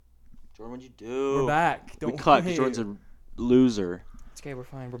Jordan, what'd you do? We're back. We cut because Jordan's a loser. It's okay, we're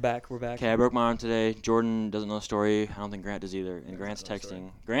fine. We're back. Okay, I broke my arm today. Jordan doesn't know the story. I don't think Grant does either. And Grant's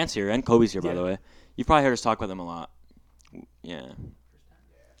texting. Grant's here and Kobe's here, by the way. You've probably heard us talk about them a lot. Yeah.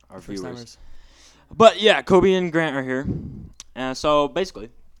 Our First viewers. timers. But yeah, Kobe and Grant are here. So basically,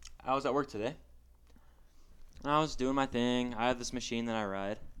 I was at work today. And I was doing my thing. I have this machine that I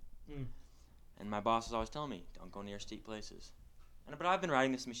ride. And my boss is always telling me, don't go near steep places. But I've been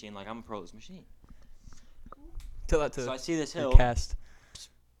riding this machine like I'm a pro at this machine. Tell that to So I see this hill. cast.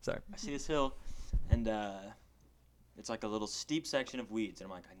 Sorry. I see this hill, and it's like a little steep section of weeds. And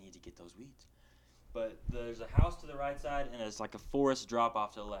I'm like, I need to get those weeds. But there's a house to the right side, and it's like a forest drop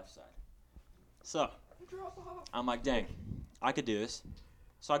off to the left side. So I'm like, dang, I could do this.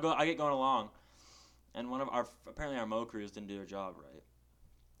 So I get going along, and apparently our mow crews didn't do their job right.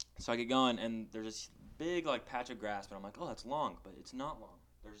 So I get going, and there's this big like patch of grass, but I'm like, oh, that's long, but it's not long.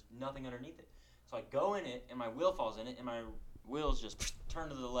 There's nothing underneath it. So I go in it, and my wheel falls in it, and my wheels just turn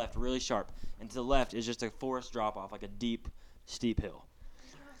to the left really sharp. And to the left is just a forest drop-off, like a deep, steep hill.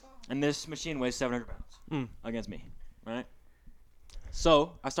 And this machine weighs 700 pounds against me, right?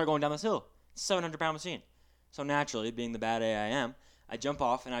 So I start going down this hill. It's a 700-pound machine. So naturally, being the bad A I am, I jump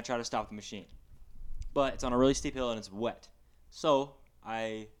off, and I try to stop the machine. But it's on a really steep hill, and it's wet. So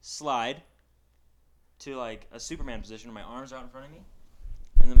I slide to like a Superman position where my arms are out in front of me,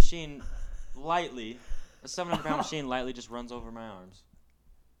 and the machine lightly, a 700-pound machine lightly just runs over my arms.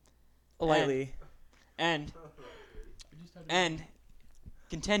 Lightly. And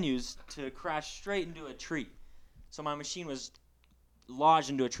continues to crash straight into a tree. So my machine was lodged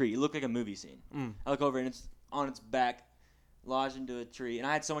into a tree. It looked like a movie scene. I look over and it's on its back, lodged into a tree. And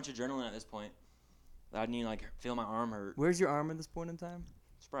I had so much adrenaline at this point that I didn't even like feel my arm hurt. Where's your arm at this point in time?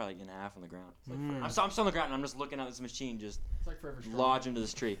 It's probably like in half on the ground. I'm still on the ground and I'm just looking at this machine just lodge into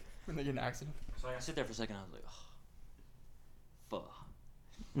this tree. When they get in an accident. So I sit there for a second. I was like, oh, fuck.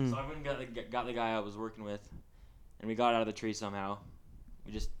 So I went and got the guy I was working with, and we got out of the tree somehow.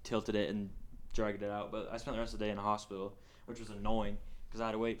 We just tilted it and dragged it out. But I spent the rest of the day in the hospital, which was annoying because I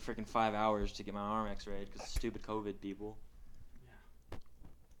had to wait freaking 5 hours to get my arm x-rayed because stupid COVID people. Yeah.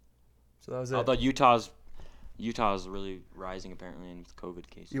 So that was it. Although Utah's really rising apparently in COVID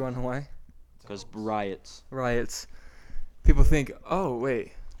cases. You want to know why? Because riots. Riots. People think, oh,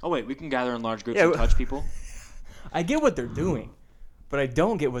 wait. Oh, wait, we can gather in large groups and touch people? I get what they're doing, but I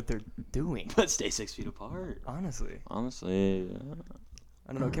don't get what they're doing. But stay 6 feet apart. Honestly. Yeah.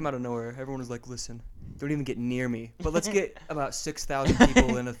 I don't know. It came out of nowhere. Everyone was like, listen, don't even get near me. But let's get about 6,000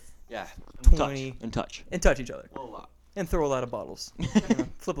 people in a 20. And touch. And touch each other. A lot. And throw a lot of bottles.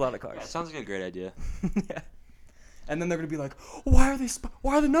 Flip a lot of cars. Yeah, sounds like a great idea. Yeah. And then they're going to be like, why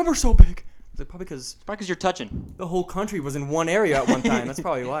are the numbers so big? It's probably because you're touching. The whole country was in one area at one time. That's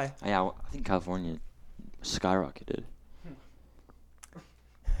probably why. Yeah, I think California skyrocketed.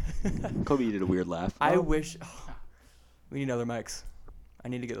 Kobe did a weird laugh. I wish. We need other mics. I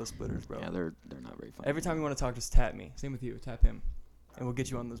need to get those splitters, bro. Yeah, they're not very fun. Every time you want to talk, just tap me. Same with you. Tap him, and we'll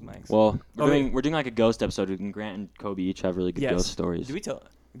get you on those mics. Well, we're doing like a ghost episode. Grant and Kobe each have really good ghost stories. Did we tell?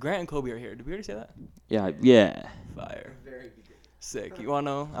 Grant and Kobe are here. Did we already say that? Yeah. Fire. Sick. You want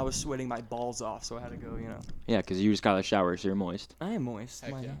to know? I was sweating my balls off, so I had to go, Yeah, because you just got out of the shower, so you're moist. I am moist.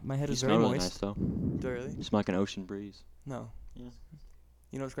 Heck yeah. My head You is very smell really moist. nice, though. Do I really? You smell like an ocean breeze. No. Yeah.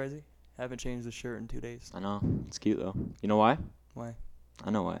 You know what's crazy? I haven't changed the shirt in 2 days. I know. It's cute, though. You know why? Why? I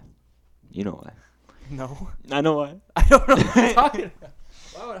know why. You know why. No. I know why. I don't know what you're talking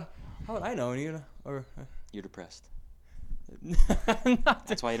about. How would I know? You're depressed. Not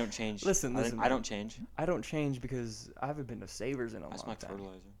That's why you don't change. Listen. I don't change. I don't change because I haven't been to Savers in a long I smoke time.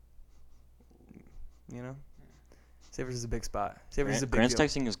 fertilizer. Savers is a big spot. Savers is a big Grant's deal.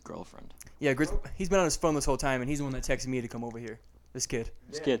 texting his girlfriend. Yeah, he's been on his phone this whole time, and he's the one that texted me to come over here. This kid.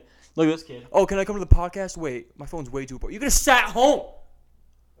 Look at this kid. Oh, can I come to the podcast? Wait, my phone's way too important. You could have sat home.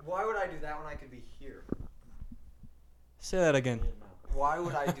 Why would I do that when I could be here? Say that again. Why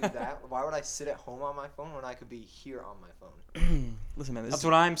would I do that? Why would I sit at home on my phone when I could be here on my phone? Listen, man. That's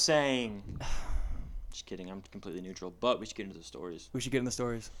what I'm saying. Just kidding. I'm completely neutral. But we should get into the stories. We should get in the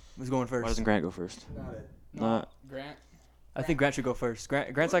stories. Who's going first? Why doesn't Grant go first? Grant. I think Grant should go first.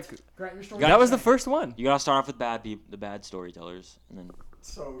 Grant's like. Grant, your story. That was the first one. You gotta start off with the bad storytellers, and then.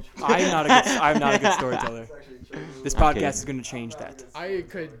 So true. I'm not a good storyteller. This podcast is going to change that. I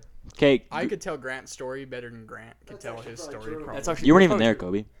could tell Grant's story better than Grant could tell his story. Probably. That's actually You weren't even there,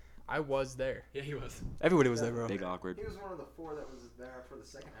 Kobe. I was there. Yeah, he was. Everybody was there, bro. Big awkward. He was one of the 4 that was there for the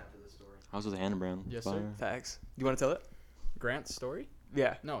second half of the story. I was with Hannah Brown. Yes, sir. Facts. You want to tell it? Grant's story?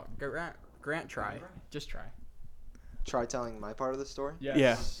 Yeah. No, Grant. Try. Just try. try telling my part of the story?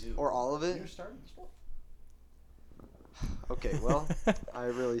 Yeah. Or all of it? You're starting the story. Okay, well, I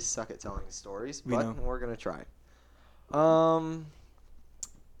really suck at telling stories, We but know. we're gonna try. When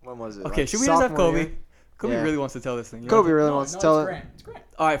was it? Okay, Like should we just have sophomore Kobe? year? Kobe Yeah. really wants to tell this thing. You Kobe know? really wants to tell it. It's Grant.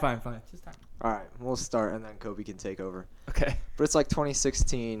 All right, fine. It's his time. All right, we'll start, and then Kobe can take over. Okay. But it's like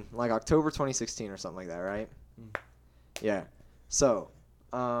 2016, like October 2016 or something like that, right? Mm. Yeah. So,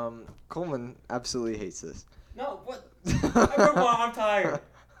 Coleman absolutely hates this. No, what? I'm tired.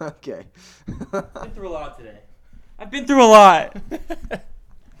 Okay. I've been through a lot today. I've been through a lot.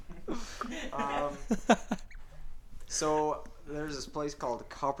 So there's this place called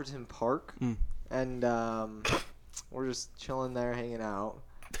Copperton Park, and we're just chilling there, hanging out,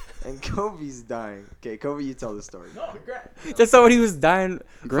 and Kobe's dying. Okay, Kobe, you tell the story. No, Grant. That's not what he was dying.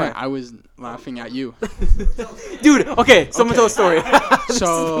 Grant, I was laughing at you. Dude, okay, someone tell a story.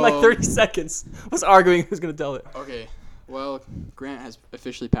 So- in like 30 seconds. Was arguing who's gonna tell it. Okay, well, Grant has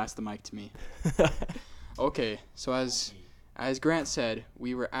officially passed the mic to me. Okay, so as Grant said,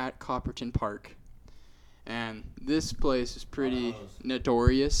 we were at Copperton Park, and this place is pretty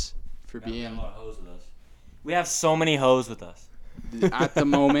notorious for being. We have so many hoes with us. At the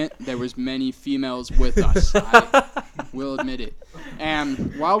moment, there was many females with us. I will admit it.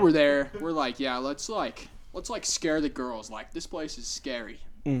 And while we're there, we're like, yeah, let's scare the girls. Like, this place is scary.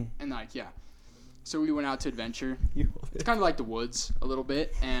 And like, yeah. So we went out to adventure. It's kind of like the woods a little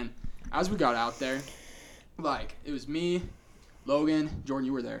bit. And as we got out there, like, it was me, Logan, Jordan,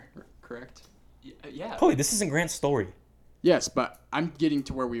 you were there, correct? Yeah. Chloe, this isn't Grant's story. Yes, but I'm getting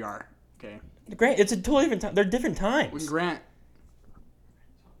to where we are. Okay. Grant, it's a totally different time. They're different times. When Grant.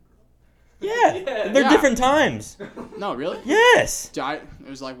 Yeah, they're Yeah. different times. No, really? Yes. It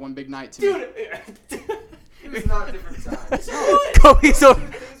was like one big night to me. It was not different times. Kobe's over.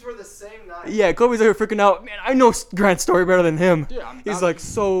 Things were the same night. Yeah, Kobe's over freaking out. Man, I know Grant's story better than him. Dude, He's like,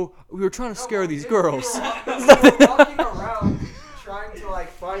 so we were trying to scare these girls. We were walking around trying to like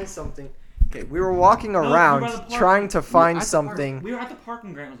find something. Okay, we were walking around trying to find something. We were at the park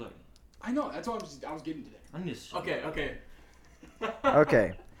and Grant was like, I know. That's what I was getting today. I need to Okay.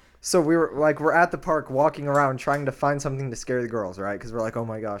 Okay. So we're at the park walking around trying to find something to scare the girls, right? Because we're like, oh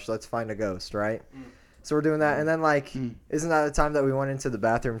my gosh, let's find a ghost, right? So we're doing that, and then like, isn't that the time that we went into the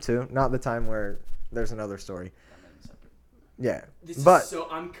bathroom too? Not the time where there's another story. Yeah, but So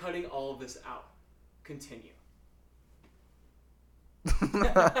I'm cutting all of this out. Continue.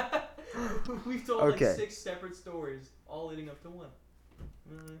 We've told Okay. like 6 separate stories, all leading up to one.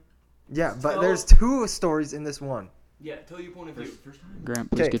 yeah, but So- there's 2 stories in this one. Yeah, tell your point of view. First time. Grant,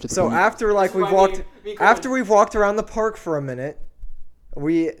 please Okay, get to the so point. after like we've walked we've walked around the park for a minute,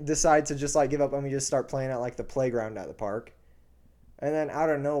 we decide to just like give up and we just start playing at like the playground at the park. And then out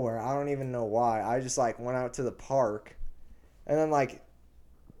of nowhere, I don't even know why, I just like went out to the park, and then like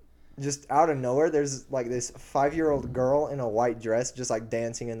just out of nowhere there's like this 5-year-old girl in a white dress just like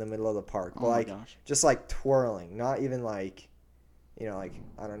dancing in the middle of the park. But Oh my like gosh. just like twirling, not even like, you know, like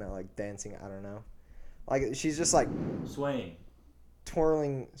I don't know, like dancing, I don't know. Like she's just like swaying.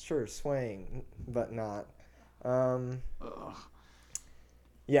 twirling, sure, swaying, but not. Ugh.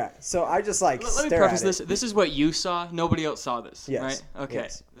 Yeah, so I just like Let me stare preface at this. it. This is what you saw. Nobody else saw this, Yes, right? Okay.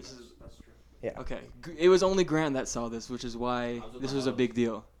 yes. This is That's true. Yeah. okay. It was only Grant that saw this, which is why this was a big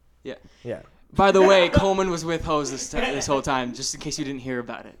deal. Yeah. Yeah. By the way, Coleman was with Hose this whole time, just in case you didn't hear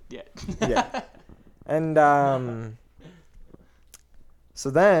about it yet. Yeah. And so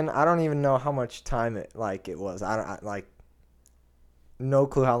then I don't even know how much time it was. I no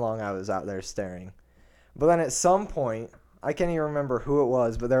clue how long I was out there staring. But then at some point, I can't even remember who it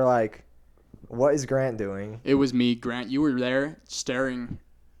was, but they're like, "What is Grant doing?" It was me, Grant. You were there staring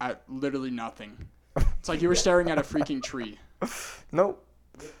at literally nothing. It's like you were staring at a freaking tree. Nope.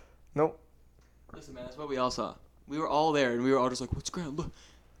 Listen, man, that's what we all saw. We were all there, and we were all just like, "What's Grant? Look."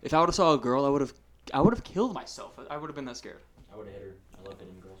 If I would have saw a girl, I would have killed myself. I would have been that scared. I would have hit her. I love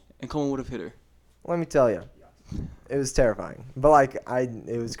hitting girls. And Coleman would have hit her. Let me tell you, it was terrifying. But like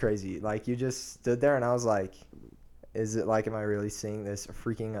it was crazy. Like you just stood there, and I was like, "Is it like, am I really seeing this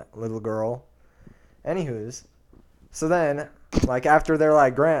freaking little girl?" Anywho's, so then like after they're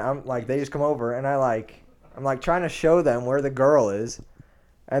like, "Grant," I'm like, they just come over, and I'm like trying to show them where the girl is,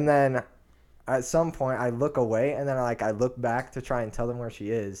 and then at some point I look away, and then I look back to try and tell them where she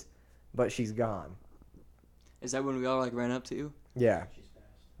is, but she's gone. Is that when we all like ran up to you? Yeah. She's fast.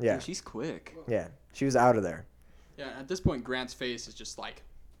 Yeah. Dude, she's quick. Yeah. She was out of there. Yeah, at this point, Grant's face is just like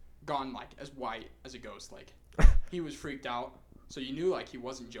gone like as white as a ghost. Like he was freaked out. So you knew like he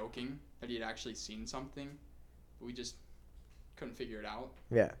wasn't joking, that he had actually seen something. But we just couldn't figure it out.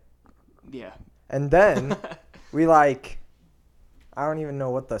 Yeah. Yeah. And then we like, I don't even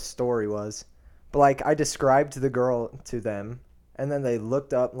know what the story was, but like I described the girl to them, and then they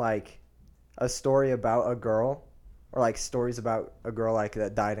looked up like a story about a girl, or like stories about a girl like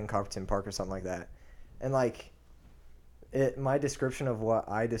that died in Copperton Park or something like that, and like my description of what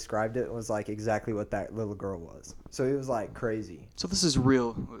I described it was like exactly what that little girl was. So it was like crazy. So this is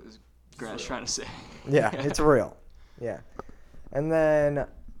real. What is Grant's trying to say? Yeah, it's real. Yeah, and then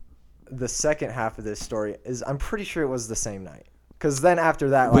the second half of this story is I'm pretty sure it was the same night. Because then after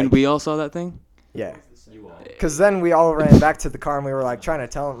that, When like, we all saw that thing? yeah. You all. Because then we all ran back to the car and we were like trying to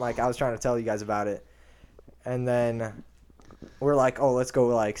tell him, like I was trying to tell you guys about it. And then we're like, oh, let's go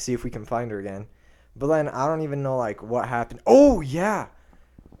like see if we can find her again. But then I don't even know like what happened. Oh yeah,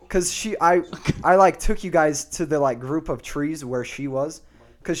 because I like took you guys to the like group of trees where she was,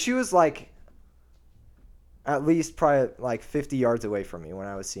 because she was like at least probably like 50 yards away from me when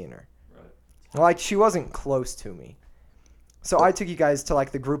I was seeing her. Right. Like she wasn't close to me. So I took you guys to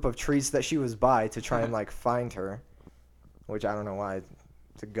like the group of trees that she was by to try and like find her, which I don't know why.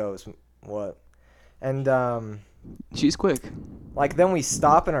 It's a ghost. What? And She's quick. like then we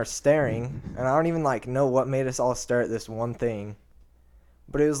stop and are staring, and I don't even like know what made us all stare at this one thing,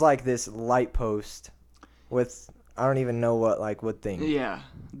 but it was like this light post with I don't even know what thing. Yeah,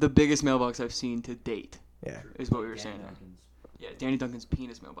 the biggest mailbox I've seen to date. Yeah. Is what we were saying. Yeah, Danny Duncan's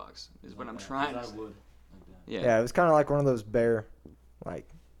penis mailbox is what I'm trying to say. Yeah. Yeah, it was kind of like one of those bare, like,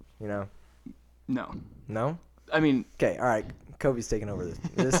 you know. No. No? I mean. Okay, all right. Kobe's taking over this.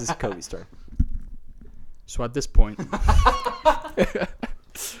 This is Kobe's turn. So at this point,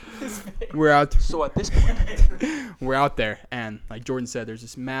 we're out. So at this point, we're out there, and like Jordan said, there's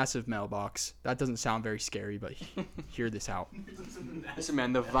this massive mailbox. That doesn't sound very scary, but hear this out. listen,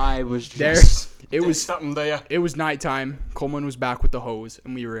 man, the vibe was There, just it was something there. It was nighttime. Coleman was back with the hose,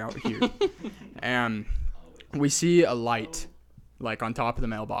 and we were out here, and we see a light, like on top of the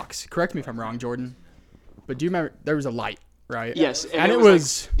mailbox. Correct me if I'm wrong, Jordan, but do you remember there was a light, right? Yes, and it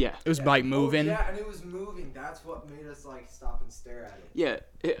was like, it was like moving. Oh, yeah, and it was moving. That's what made us like stop and stare at it. Yeah.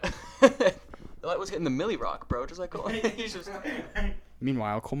 The light was hitting the Millie Rock, bro. Just like he's just.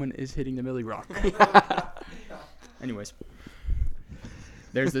 Meanwhile, Coleman is hitting the Millie Rock. Anyways,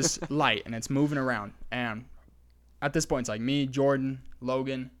 there's this light, and it's moving around, and at this point, it's like me, Jordan,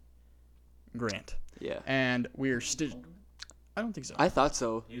 Logan, Grant. Yeah. And we're still. I don't think so. I thought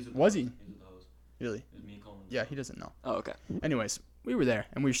so. Was he? Really? It was me and Coleman. Yeah, he doesn't know. Oh, okay. Anyways, we were there,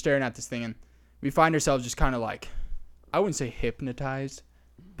 and we were staring at this thing, and we find ourselves just kind of like, I wouldn't say hypnotized,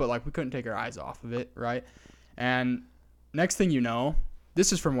 but like we couldn't take our eyes off of it, right? And next thing you know,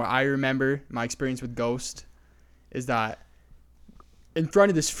 this is from what I remember, my experience with Ghost, is that in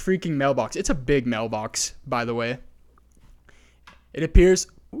front of this freaking mailbox, it's a big mailbox, by the way, it appears,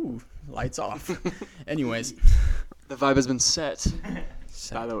 ooh, lights off. Anyways. The vibe has been set.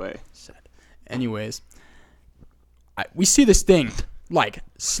 By the way. Set. Anyways. We see this thing, like,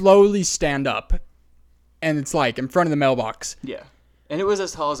 slowly stand up. And it's, like, in front of the mailbox. Yeah. And it was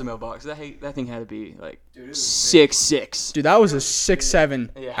as tall as a mailbox. That thing had to be, like, 6'6". Dude, that was a 6'7",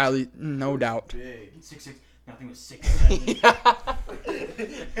 Yeah. at least, no doubt. Big. 6'6". Nothing was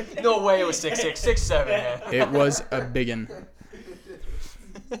 6'7". No way it was 6'6". 6'7", man. It was a biggin'.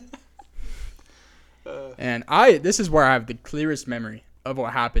 And this is where I have the clearest memory of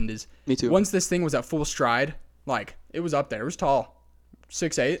what happened is. Me too. Once this thing was at full stride, like, it was up there. It was tall.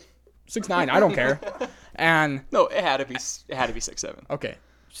 6'8", 6'9", I don't care. And No, it had to be 6'7". okay,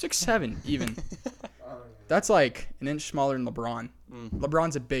 6'7" even. That's like an inch smaller than LeBron.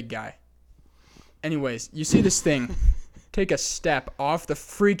 LeBron's a big guy. Anyways, you see this thing take a step off the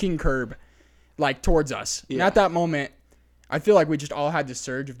freaking curb, like, towards us. Yeah. And at that moment, I feel like we just all had this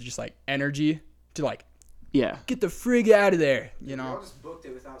surge of just, like, energy to, like, Yeah. get the frig out of there, you We all know? just booked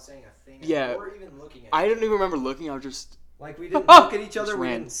it without saying a thing. Yeah. Or even looking at I it. didn't even remember looking. I was just. Like, we didn't look at each other. Just We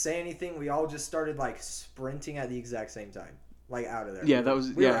ran. didn't say anything. We all just started, like, sprinting at the exact same time. Like, out of there. Yeah, that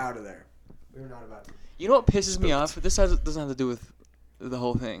was. We were Yeah. out of there. We were not about to. You know what pisses me off? This doesn't have to do with the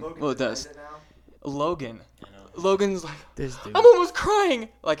whole thing. Well, it does. Logan. Logan's like, This dude. I'm almost crying.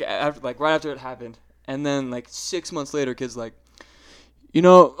 Like right after it happened, and then like 6 months later, kid's like, you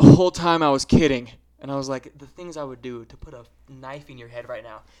know, the whole time I was kidding, and I was like, the things I would do to put a knife in your head right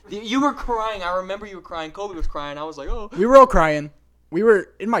now. You were crying. I remember you were crying. Kobe was crying. I was like, oh. We were all crying. We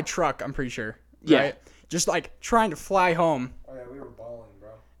were in my truck, I'm pretty sure. Yeah. Right? Just, like, trying to fly home. Oh, yeah, we were bawling, bro.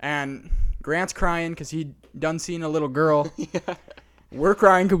 And Grant's crying because he'd done seen a little girl. Yeah. We're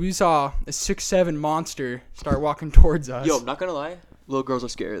crying because we saw a 6'7" monster start walking towards us. Yo, I'm not gonna lie. Little girls are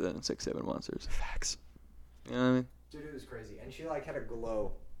scarier than 6'7" monsters. Facts. You know what I mean? Dude, it was crazy. And she, like, had a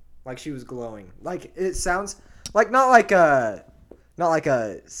glow. Like she was glowing. Like it sounds like not like a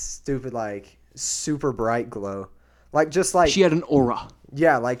stupid like super bright glow. Like just like She had an aura.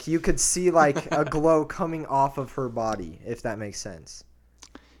 yeah, like you could see like a glow coming off of her body, if that makes sense.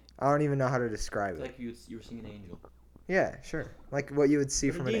 I don't even know how to describe it. Like you were seeing an angel. Yeah, sure. Like what you would see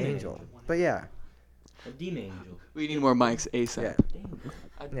Like a from an demon angel. angel. But yeah. A demon angel. We need more mics ASAP. Yeah.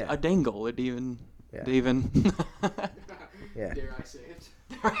 A, Yeah. a dangle. It even. Yeah. It even. Yeah. Dare I say it?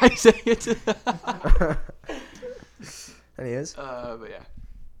 I say it. Anyways. But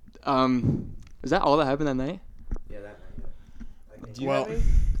yeah. Is that all that happened that night? Yeah, that night. Well,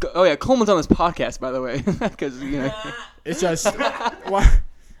 Oh yeah, Coleman's on this podcast, by the way, because you know. it's just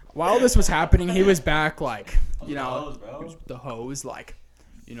while this was happening, he was back like you know the hose like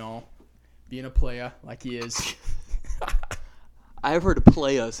you know being a player like he is. I've heard of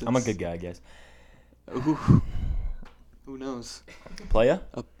playa since. I'm a good guy, I guess. Who knows? Playa?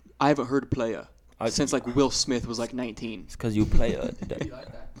 I haven't heard of playa since like Will Smith was like 19. It's because you play a. You like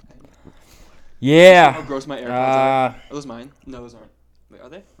that? How Yeah. gross my AirPods are. Are Uh, those mine? No, those aren't. Wait, are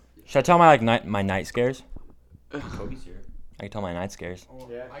they? should I tell my my night scares? Ugh. Kobe's here. I can tell my night scares.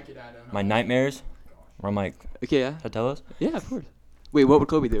 Yeah. I could add My nightmares. Where I'm like, Okay, yeah. should I tell those? Yeah, of course. Wait, what would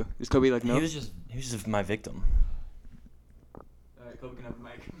Kobe do? Is Kobe like no? He was just my victim. Alright, Kobe can have the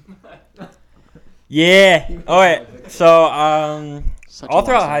mic. Yeah. All right. So Such all a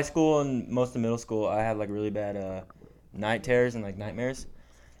throughout loser. high school and most of middle school, I had like really bad night terrors and like nightmares.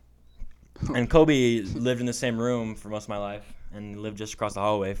 And Kobe lived in the same room for most of my life and lived just across the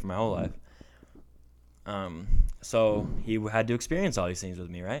hallway for my whole life. So he had to experience all these things with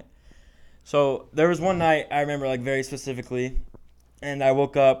me, right? So there was one night I remember like very specifically, and I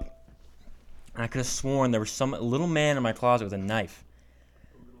woke up and I could have sworn there was some little man in my closet with a knife.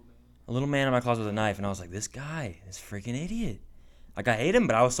 A little man in my closet with a knife, and I was like, this guy, this freaking idiot. Like I hate him,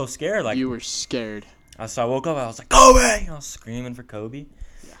 but I was so scared. Like You were scared. so I woke up, I was like, Kobe! I was screaming for Kobe.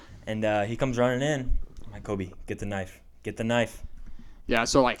 And he comes running in. I'm like, Kobe, get the knife. Get the knife. Yeah.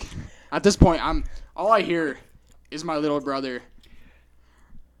 So like, at this point, all I hear is my little brother.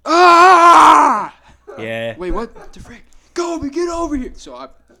 Ah! Yeah. Wait, what the frick? Kobe, get over here! So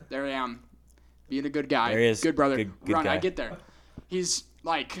there I am, being a good guy. There he is. Good brother. Good Run. I guy. get there. He's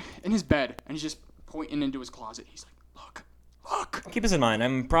like in his bed, and he's just pointing into his closet. He's like, look. Keep this in mind.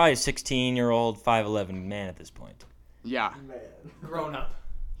 I'm probably a 16-year-old, 5'11" man at this point. Yeah. Man. Grown up.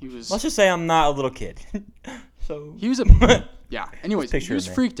 He was. Let's just say I'm not a little kid. So He was a. Yeah. Anyways, Picture he was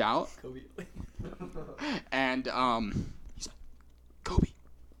him there. freaked out, Kobe. and he's like, Kobe,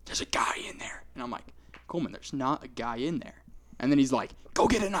 there's a guy in there, and I'm like, Coleman, there's not a guy in there. And then he's like, go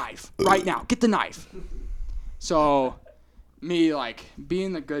get a knife right now. Get the knife. So, me like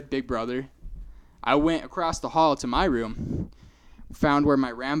being the good big brother, I went across the hall to my room, found where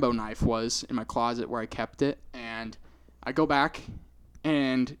my Rambo knife was in my closet where I kept it, and I go back,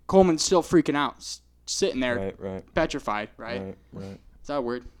 and Coleman's still freaking out, sitting there, right. petrified. Right? Right. Is that a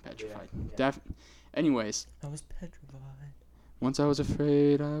word? Petrified. Anyways, I was petrified. once I was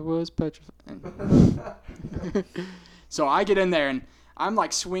afraid, I was petrified. So I get in there, and I'm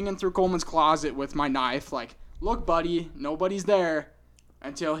like swinging through Coleman's closet with my knife, like, look, buddy, nobody's there,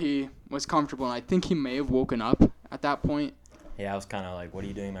 until he was comfortable. And I think he may have woken up at that point. Yeah, I was kind of like, what are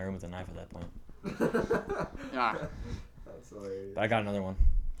you doing in my room with a knife at that point? Yeah. That's hilarious. But I got another one.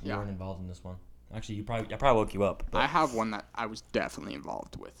 You Yeah. weren't involved in this one. Actually, I probably woke you up. But. I have one that I was definitely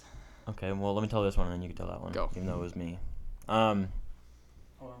involved with. Okay, well, let me tell this one, and then you can tell that one. Go. Even though it was me. Hold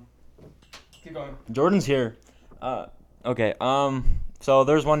on. Keep going. Jordan's here. Okay. So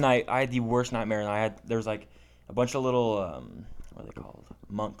there's one night I had the worst nightmare, and there was like a bunch of little what are they called?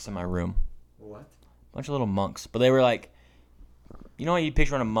 Monks in my room. What? A bunch of little monks, but they were like, you know how you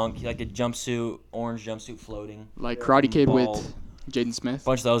picture on a monk, like a jumpsuit, orange jumpsuit floating. Like Karate Kid Bald. with Jaden Smith. A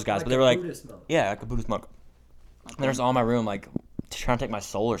bunch of those guys, but they were like, Buddhist monk. yeah, like a Buddhist monk. And they're just all in my room, like trying to take my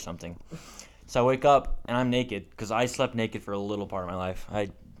soul or something. So I wake up and I'm naked because I slept naked for a little part of my life. I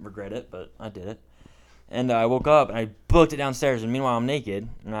regret it, but I did it. And I woke up and I booked it downstairs. And meanwhile, I'm naked.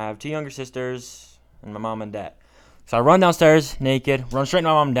 And I have two younger sisters and my mom and dad. So I run downstairs naked, run straight to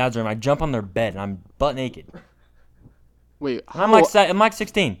my mom and dad's room. I jump on their bed and I'm butt naked. Wait, And I'm like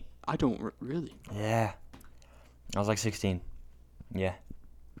 16. I don't really. Yeah. I was like 16. Yeah.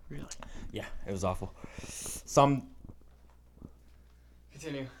 Really? Yeah, it was awful. So I'm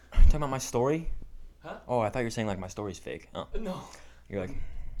Continue. talking about my story. Huh? Oh, I thought you were saying like my story's fake. Oh, No. you're like,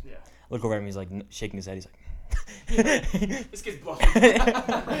 Yeah. look over at me. He's like shaking his head. He's like, This kid's bluffing.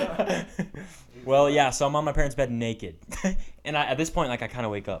 well, yeah. So I'm on my parents' bed naked, and at this point, like I kind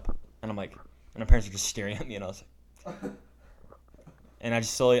of wake up, and I'm like, and my parents are just staring at me, and I was like, And I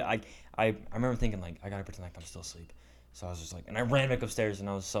just slowly, I remember thinking, like, I gotta pretend like I'm still asleep. So I was just like, and I ran back upstairs, and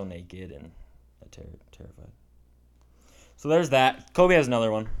I was so naked and terrified. So there's that. Kobe has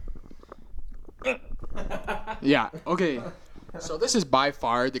another one. Yeah. Okay. So this is by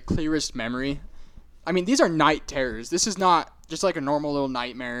far the clearest memory. I mean, these are night terrors. This is not just like a normal little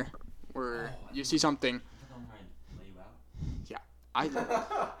nightmare where you see something. Yeah.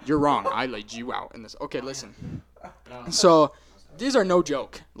 You're wrong. I laid you out in this. Okay, listen. So these are no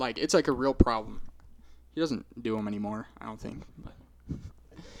joke. Like, it's like a real problem. He doesn't do them anymore, I don't think. But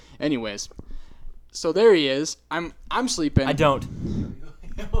anyways, so there he is. I'm sleeping. I don't.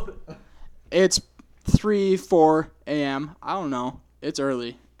 It's 3-4 a.m. I don't know. It's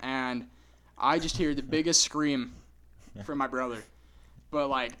early, and I just hear the biggest scream from my brother. But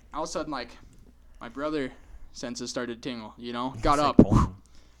like all of a sudden, like my brother senses started to tingle. Got up,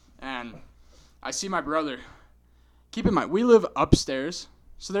 and I see my brother. Keep in mind, we live upstairs,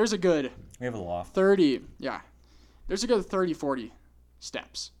 so there's a good. We have a loft. 30. Yeah, there's a good 30, 40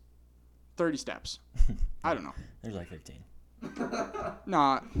 steps. 30 steps. I don't know. There's like 15.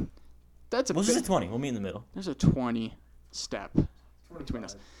 Nah. That's a We'll bit. just say 20. We'll meet in the middle. There's a 20 step between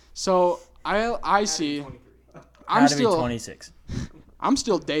us. So I see. I'm Had to be still 26. I'm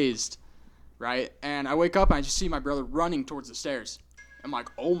still dazed, right? And I wake up and I just see my brother running towards the stairs. I'm like,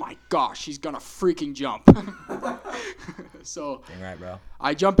 oh my gosh, he's gonna freaking jump. So Dang right, bro.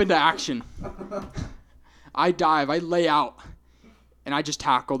 I jump into action. I dive. I lay out, and I just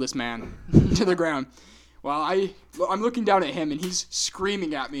tackle this man to the ground. While I'm looking down at him, and he's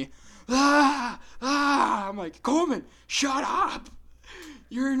screaming at me. Ah! Ah! I'm like, Coleman, shut up!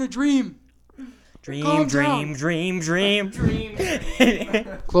 You're in a dream. Calm down. Dream.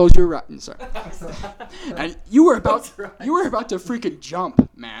 Close your eyes. Sorry. And you were about to freaking jump,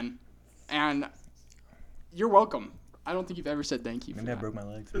 man. And you're welcome. I don't think you've ever said thank you for Maybe I that. broke my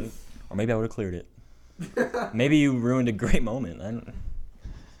legs. Or maybe I would have cleared it. Maybe you ruined a great moment. I don't.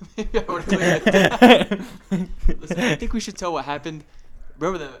 Maybe I would've cleared it. Listen, I think we should tell what happened.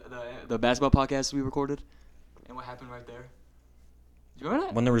 Remember the basketball podcast we recorded? And what happened right there? Do you remember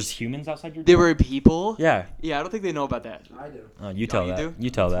that? When there was humans outside your door? There were people? Yeah. Yeah, I don't think they know about that. I do. Oh, you tell you that. do? You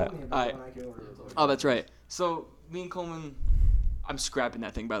tell that. Alright. Oh, that's right. So, me and Coleman, I'm scrapping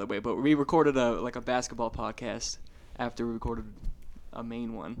that thing, by the way, but we recorded a basketball podcast after we recorded a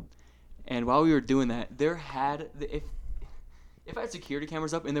main one. And while we were doing that, if I had security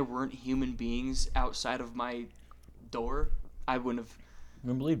cameras up and there weren't human beings outside of my door, I wouldn't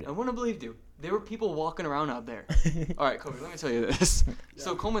have believed it. I wouldn't have believed you. There were people walking around out there. All right, Kobe, let me tell you this.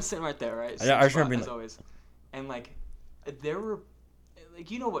 So Coleman's sitting right there, right? I just remember being as always. And there were,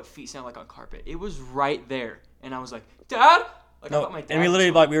 you know what feet sound like on carpet. It was right there, and I was like, Dad. I thought my dad. And we was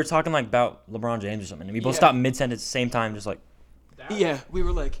literally we were talking about LeBron James or something, and we both stopped mid sentence at the same time, just like. Yeah, we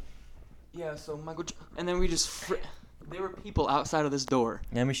were like, yeah. So Michael, and then we just. There were people outside of this door.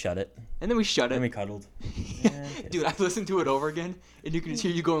 And we shut it. And then we shut it. And we cuddled. Dude, I listened to it over again, and you can just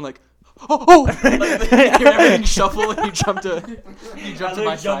hear you going like, oh! Like, you hear everything shuffle, and you jump to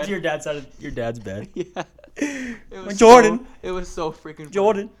my side. Jumped to your dad's bed. Yeah. It was Jordan. It was so freaking funny.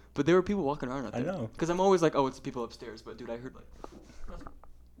 Jordan. But there were people walking around out there. I know. Because I'm always like, oh, it's the people upstairs. But, dude, I heard like...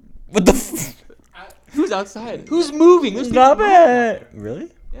 What the Who's outside? Who's moving? There's Stop people it!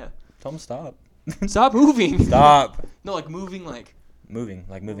 Really? Yeah. Tell him stop. Stop moving. Stop. No, like moving like... Moving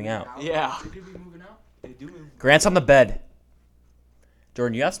out. Yeah. They could be moving out. They do move. Grant's on the bed.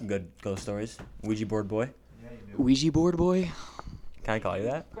 Jordan, you have some good ghost stories. Ouija board boy. Ouija board boy? Can I call you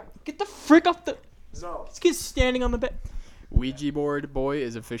that? Get the frick off the... No. This kid's standing on the bed. Ouija board boy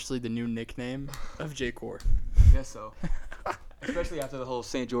is officially the new nickname of J. Core. Guess so. Especially after the whole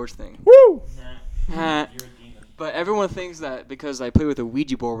St. George thing. Woo! But everyone thinks that because I played with a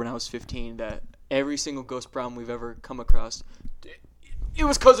Ouija board when I was 15, that every single ghost problem we've ever come across, it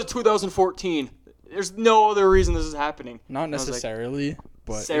was because of 2014. There's no other reason this is happening. Not necessarily,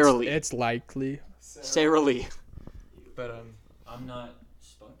 but Sarah-ly. it's likely. Sarah Lee. But I'm not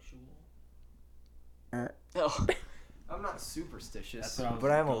structural. oh. I'm not superstitious, That's what I was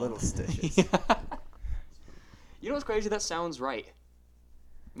but I am a going little for. stitious. You know what's crazy? That sounds right.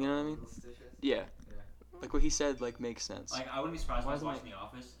 You know what I mean? Yeah. Like what he said, like makes sense. Like I wouldn't be surprised if I was Why isn't watching The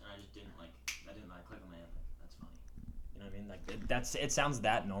Office and I just didn't click on my end. That's funny. You know what I mean? Like it sounds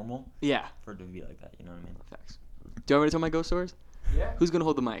that normal Yeah. for it to be like that. You know what I mean? Facts. Do you want me to tell my ghost stories? Yeah. Who's gonna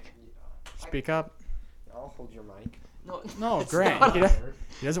hold the mic? Speak up. I'll hold your mic. No, it's Grant. not.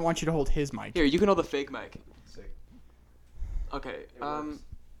 He doesn't want you to hold his mic. Here, you can hold the fake mic. Sick. Okay. works.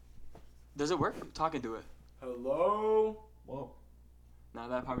 Does it work? Talking to it. Hello. Whoa. No,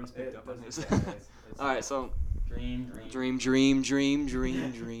 that part is picked up on his. It's All right, so Dream.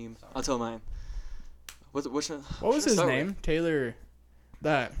 I'll tell mine. What was his name? Taylor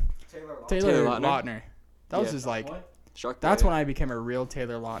Taylor Lautner. That was Yeah. his like. Shark Boy. That's when I became a real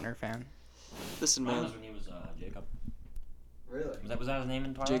Taylor Lautner fan. Listen, Mine man. was when he was Jacob. Really? Was that his name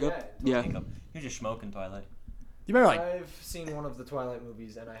in Twilight? Jacob? Yeah. Jacob. He was just smoking Twilight. You remember like I've seen one of the Twilight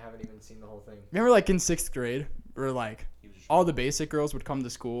movies and I haven't even seen the whole thing. in 6th grade where like He was just all the basic girls would come to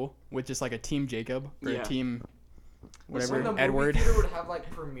school with just like a team Jacob or Yeah. a team whatever When the Edward. movie theater would have like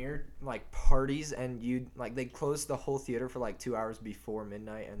premiere like parties and they'd close the whole theater for like 2 hours before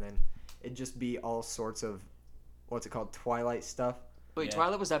midnight and then it'd just be all sorts of what's it called, Twilight stuff. Wait, Yeah.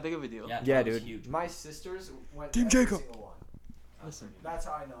 Twilight was that big of a deal? Yeah, Yeah, Twilight was dude. Huge. My sisters went Team to every Jacob. single one. Listen. That's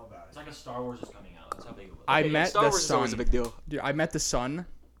how I know about It's it. like a Star Wars is coming out. That's how big it was. I Okay, yeah, met Star the Wars is always son. a big deal. Dude, I met the son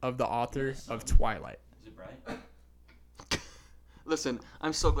of the author Yeah, the of son. Twilight. Is it bright? Listen,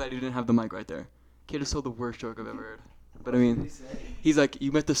 I'm so glad you didn't have the mic right there. Kid is told the worst joke I've ever heard. But I mean, he's like,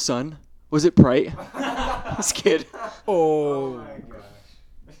 you met the sun? Was it bright? This kid. Oh, my gosh.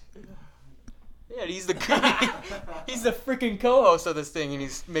 Yeah, he's the he's the freaking co-host of this thing, and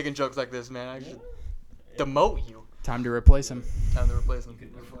he's making jokes like this, man. I should demote you. time to replace him. Time to replace him.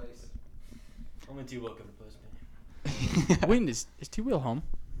 Replace. Only T Will could replace me. Wait, is T-Wheel home?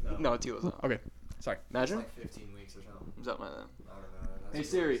 No, T was not. Okay, sorry. It's Imagine. like 15 weeks or something. Something like that. I don't know. That's Hey, what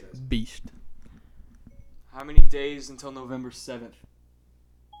Siri. it says. Beast. How many days until November 7th?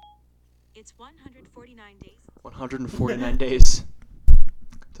 It's 149 days. 149 days.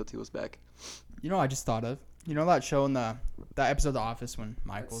 Until T was back. You know what I just thought of? You know that show in that episode of The Office when That's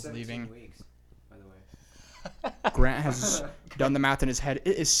Michael's 17 leaving? weeks, by the way. Grant has done the math in his head.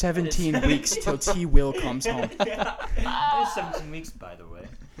 It is 17 weeks till T-Will comes home. It is 17 weeks, by the way.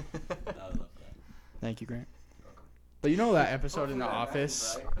 I love that. Thank you, Grant. But you know that episode in The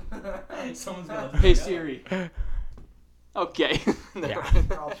Office? Someone's gonna. Hey Siri. Okay. Yeah.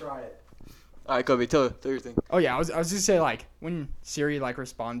 I'll try it. All right, Kobe, tell your thing. Oh yeah, I was gonna say like when Siri like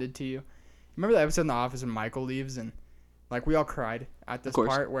responded to you. Remember that episode in The Office when Michael leaves and like we all cried at this course.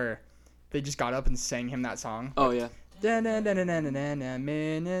 part where they just got up and sang him that song. Oh yeah.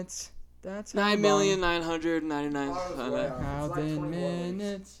 Minutes. That's how long. 9,999,000. Thousand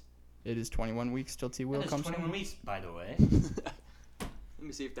minutes. It is 21 weeks till T-Will That is comes 21 home. weeks, by the way. Let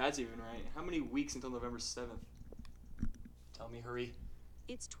me see if that's even right. How many weeks until November 7th? Tell me, hurry.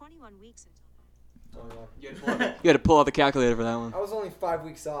 It's 21 weeks until then. You had to pull out the calculator for that one. I was only 5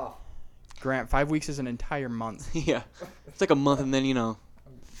 weeks off. Grant, 5 weeks is an entire month. Yeah. It's like a month and then, you know,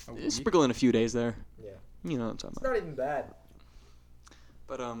 A week? sprinkle in a few days there. Yeah. You know what I'm talking It's about. not even bad.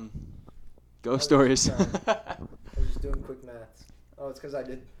 But, was ghost stories. just I was just doing quick maths. Oh, it's because I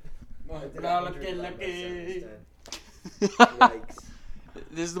did. I did 100 divided by 7 instead. Yikes.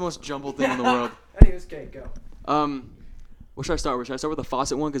 This is the most jumbled thing in the world. Anyways, okay, go. What should I start with? Should I start with the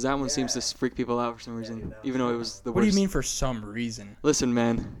faucet one? Because that one seems to Yeah. freak people out for some Yeah, reason. dude, that Even was though it fun. was the What do worst. you mean for some reason? Listen,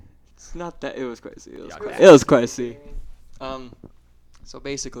 man. It's not that. It was crazy. It was Yeah, crazy. okay. It was crazy. So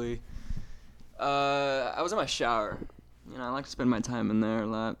basically, I was in my shower. You know, I like to spend my time in there a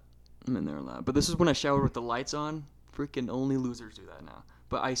lot. I'm in there a lot. But this is when I showered with the lights on. Freaking only losers do that now.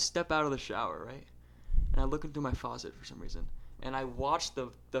 But I step out of the shower, right? And I look into my faucet for some reason. And I watch the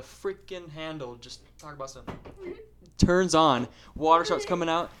freaking handle just talk about something. Turns on, water starts coming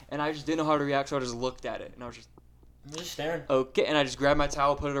out, and I just didn't know how to react, so I just looked at it. And I was just, I'm just staring. okay. And I just grabbed my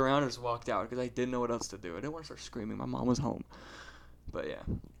towel, put it around, and just walked out because I didn't know what else to do. I didn't want to start screaming. My mom was home. But yeah.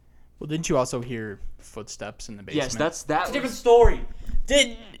 Well, didn't you also hear footsteps in the basement? Yes, that's that. It's a different story.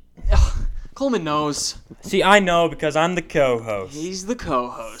 Coleman knows. See, I know because I'm the co-host. He's the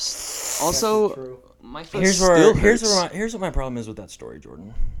co-host. Also, True. my foot Here's still where hurts. here's what my problem is with that story,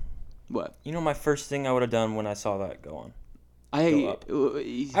 Jordan. What? You know, my first thing I would have done when I saw that go on, I up.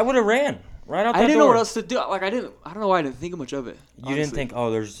 I would have ran right out that I didn't door. know what else to do. Like I don't know why I didn't think much of it. You didn't honestly. think,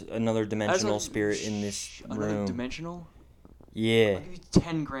 oh, there's another I just dimensional went, spirit in this another room. dimensional? Yeah, I'll give you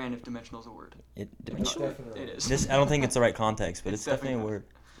 10 grand if dimensional is a word. Definitely. It is. This I don't think it's the right context, but It's it's definitely a definitely word.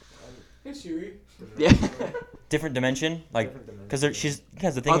 Hey Siri. Yeah. Different dimension, like Different dimension.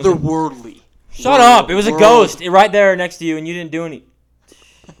 because the thing. was- Otherworldly. Shut up! It was a World. ghost right there next to you, and you didn't do any.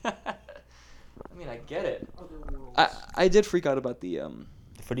 I mean, I get it. I did freak out about the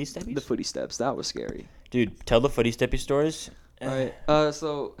Footy steppies? the footy steps. That was scary. Dude, tell the footy steppy stories. All right.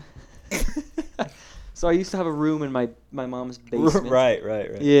 So so I used to have a room in my mom's basement. right.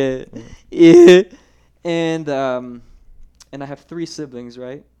 Yeah. Yeah. And I have 3 siblings,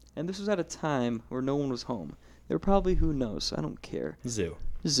 right? And this was at a time where no one was home. They were probably, who knows? I don't care. Zoo.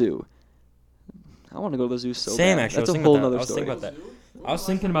 Zoo. I want to go to the zoo so Same bad. actually. That's I was a whole thinking nother about that. story. I was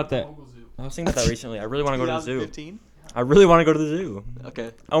thinking about that. I was thinking about that. I was thinking about that recently. I really want to go to the zoo. 2015? I really want to go to the zoo.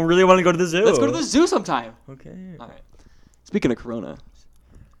 Okay. I really want to go to the zoo. Let's go to the zoo sometime. Okay. All right. Speaking of Corona.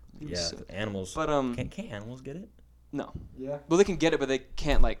 Yeah, So- animals. But Can't animals get it? no. Yeah. Well, they can get it, but they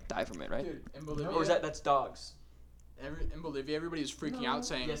can't like die from it, right? Dude, in Bolivia, Or is that's dogs? in Bolivia, everybody's freaking out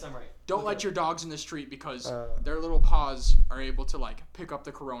saying, Yes, I'm right. don't Okay. let your dogs in the street because Uh. their little paws are able to like pick up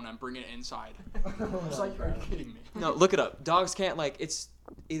the corona and bring it inside. It's like, are you kidding me? No, look it up. Dogs can't like it's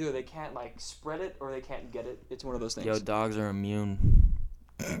either they can't like spread it or they can't get it. It's one of those things. Yo, dogs are immune.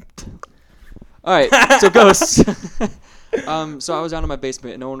 All right, so ghosts. So I was down in my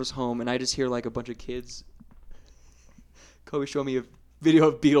basement and no one was home, and I just hear like a bunch of kids. Kobe showed me a video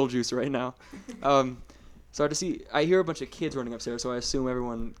of Beetlejuice right now. So I hear a bunch of kids running upstairs, so I assume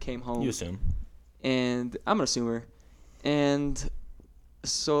everyone came home. You assume. And I'm an assumer. And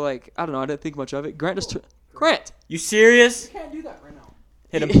so like I don't know, I didn't think much of it. Grant just Grant. You serious? You can't do that right now.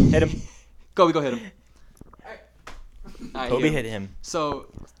 Hit him. Hit him. Kobe, go hit him. I Kobe hit hit him. So,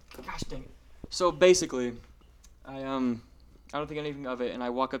 gosh dang it. So basically, I don't think anything of it, and I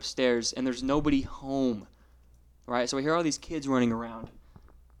walk upstairs, and there's nobody home. Right? So I hear all these kids running around,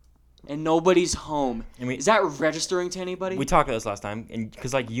 and nobody's home. And Is that registering to anybody? we talked about this last time, and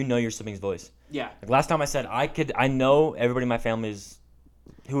because like you know your sibling's voice. Yeah. Like last time I said I know everybody in my family is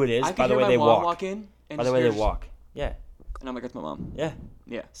who it is I could by the hear way my they mom walk. in, and By the way they scares- walk. Yeah. And I'm like, that's my mom. Yeah.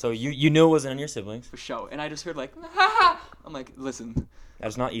 Yeah. So you knew it wasn't on your siblings. For sure. And I just heard like, ha ha. I'm like, listen,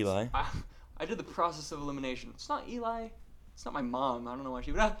 That's not Eli. I did the process of elimination. It's not Eli. It's not my mom. I don't know why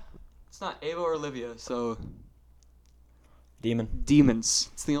she would. It's not Ava or Olivia. So Demon. demons.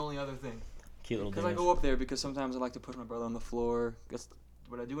 It's the only other thing. Cute little Because I demons. go up there because sometimes I like to push my brother on the floor. That's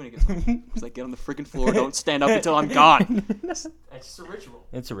what I do when he gets home. He's like, get on the freaking floor. Don't stand up until I'm gone. It's just a ritual.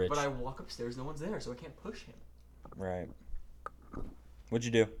 It's a rich. But I walk upstairs. No one's there, so I can't push him. Right. What'd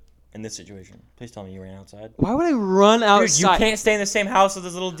you do in this situation? Please tell me you ran outside. Why would I run outside? Dude, you can't stay in the same house with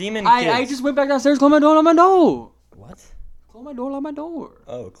this little demon I kids. just went back downstairs, closed my door, locked my door. What? Close my door, lock my door.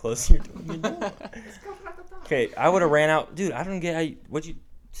 Oh, close your door. Okay, I would have ran out. Dude, I don't get how you... What'd you...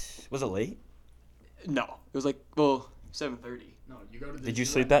 Was it late? No. It was like, well, 7:30. No, you go to the Did you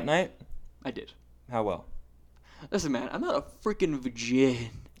zoo sleep at that night. night? I did. How well? Listen, man, I'm not a freaking virgin.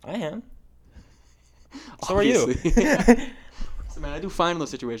 I am. So are you. Obviously. So, man, I do fine in those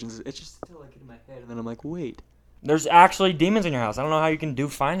situations. It's just still like in my head, and then I'm like, wait. There's actually demons in your house. I don't know how you can do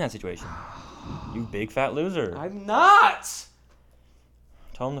fine in that situation. You big fat loser. I'm not!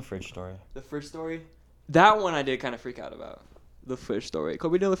 Tell him the fridge story. The fridge story? That one I did kind of freak out about. The fridge story.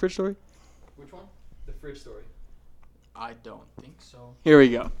 Kobe, do you know the fridge story? Which one? The fridge story. I don't think so. Here we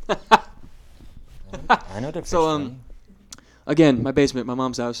go. I know the fridge So, story. Again, my basement, my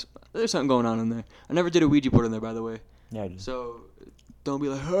mom's house. There's something going on in there. I never did a Ouija board in there, by the way. Yeah, I just... So, don't be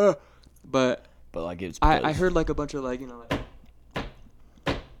like, huh. But But like it's... I heard like a bunch of like,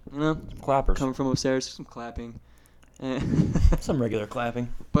 clappers. coming from upstairs, some clapping. And Some regular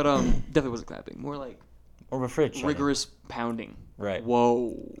clapping. but definitely wasn't clapping. More like Or a fridge. shutting. rigorous pounding. Right.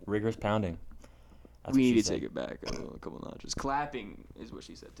 Whoa. Rigorous pounding. That's We what she need to said. take it back a couple notches. Clapping is what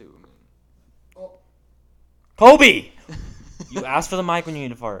she said too. Kobe! You ask for the mic when you need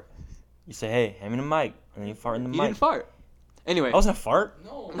to fart. You say, hey, hand me the mic. And then you fart in the He mic. didn't fart. Anyway. That wasn't a fart?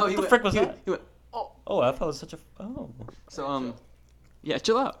 No. No, he the went, frick was he that? Went, he went, oh. Oh, I thought it was such a... Oh. So, yeah,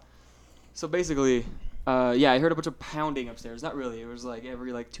 chill out. So basically, yeah, I heard a bunch of pounding upstairs. Not really. It was like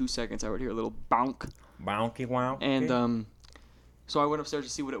every like 2 seconds I would hear a little bonk. Bounky wow. And so I went upstairs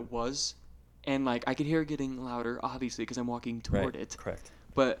to see what it was, and like I could hear it getting louder, obviously, because I'm walking toward it. Correct.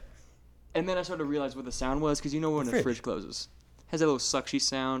 And then I started to realize what the sound was, because you know when the fridge closes, it has that little sucksy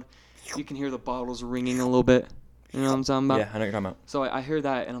sound. You can hear the bottles ringing a little bit. You know what I'm talking about? Yeah, I know what you're talking about. So I hear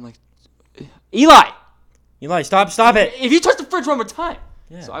that, and I'm like, Eli, Eli, stop it! if you touch the fridge one more time.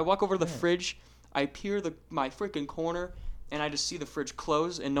 Yeah. So I walk over to the fridge, I peer my freaking corner, and I just see the fridge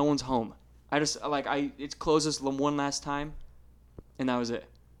close, and no one's home. It closes one last time, and that was it.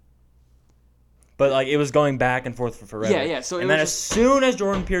 But like it was going back and forth for forever. Yeah. So and then as soon as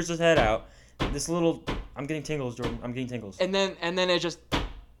Jordan peers his head out, this little... I'm getting tingles, Jordan. I'm getting tingles. And then it just,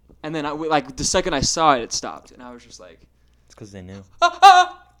 and then like the second I saw it, it stopped, and I was just like, It's because they knew.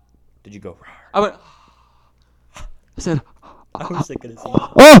 ah! Did you go... I went, I said, I wish they could have seen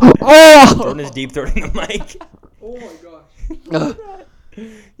oh. Jordan is deep throating the mic. Oh my gosh.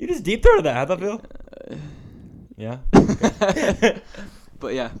 You just deep throated that. How'd that feel? Yeah? Okay.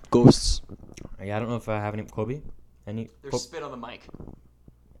 But yeah, ghosts. Yeah, I don't know if I have any... Kobe? Any... There's spit on the mic.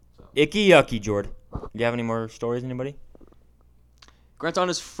 Icky yucky, Jordan. Do you have any more stories, anybody? Grant's on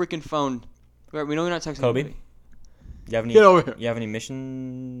his freaking phone. We know you're not texting Kobe? anybody. You have any? Get over here. You have any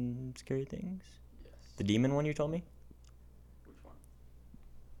mission scary things? Yes. The demon one you told me. Which one?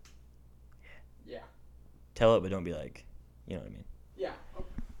 Yeah. Tell it, but don't be like, you know what I mean. Yeah.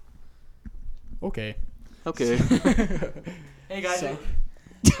 Okay. Okay. Hey guys. So-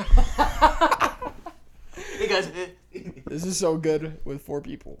 Hey guys. This is so good with 4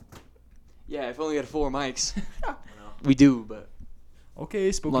 people. Yeah, if only we had 4 mics. We do, but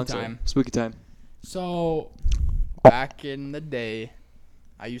Okay, spooky long time. Spooky time. So, back in the day,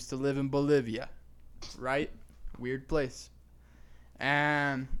 I used to live in Bolivia, right? Weird place.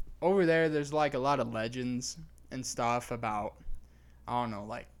 And over there's like a lot of legends and stuff about, I don't know,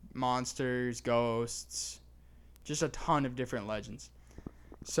 like monsters, ghosts, just a ton of different legends.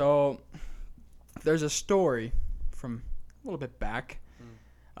 So, there's a story from a little bit back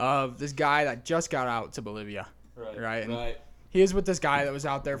of this guy that just got out to Bolivia, right? And he was with this guy that was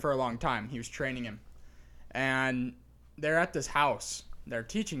out there for a long time. He was training him. And they're at this house. They're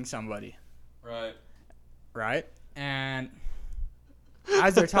teaching somebody. Right? And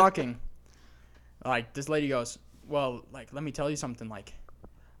as they're talking, like, this lady goes, well, like, let me tell you something. Like,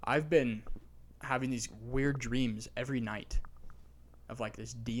 I've been having these weird dreams every night of, like,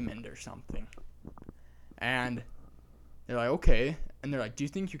 this demon or something. And they're like, okay. And they're like, do you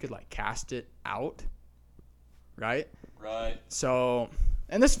think you could, like, cast it out? Right? So,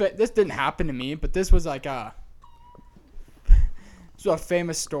 and this didn't happen to me, but this was like this was a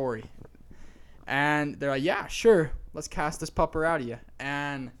famous story. And they're like, yeah, sure, let's cast this pupper out of you.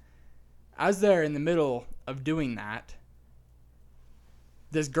 And as they're in the middle of doing that,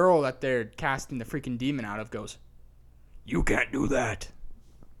 this girl that they're casting the freaking demon out of goes, you can't do that.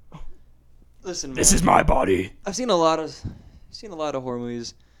 Listen, man. This is my body. I've seen a lot of horror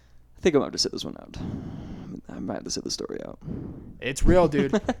movies. I think I'm about to sit this one out. I might have to sit the story out. It's real,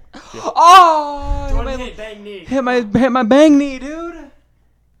 dude. Oh! bang knee. Hit my bang knee, dude.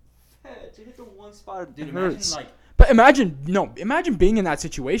 It hit the one spot. Dude, It imagine hurts. like But imagine being in that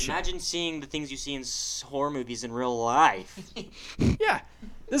situation. imagine seeing the things you see in horror movies in real life. Yeah.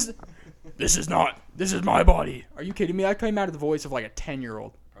 This is my body. Are you kidding me? That came out of the voice of like a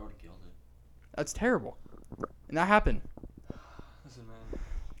 10-year-old. I would have killed it. That's terrible. And that happened. Listen, man.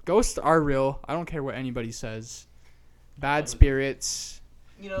 Ghosts are real. I don't care what anybody says. Bad spirits.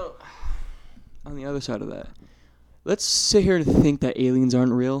 You know, on the other side of that, let's sit here and think that aliens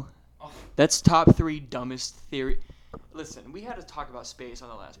aren't real. That's top 3 dumbest theory. Listen, we had to talk about space on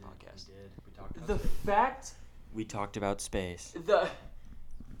the last podcast. We talked about The space. fact, We talked about space.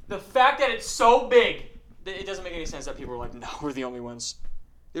 the fact that it's so big, that it doesn't make any sense that people are like, no, we're the only ones.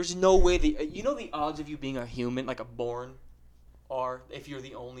 There's no way the odds of you being a human, like a born, are if you're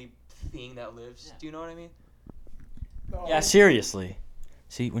the only thing that lives. Yeah. Do you know what I mean? Yeah, seriously.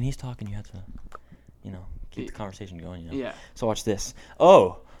 See, when he's talking, you have to, keep the conversation going. Yeah. So watch this.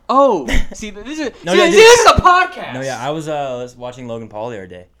 Oh. See, this is No, see, yeah, dude. this is a podcast. No, yeah, I was watching Logan Paul the other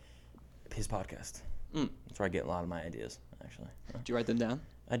day. His podcast. Mm. That's where I get a lot of my ideas, actually. Do you write them down?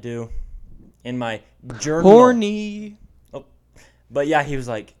 I do. In my journal. Horny. But yeah, he was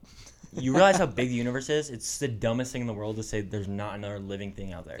like, you realize how big the universe is? It's the dumbest thing in the world to say there's not another living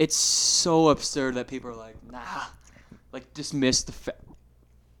thing out there. It's so absurd that people are like, nah, like dismiss the fact.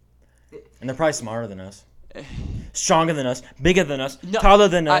 And they're probably smarter than us. Stronger than us. Bigger than us. No, Taller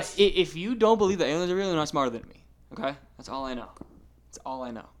than us. If you don't believe that aliens are real, you're not smarter than me. Okay, that's all I know. That's all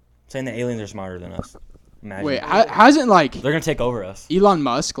I know. Saying that aliens are smarter than us. Imagine. Wait, hasn't like They're going to take over us. Elon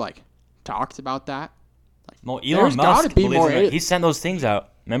Musk like talked about that? Well, There's Elon gotta Musk be believes more in it. ali- He sent those things out.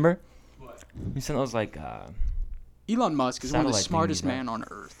 Remember? What? He sent those like. Elon Musk is one of the Satellite smartest thingies, man on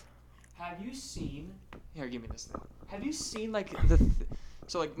earth. Have you seen? Here, give me this thing. Have you seen like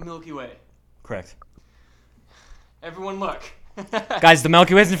so like Milky Way? Correct. Everyone look. Guys, the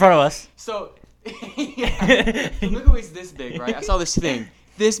Milky Way's in front of us. So, yeah, the Milky Way's this big, right? I saw this thing,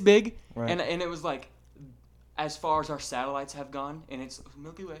 this big, Right. and it was like, as far as our satellites have gone, and it's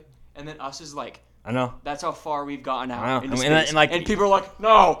Milky Way, and then us is like, I know. that's how far we've gotten out I know. into And space. and, like- and people are like,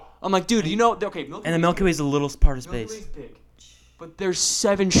 no. I'm like, dude, you know, okay, Milky And the Way's Milky big. Way's the little part of Milky space. Way's big. But there's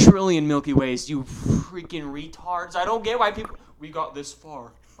 7 trillion Milky Ways, you freaking retards. I don't get why we got this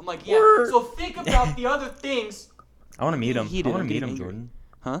far. I'm like, yeah. So think about the other things. I want to meet him. Heated, I want I'm to meet getting him, angry. Jordan.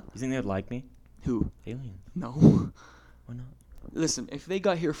 Huh? You think they would like me? Who? Aliens. No. Why not? Listen, if they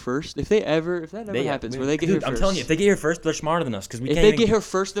got here first, if that ever happens, where they get Dude, here first. I'm telling you, if they get here first, they're smarter than us because we if can't they even get here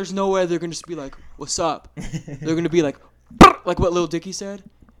first, there's no way they're gonna just be like, "What's up?" They're gonna be like what Lil Dicky said.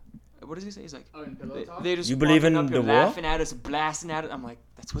 What does he say? He's like, they just You believe walking in up here the war? laughing at us, blasting at it. I'm like,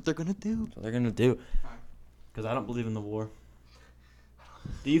 that's what they're gonna do. That's what they're gonna do. Because I don't believe in the war.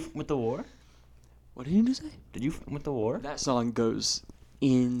 Do you with the war? What did you just say? Did you with the war? That song goes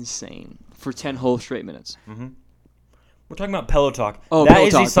insane for 10 whole straight minutes. Mm-hmm. We're talking about Pillow Talk. Oh, that Pillow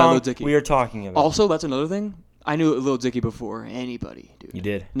is Talk the by song Lil Dicky. we are talking about. Also, that's another thing. I knew Lil Dicky before anybody, dude. You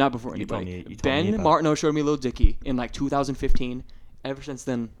did. Not before You told anybody. me- you told me Ben about Martineau showed me Lil Dicky in like 2015. Ever since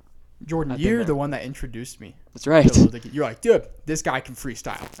then, Jordan, I've been you're there. the one that introduced me. that's right. to Lil Dicky. You're like, dude, this guy can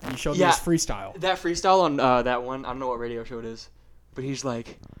freestyle. And you showed me Yeah. his freestyle. That freestyle on that one, I don't know what radio show it is, but he's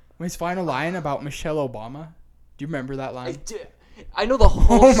like, His final line about Michelle Obama. Do you remember that line? I know the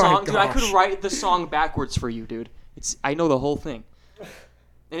whole Oh my song, dude. I could gosh. write the song backwards for you, dude. I know the whole thing, and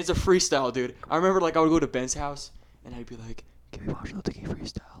it's a freestyle, dude. I remember like I would go to Ben's house and I'd be like, "Can we watch Lil Dicky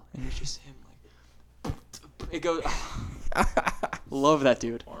freestyle?" And it's just him like, it goes. Love that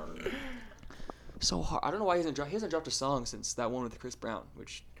dude. So hard. I don't know why he hasn't dropped a song since that one with Chris Brown,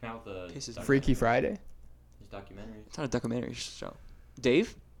 which Come out with the pisses me. Freaky Friday. documentary. It's not a documentary show.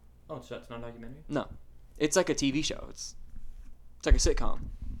 Dave? Oh, so it's not a documentary? No, it's like a TV show. It's like a sitcom.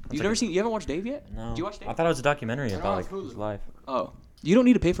 You've never seen? You haven't watched Dave yet? No. Did you watch Dave? I thought it was a documentary I about have like his Hulu. life. Oh, you don't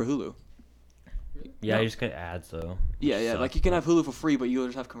need to pay for Hulu. Yeah, No. you just get ads though. Yeah, yeah. Like you can have Hulu for free, but you'll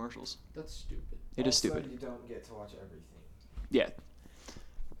just have commercials. That's stupid. It is stupid. You don't get to watch everything. Yeah.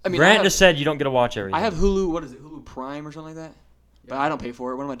 I mean, Grant I have, just said you don't get to watch everything. I have Hulu. What is it? Hulu Prime or something like that. But I don't pay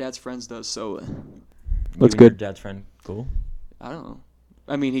for it. One of my dad's friends does. So You What's and good? Your dad's friend. Cool. I don't know.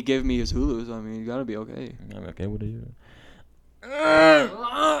 I mean, he gave me his Hulu, so I mean, you gotta be okay. I'm okay. What are you?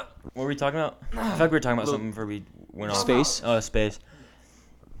 What were we talking about? I feel like we were talking about Little- something before we went off. Space. Oh, space.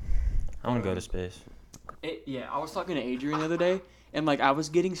 I want to go to space. Yeah, I was talking to Adrian the other day, and like I was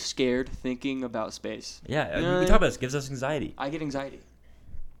getting scared thinking about space. Yeah, You know we what? talk about this. Gives us anxiety. I get anxiety.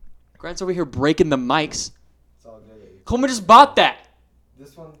 Grant's over here breaking the mics. It's all good. Coleman just bought that.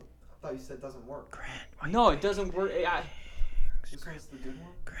 This one, I thought you said doesn't work. Grant, No, it doesn't work. This one's the good one.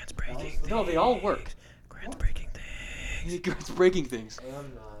 Grant's breaking breaking. No, they all work. Grant's breaking things. Grant's breaking things. I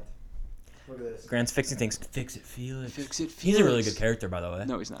am not. Look at this. Grant's fixing things. Fix it, Felix. Fix it, He's a really Felix. good character, by the way.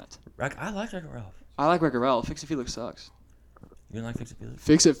 No, he's not. I like Wreck-It Ralph. I like Wreck-It Ralph. Fix It Felix sucks. You didn't like Fix It, Felix?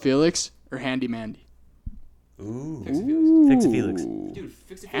 Fix It Felix or Handy Mandy? Ooh. Fix It Felix. Fix It, Felix. Dude,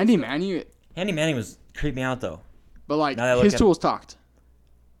 Fix It Felix. Handy Manny, Handy Manny was creeped me out though. but like Now that I look his at- tools talked.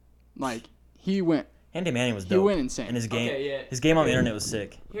 Like he went Handy Manny was He dope. went insane. And his game, Okay, yeah. his game on the internet was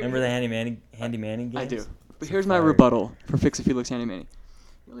sick. Here- Remember the Handy Manny games? I do. But It's here's my fire. rebuttal for Fix It Felix Handy Manny.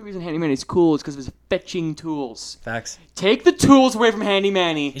 The only reason Handy Manny's cool is because of his fetching tools. Facts. Take the tools away from Handy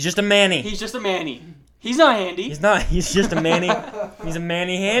Manny. He's just a Manny. He's just a Manny. He's not handy. He's not. He's just a Manny. He's a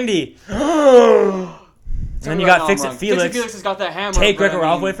Manny Handy. And then you Tell me got right Fix now It I'm wrong. Felix. Fix It Felix has got that hammer. Take but Wreck-It I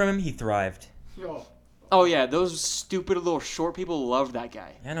Ralph mean- away from him, he thrived. Oh yeah, those stupid little short people loved that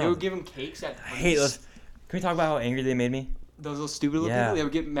guy. I know. They would give him cakes at. I hate those. Can we talk about how angry they made me? Those little stupid little Yeah. people. They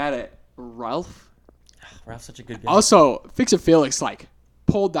would get mad at Ralph. Ralph's such a good guy. Also, Fix It Felix like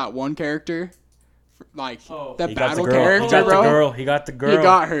pulled that one character, like Oh. that He got the battle girl. character, He got bro. the girl. He got the girl. He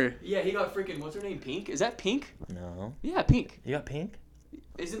got her. Yeah, he got freaking. What's her name? Pink. Is that Pink? No. Yeah, Pink. He got pink.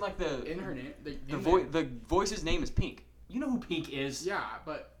 Isn't like the In her name, the voice's name is Pink. You know who Pink is? Yeah,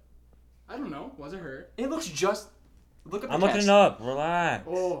 but I don't know. Was it her? It looks just. Look up the I'm looking cast. it up. Relax.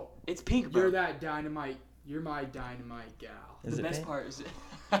 Oh, It's Pink, bro. you're that dynamite. You're my dynamite gal. Is The it best pink? part is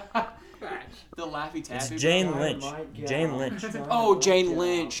the Laffy Taffy. It's bro. Jane Lynch. Dynamite gal. Jane Lynch. Oh, Jane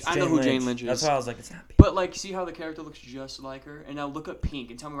Lynch. I know who Jane Lynch is. That's why I was like, it's not pink. But like, see how the character looks just like her, and now look up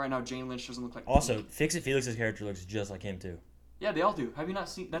Pink and tell me right now Jane Lynch doesn't look like. Also, Pink. Fix It Felix's character looks just like him too. Yeah, they all do. Have you not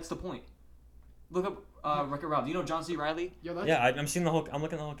seen? That's the point. Look up Wreck-It Ralph. Do you know John C. Riley? Yo, that's Yeah, I'm seeing the whole. I'm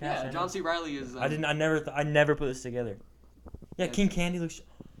looking at the whole cast. Yeah, right John now. C. Riley is. I never put this together. Yeah, Yeah. King Candy looks.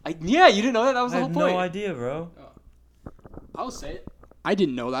 Yeah, you didn't know that. That was I the have whole point. no idea, bro. I'll say it. I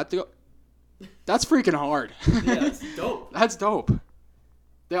didn't know that. That's freaking hard. Yeah, that's dope. That's dope.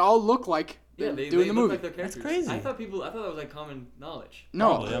 They all look like they're doing the look movie. like their characters. crazy. I thought that was like common knowledge. No,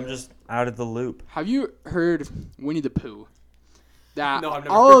 Probably, I'm just out of the loop. have you heard Winnie the Pooh? That No, I've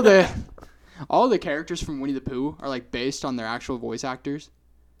never all heard all the characters from Winnie the Pooh are like based on their actual voice actors.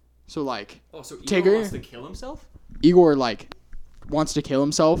 So like Oh, so Eeyore Tigger? wants to kill himself? Igor like wants to kill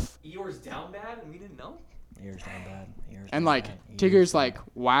himself, Eeyore's down bad, and we didn't know. Ears down bad. Ears and down like bad. Ears Tigger's down like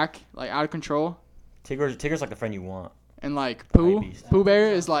whack, like out of control, bad. Tigger's like the friend you want. and like Pooh Hypebeast. Pooh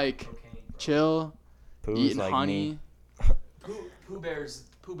Bear is like Cocaine, bro. chill, Pooh's eating like honey. me. Pooh Bear's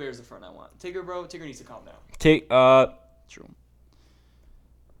the friend I want. Tigger, bro. Tigger needs to calm down. True.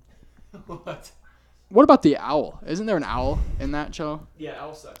 What? What about the owl? Isn't there an owl in that show? Yeah,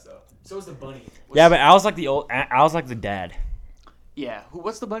 Owl sucks though. So is the bunny. Yeah, but Al's like the dad. Yeah.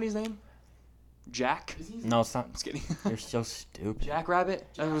 What's the bunny's name? Jack. No, it's not. I'm just kidding. You're so stupid. Jack Rabbit.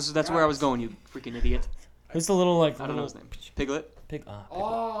 That's where I was going. You freaking idiot. Who's the little like? I don't know his name. Piglet.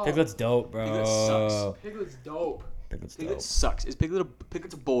 Oh, Piglet's dope, bro. Piglet sucks. Piglet's dope. Piglet's dope. Piglet sucks. Is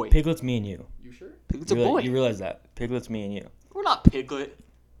Piglet's a boy? Piglet's me and you. You sure? Piglet's a You boy. You realize that? Piglet's me and you. We're not Piglet.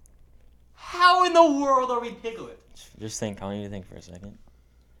 How in the world are we Piglet? Just think. I want you to think for a second.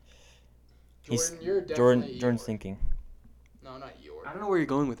 Jordan, you're definitely Jordan's Eeyore. thinking. No, not Eeyore. I don't know where you're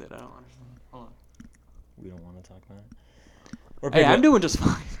going with it. I don't understand. Hold on. We don't want to talk about it. Or Hey, Piglet. I'm doing just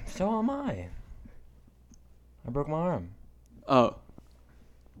fine. So am I. I broke my arm. Oh.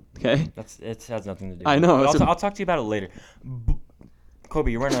 Okay. It has nothing to do. I with know, it. it's I'll talk to you about it later.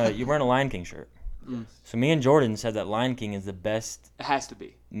 Kobe, you're wearing a Lion King shirt. Mm. So me and Jordan said that Lion King is the best It has to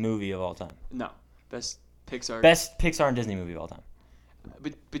be. movie of all time. No. Best Pixar. Best Pixar and Disney movie of all time.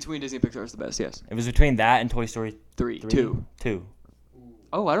 Between Disney and Pixar is the best. Yes. It was between that and Toy Story 3, 3. 2. 2.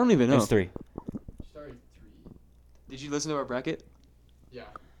 Oh, I don't even It know. was 3. Sorry, 3. Did you listen to our bracket? Yeah.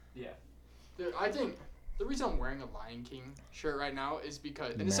 Yeah. Dude, I think the reason I'm wearing a Lion King shirt right now is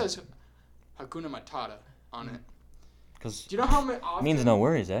because, and it Matt. says Hakuna Matata on it. Because Do you know how many often means no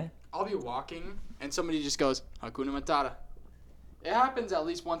worries, eh? I'll be walking and somebody just goes Hakuna Matata? It happens at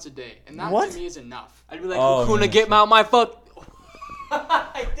least once a day, and that What? to me is enough. I'd be like, Oh, Hakuna, yeah. get out my fuck.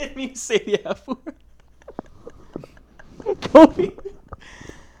 I didn't mean to say the F word. Kobe.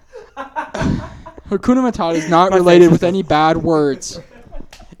 Hakuna Matata is not My related face with is- any bad words.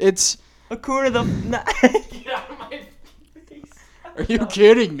 It's. Hakuna the. Get out of my face. Are you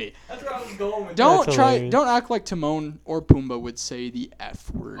kidding me? That's where I was going with Don't That's try. hilarious. Don't act like Timon or Pumbaa would say the F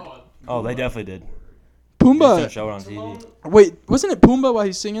word. Oh, they definitely did. They just Pumbaa. don't show it on TV. Wait, wasn't it Pumbaa while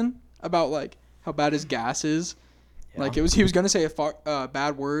he's singing about like how bad his gas is? Yeah. Like he was gonna say a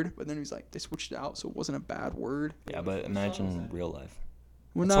bad word, but then he was like they switched it out so it wasn't a bad word. Yeah, but imagine real life.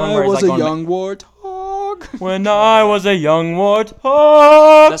 When That's the one I where he's, was like, a going young warthog. When I was a young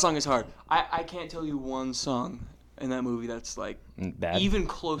warthog. That song is hard. I can't tell you one song in that movie that's like Bad. even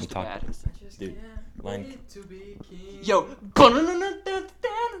close We to talked bad. about this. Dude, Lion Yo,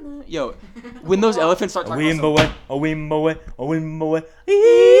 yo, when those elephants start A talking about wimba a wimba a wimba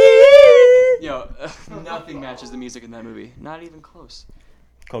yo, nothing matches the music in that movie. Not even close.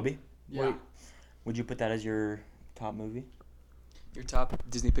 Kobe, Yeah. would you put that as your top movie? Your top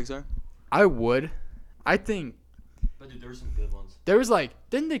Disney Pixar? I would. I think But dude, there were some good ones. there was like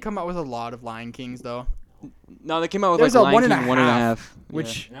didn't they come out with a lot of Lion Kings though? No, they came out with There's like a Lion one and King a 1.5. half,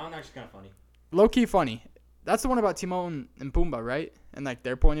 which That one actually kind of funny. low key funny. That's the one about Timon and Pumbaa, right? And like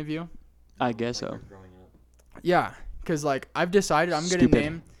their point of view. I guess so. Growing up. Yeah, because like I've decided I'm gonna Stupid.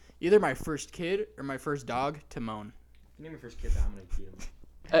 name either my first kid or my first dog Timon. Name your first kid, I'm gonna feed him.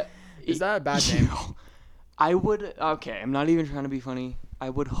 Is that a bad name? I would. Okay, I'm not even trying to be funny. I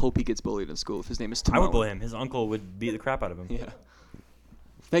would hope he gets bullied in school if his name is Timon. I would bully him. His uncle would beat the crap out of him. Yeah.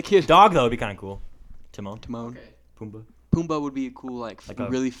 That kid. Dog though would be kind of cool. Timon, Timon. Pumbaa, Pumbaa would be a cool, like like a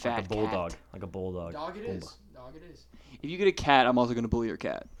really fat like a bulldog, cat. like a bulldog. Dog it Pumbaa. is. Dog it is. If you get a cat, I'm also gonna bully your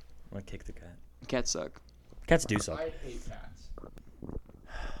cat. I'm gonna kick the cat. Cats suck. Cats do suck. I hate cats.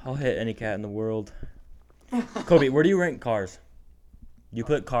 I'll hit any cat in the world. Kobe, where do you rank Cars? You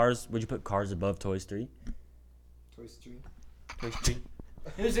put Cars? Would you put Cars above Toy Story? Toy Story. Toy Story.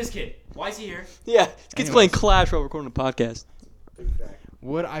 Who's this kid? Why is he here? Yeah, this kid's Anyways. playing Clash while recording a podcast.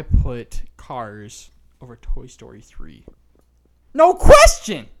 Would I put Cars over Toy Story 3? No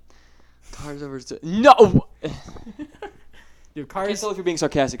question. Cars over. No. Dude, I can't Cars. tell if you're being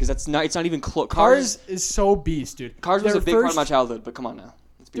sarcastic because that's not. It's not even close. Cars is so beast, dude. Cars was Their a big part of first- my childhood, but come on now.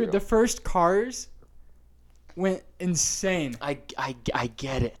 Let's be Dude, real. the first Cars went insane. I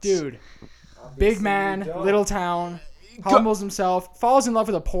get it, Dude, big man, little town, humbles himself, falls in love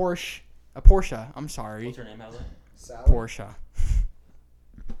with a Porsche. A Porsche. I'm sorry. What's her name, Alex? Porsche.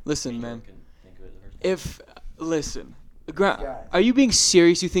 Listen, man. Can think of it the first time. If listen, Grant, Yeah. are you being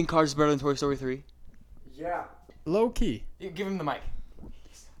serious? You think Cars is better than Toy Story 3? Yeah. Low key. Give him the mic.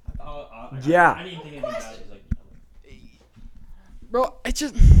 Yeah. I didn't think anything about it. Like, Bro, it's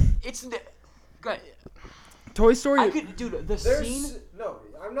just It's the. Grant, Toy Story. I could, dude. The scene. No,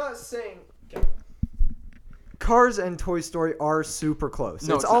 I'm not saying. Cars and Toy Story are super close.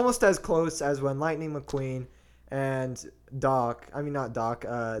 No, it's it's not. almost as close as when Lightning McQueen and Doc. I mean, not Doc.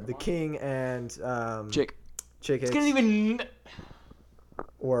 The King and Chick. Chick It's Hicks gonna even.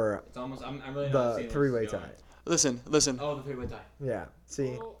 were it's almost. I'm really not the seeing where three-way this is tie. going. Listen. Oh, the three-way tie. Yeah.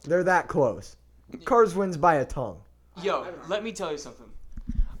 See, they're that close. Cars wins by a tongue. Yo, let me tell you something.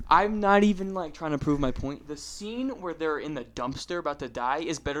 I'm not even like trying to prove my point. The scene where they're in the dumpster about to die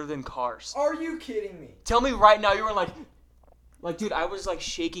is better than Cars. Are you kidding me? Tell me right now you were like, Like, dude, I was like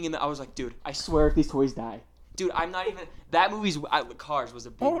shaking I was like, dude, I swear if these toys die. Dude, I'm not even. That movie's Cars was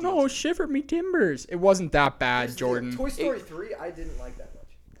a big Oh deal. no, shiver me timbers. It wasn't that bad, Here's the Jordan. deal. Toy Story 3, I didn't like that much.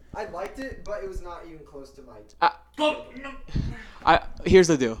 I liked it, but it was not even close to my. Here's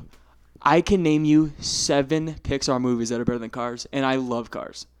the deal. I can name you 7 Pixar movies that are better than Cars, and I love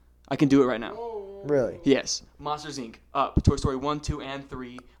Cars. I can do it right now. Really? Yes. Monsters Inc. Up. Toy Story 1, 2, and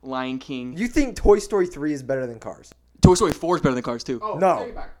 3. Lion King. You think Toy Story 3 is better than Cars? Toy Story 4 is better than Cars too. Oh, No. take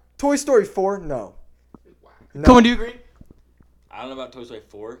it back. Toy Story 4, no. No. Come on, do you agree? I don't know about Toy Story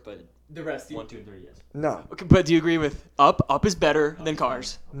 4, but The rest. 1, 2, and 3, yes. No. Okay, but do you agree with Up? Up is better than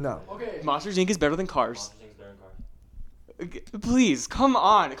Cars. No. Okay. Monsters Inc. is better than Cars. Monsters Inc. is better than Cars. Please, come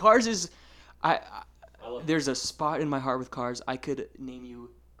on. Cars is. I love There's a spot in my heart with Cars. I could name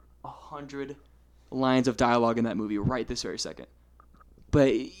you 100 lines of dialogue in that movie right this very second.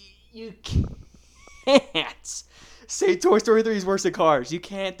 But you can't say Toy Story 3 is worse than Cars. You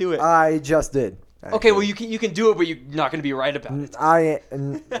can't do it. I just did. Okay, well you can do it, but you're not gonna be right about it. I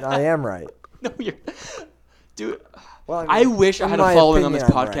am right. No, you're. Dude, Well, I wish I in had a my following on this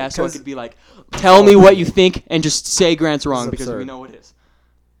opinion, I'm podcast right, so I 'cause- could be like, tell me what you think and just say Grant's wrong because we absurd. know it is.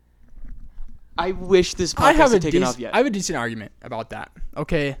 I wish this podcast I have a had taken off yet. I have a decent argument about that.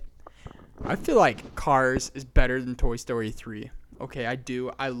 Okay, I feel like Cars is better than Toy Story 3. Okay, I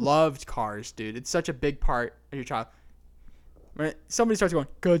do. I loved Cars, dude. It's such a big part of your child. When somebody starts going,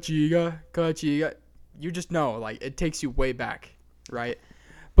 Kachiga, you just know, like, it takes you way back, right?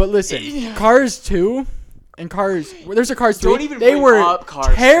 But listen, Cars 2 and Cars, well, there's a Cars 3. Don't even they bring were up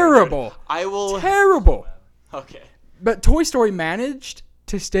Cars, terrible. I will. Terrible. Okay. But Toy Story managed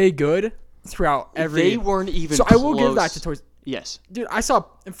to stay good throughout every. They weren't even. So I will give that close. to Toy. Yes. Dude, I saw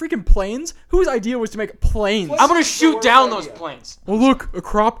freaking planes. Whose idea was to make planes? I'm gonna shoot worst down those idea? planes. Well, look, a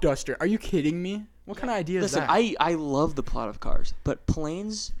crop duster. Are you kidding me? What kind of idea is Listen, that? I love the plot of Cars, but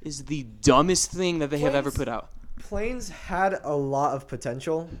planes is the dumbest thing that they have ever Planes- put out. Planes had a lot of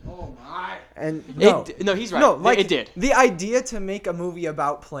potential, Oh my. and no, No, he's right. no, like it did. The idea to make a movie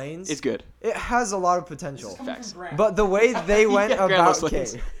about planes, It's good. it has a lot of potential. Facts. But the way they went Yeah, Grant about, loves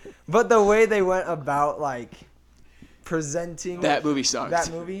planes. okay, but the way they went about like presenting That movie sucked.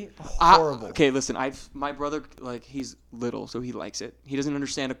 that movie, horrible. Okay, listen. My brother, like, he's little, so he likes it. He doesn't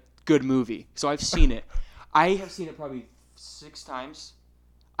understand a good movie, so I've seen it. I have seen it probably 6 times.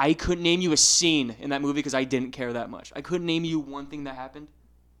 I couldn't name you a scene in that movie because I didn't care that much. I couldn't name you one thing that happened.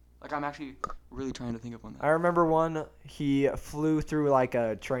 Like, I'm actually really trying to think of one. I remember one. He flew through like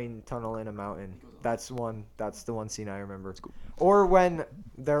a train tunnel in a mountain. That's the one scene I remember. Cool. Or when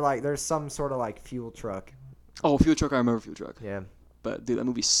they're like, there's some sort of like fuel truck. Oh, Fuel Truck. I remember Fuel Truck. Yeah, But dude, that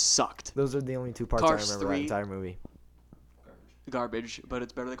movie sucked. those are the only 2 parts Cars I remember 3. that entire movie. Garbage, but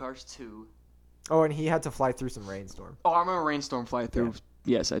it's better than Cars 2. Oh, and he had to fly through some rainstorm. Oh, I remember Rainstorm fly through.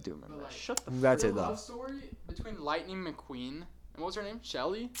 Yes, I do remember. But, like, Shut the. That's it though. Love story between Lightning McQueen and what was her name?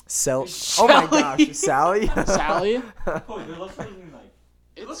 Shelly? Oh my Sally. gosh, Sally. Sally? Oh, their love story's even, like,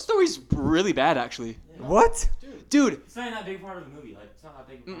 The love story's really bad, actually. What? Dude, it's not even that big part of the movie. Like, it's not that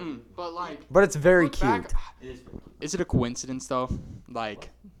big. Of a part of the movie. But like, But it's very look cute. back- It is pretty cool. is it a coincidence though? Like,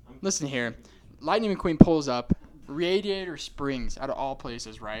 listen here. Lightning McQueen pulls up, Radiator Springs, out of all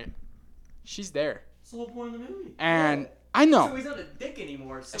places, right? She's there. That's the whole point of the movie. And I know. So he's not a dick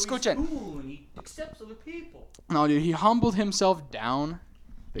anymore. So Escuchen. he's cool and he accepts other people. No, dude, he humbled himself down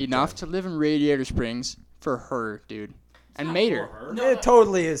enough to live in Radiator Springs for her, dude. And made her. It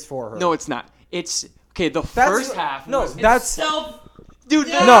totally is for her. No, it's not. It's okay. The That's- first half. no, was that's- self. Dude,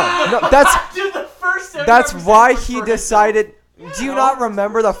 No, that's Dude, the first. that's 75% why was he for decided. Do you No. not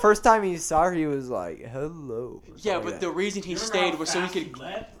remember the first time he saw her? He was like, "Hello." or Yeah, something but like the that. reason he stayed was so he could.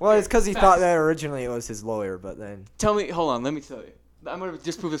 Well, it's because he thought that originally it was his lawyer, but then Tell me, hold on, let me tell you. I'm gonna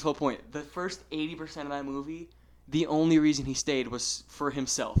disprove this whole point. The first 80% of that movie, the only reason he stayed was for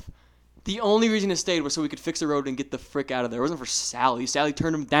himself. The only reason he stayed was so we could fix the road and get the frick out of there. It wasn't for Sally. Sally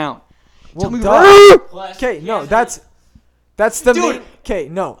turned him down. well, me okay, no, that's the Dude. main. Okay,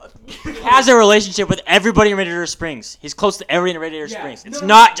 no, He has a relationship with everybody in Radiator Springs. He's close to everybody in Radiator Yeah, Springs. It's no.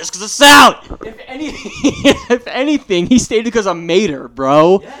 not just because of Sally. If anything, if anything, he stayed because I made her,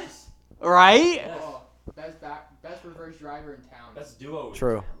 bro. Yes. Right? Oh, best reverse driver in town. That's duo.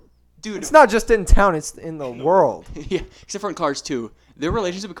 true. Dude. It's not just in town; it's in the world. Yeah, except for in Cars 2. Their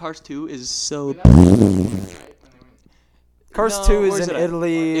relationship with Cars 2 is so. Cars No, 2 is where's in it at?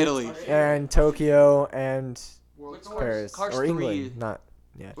 Italy, Italy. and Tokyo and Where's Paris Cars or 3? England. Not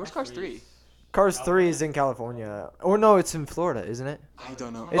Where's Cars 3? Cars 3 is in California. Or no, it's in Florida, isn't it? I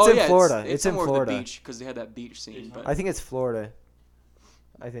don't know. It's in Florida. It's It's in somewhere with Florida. the beach because they had that beach scene. But I think it's Florida.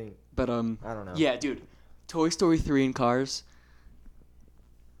 I think but I don't know. yeah, dude. Toy Story 3 and Cars.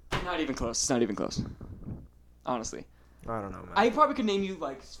 Not even close. It's not even close. Honestly. I don't know, man. I probably could name you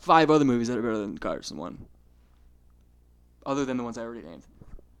like 5 other movies that are better than Cars than 1. Other than the ones I already named.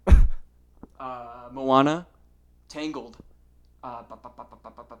 Moana, Tangled. I'm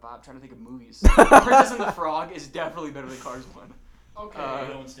trying to think of movies. Princess and the Frog is definitely better than Cars 1. Okay.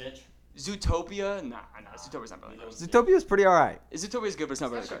 Lilo and Stitch. Zootopia? Nah, Zootopia's not better than Cars. Zootopia's pretty alright. Zootopia's good, but it's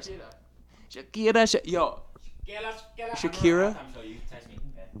not better than Cars. Shakira. Shakira. Shakira.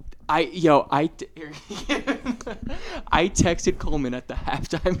 I texted Coleman at the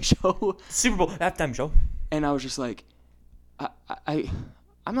halftime show, Super Bowl halftime show. and I was just like,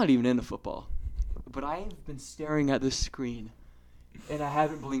 I'm not even into football, but I have been staring at this screen, and I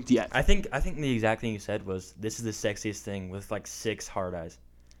haven't blinked yet. I think the exact thing you said was, "This is the sexiest thing," with like 6 hard eyes.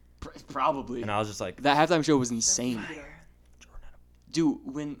 Probably. And I was just like, That halftime show was insane. Dude,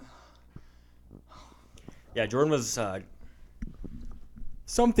 when... yeah, Jordan was.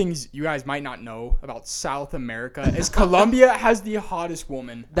 Some things you guys might not know about South America is Colombia has the hottest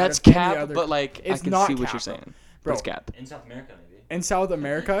woman. That's out of any cap, other- but like, I It's can not see what cap, you're though. saying. Bro. It's cap. In South America, maybe. In South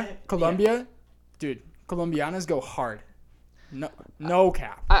America, Colombia, dude, Colombianas go hard. No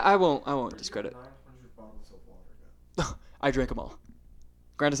cap. I won't discredit. I drank them all.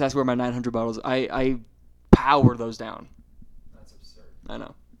 Grandis asked where my 900 bottles. I power those down. That's absurd. I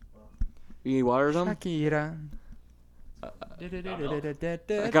know. You need water or something? Shakira.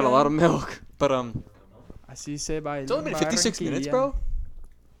 I got a lot of milk, but Así se baila it's only been 56 minutes, Barranquilla. bro.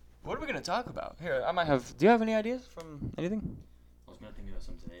 What are we gonna talk about? Here, I might have. Do you have any ideas from anything? I was gonna think about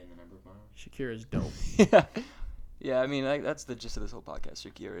some today, and then I broke my arm. Shakira's dope. Yeah. Yeah, I mean, that's the gist of this whole podcast.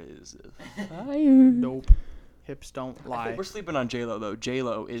 Shakira is fire. Dope. Hips don't I lie. think we're sleeping on J-Lo, though.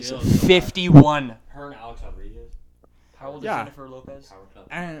 J-Lo is J-Lo's so 51. Her and Alex Rodriguez. How old Yeah. is Jennifer Lopez? Power Club.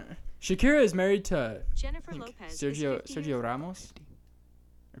 And Shakira is married to Jennifer I think Lopez. is Sergio 50 years Ramos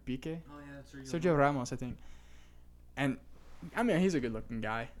or Pique. Oh yeah, that's Sergio Ramos, I think. And I mean, he's a good-looking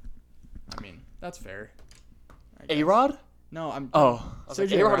guy. I mean, that's fair. I guess. A-Rod? No, I'm. Oh. I was like,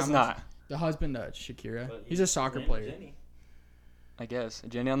 Sergio A-Rod is Ramos. not. The husband of Shakira. But He's a soccer player. I guess.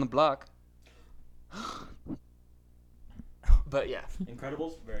 Jenny on the block. But yeah.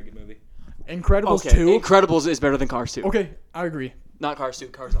 Incredibles, very good movie. Incredibles Okay, 2. Incredibles is better than Cars 2. Okay, I agree. Not Cars 2,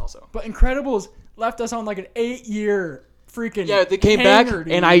 Cars also. But Incredibles left us on like an 8-year freaking. Yeah, they came back, hanger,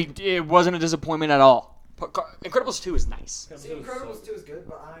 dude. and it wasn't a disappointment at all. Incredibles 2 is nice. See, Incredibles 2 is good,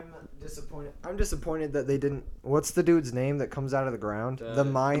 but I'm disappointed. I'm disappointed that they didn't. What's the dude's name that comes out of the ground? The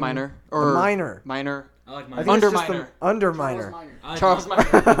Minor. The Or miner. Minor. I like I mine. think it's just Underminer. the underminer. Charles Minor.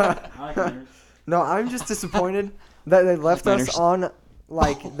 I like miners. No, I'm just disappointed that they left Miners. us on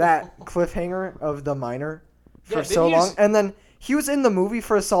like that cliffhanger of the miner for Yeah, so didn't you long, and then he was in the movie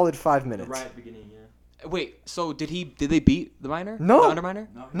for a solid 5 minutes. Right at the beginning, yeah. Wait, so did they beat the Minor? No. The Underminer?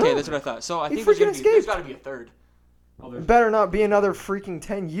 No. Okay, that's what I thought. So I He think freaking there's escaped. got to be a third. Better not be another freaking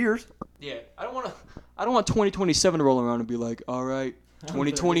 10 years. Yeah, I don't want 2027 to roll around and be like, all right,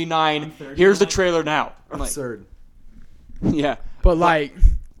 2029, here's the trailer now. I'm like, Absurd. yeah. But like,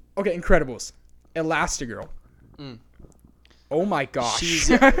 okay, Incredibles, Elastigirl. Mm. Oh my gosh. She's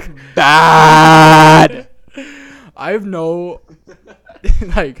bad. I have no,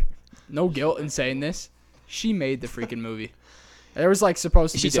 no guilt in saying this. She made the freaking movie. There was like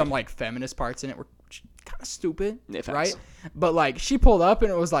supposed to She be some did. like feminist parts in it, were kind of stupid, Yeah, facts. right? But like, she pulled up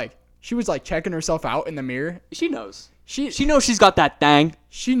and it was like she was like checking herself out in the mirror. She knows. She She knows she's got that thing.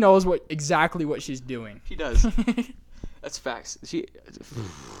 she knows exactly what she's doing. She does. That's facts.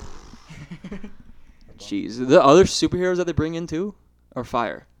 Jeez, the other superheroes that they bring in too are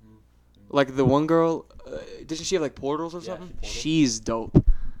fire. Like the one girl, doesn't she have like portals or Yeah, something? she portals. She's dope.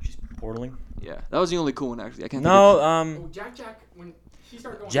 She's portaling. Yeah, that was the only cool one actually. I can't. No, Jack, when she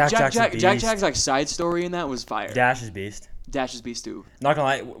started going, Jack Jack's a beast. Jack's like side story in that was fire. Dash is beast. Dash is beast too. Not gonna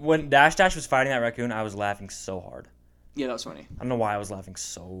lie, when Dash was fighting that raccoon, I was laughing so hard. Yeah, that was funny. I don't know why I was laughing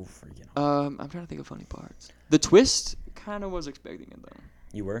so freaking hard. I'm trying to think of funny parts. The twist kind of was expecting it though.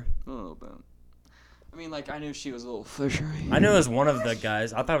 You were? A little bit. I mean, like I knew she was a little fishery. I knew it was one of the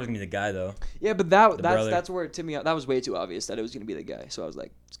guys. I thought it was gonna be the guy though. Yeah, but The brother. that's where to me that was way too obvious that it was gonna be the guy. So I was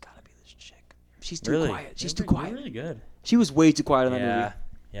like, it's gotta be this chick. She's too Really? quiet. She's They too were quiet. really good. She was way too quiet in that Yeah. movie.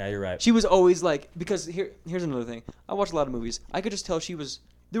 Yeah, you're right. She was always like, because here's another thing. I watch a lot of movies. I could just tell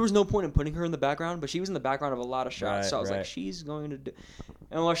there was no point in putting her in the background, but she was in the background of a lot of shots. Right, so I was like, right. she's going to do.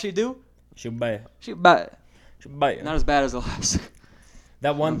 And what she do? She'll bite. She bad. She'll bite you. Not as bad as the last.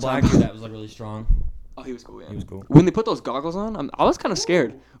 That one I'm black sorry. dude that was like really strong. Oh, he was cool. Yeah. He was cool. When they put those goggles on, I was kind of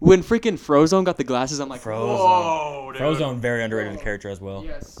scared. When freaking Frozone got the glasses, I'm like, Frozone. whoa, dude. Frozone, very underrated character as well.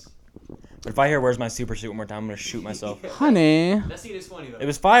 yes. But if I hear "Where's my super suit" one more time, I'm gonna shoot myself. Honey. That scene is funny though. It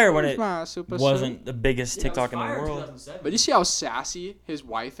was fire when Where's it my super suit? wasn't the biggest TikTok in the world. But you see how sassy his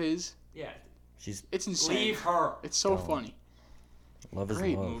wife is? Yeah. She's It's insane. Leave her. It's so Don't. funny. love is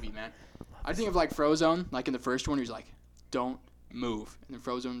Great love. movie, man. I think of like Frozone, like in the first one, he's like, "Don't move," and then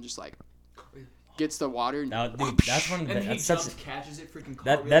Frozone just like gets the water. And Now, dude, that's one. And he That's such. jumps, catches it, freaking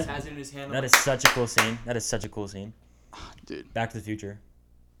that- cartwheels, that- has it in his hand. That I'm is such a cool scene. That is such a cool scene. Dude. Back to the Future.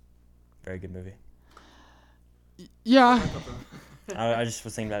 Very good movie. Yeah, I just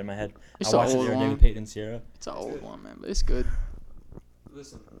was thinking that in my head. it's I an watched it old the other day one. with Peyton and Sierra. It's an old one, man, but it's good.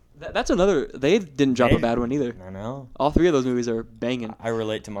 Listen, that's another. They didn't drop a They- bad one either. I know. All three of those movies are banging. I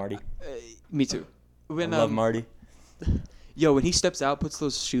relate to Marty. Me too. When I love Marty. Yo, when he steps out, puts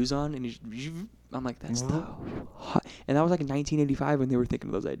those shoes on, and I'm like, that's the hot. And that was like in 1985 when they were thinking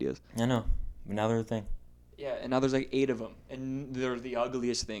of those ideas. I know. But now they're a thing. Yeah, and now there's like 8 of them, and they're the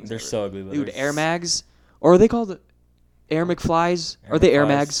ugliest things. They're ever. so ugly. But Dude, they're Air Mags, or are they called Air McFlies? Are they Air McFlys.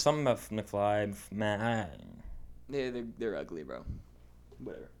 Mags? Something about McFly. Man, They're ugly, bro.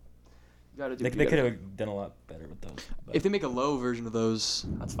 Whatever. You gotta do they what you could gotta have done a lot better with those. do. But If they make a low version of those,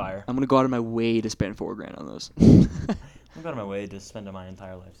 that's fire. I'm gonna go out of my way to spend $4,000 on those. I'm going on my way to spend my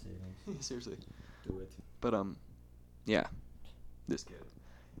entire life savings. Seriously. Do it. But yeah, this kid.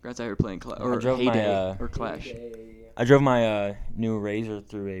 Congrats out here playing I or drove my, Heyday or Clash. I drove my new Razor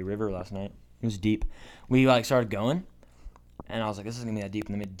through a river last night. It was deep. We like started going, and I was like, "This is gonna be that deep."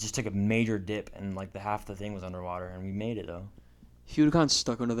 And then it just took a major dip, and like half the thing was underwater, and we made it though. If you would have gotten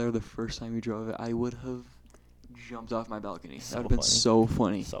stuck under there the first time you drove it, I would have jumped off my balcony. So That would have been funny. so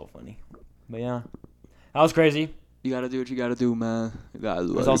funny. So funny. But yeah, that was crazy. You gotta do what you gotta do, man. You gotta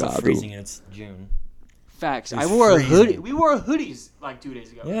do It what was you also gotta freezing, do. and it's June. Facts. It I was wore a freezing. hoodie. We wore hoodies like 2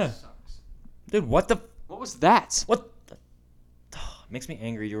 days ago. Yeah. That sucks. Dude, what the? What was that? What? The, makes me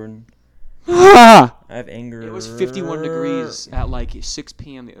angry, Jordan. Ah! I have anger. It was 51 degrees at like 6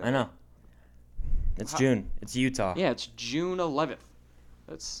 p.m. the other I know. It's June. It's Utah. Yeah, it's June 11th.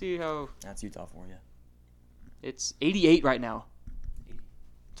 Let's see how That's Utah for you. it's 88 right now.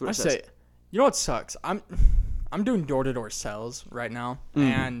 That's what I it says. say, you know what sucks? I'm doing door-to-door sales right now, Mm.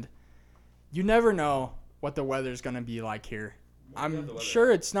 and you never know what the weather's gonna be like here. I'm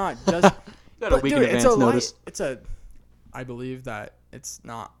sure it's not just. You got a but week dude, in it's advance a notice. I believe that it's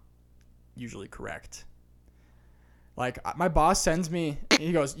not usually correct. Like my boss sends me,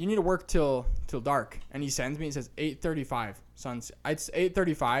 he goes, "You need to work till dark," and he sends me. It says 8:35. It's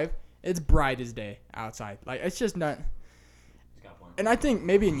 8:35. It's bright as day outside. Like it's just not. And I think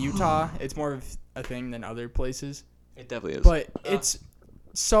maybe in Utah it's more of a thing than other places. It definitely is. But it's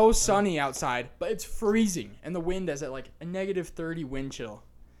so sunny outside, but it's freezing, and the wind is at like a -30 wind chill.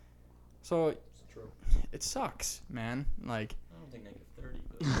 So it sucks, man. Like I don't think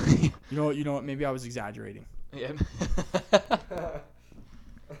 -30. But you know what? Maybe I was exaggerating. Yeah.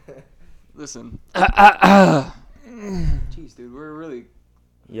 Listen. Jeez, dude, we're really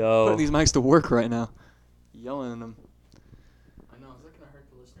Yo. putting these mics to work right now. Yelling at them. I know. Is that gonna hurt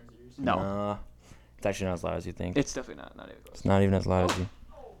the listeners' ears? No. Nah. It's actually not as loud as you think. It's definitely not even close. It's not even as loud as you.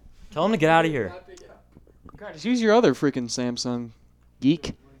 Tell him to get out of here. God, just use your other freaking Samsung,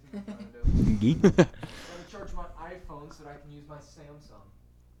 geek. Geek. I'm gonna charge my iPhone so that I can use my Samsung.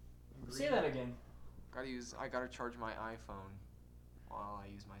 Say that again. I gotta charge my iPhone while I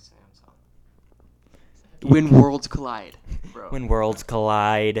use my Samsung. When worlds collide, bro. When worlds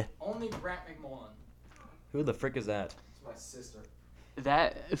collide. Only Grant McMullen. Who the frick is that? It's my sister.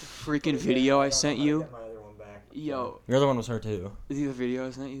 That freaking video I sent you, Get my other one back. yo, Your other one was her too. the video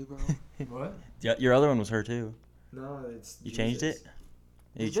I sent you, bro. What? Yeah, your other one was her too. No, it's. You changed it?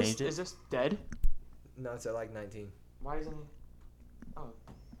 You Is this- changed it? Is this dead? No, it's at like 19. Why isn't it?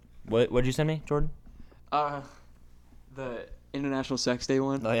 What'd you send me, Jordan? The International Sex Day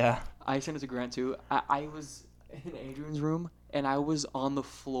one. Oh yeah. I sent it to Grant too. I was in Adrian's room and I was on the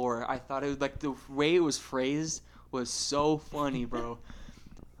floor. I thought it was like the way it was phrased was so funny, bro.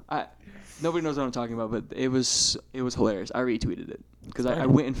 Nobody knows what I'm talking about, but it was hilarious. I retweeted it because I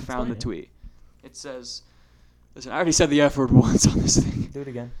went and found the tweet. It says, "Listen, I already said the F word once on this thing." Do it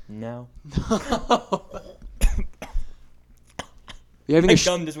again. No. You're having My a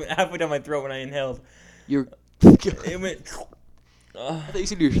gum just went halfway down my throat when I inhaled. You're. It went. I thought you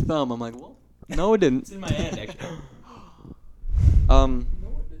said your thumb. I'm like, well, no, it didn't. It's in my hand actually. But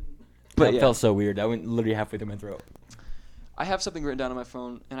That yeah, felt so weird. I went literally halfway through my throat. I have something written down on my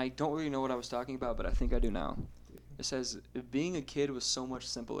phone, and I don't really know what I was talking about, but I think I do now. It says, being a kid was so much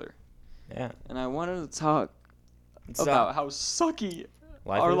simpler. Yeah. And I wanted to talk It's about how sucky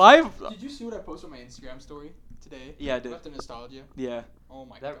life our is. life. Did you see what I posted on my Instagram story? today. Yeah, I did. Left the nostalgia. Yeah, Oh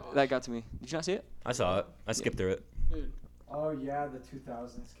my that gosh. that got to me. Did you not see it? I saw it. I skipped through it. Dude. Oh yeah, the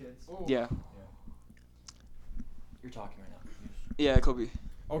 2000s kids. Oh. Yeah. You're talking right now. Yeah, Kobe.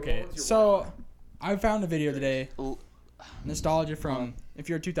 Okay, so I found a video today. L- Nostalgia from if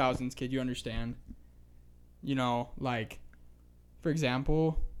you're a 2000s kid, you understand. You know, like, for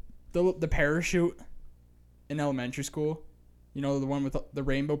example, the parachute in elementary school. You know, the one with the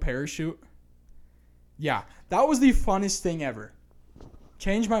rainbow parachute. Yeah, that was the funnest thing ever.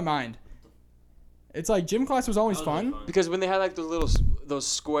 Changed my mind. It's like gym class was always fun. Because when they had like those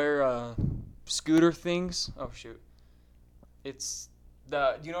square scooter things. Oh shoot. It's do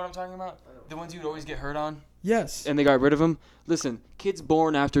you know what I'm talking about? The ones you'd always get hurt on. Yes. And they got rid of them. Listen, kids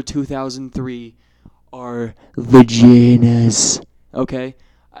born after 2003 are vaginas. Okay?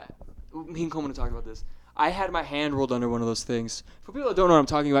 Me and Coleman talked about this. I had my hand rolled under one of those things. For people that don't know what I'm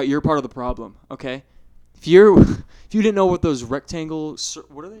talking about, you're part of the problem. Okay? If you didn't know what those rectangle,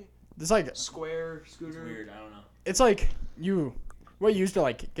 what are they? It's like Square scooter. Weird. I don't know. it's like what you used to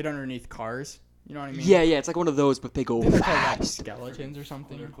like get underneath cars. You know what I mean? Yeah, it's like one of those, but they go I think they're called like fast. skeletons or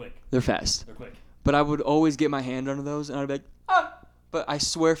something. They're quick. They're fast. They're quick. But I would always get my hand under those, and I'd be like, ah. But I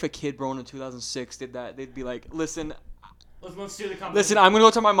swear, if a kid born in 2006 did that, they'd be like, listen, Let's see the company. listen, I'm gonna go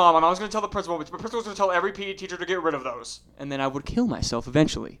tell my mom. My mom's gonna tell the principal, but the principal's gonna tell every PE teacher to get rid of those. And then I would kill myself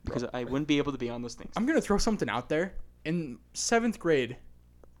eventually because I wouldn't be able to be on those things. I'm gonna throw something out there. In 7th grade,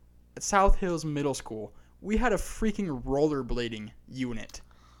 at South Hills Middle School, we had a freaking rollerblading unit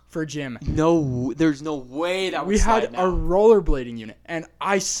for gym. No, there's no way that We would had slide a now. rollerblading unit, and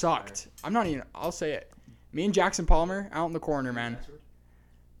I sucked. I'm not even. I'll say it. Me and Jackson Palmer out in the corner, man.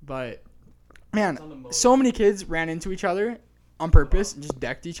 But man, so many kids ran into each other on purpose and just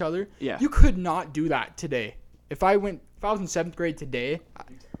decked each other. Yeah. You could not do that today. If I was in 7th grade today,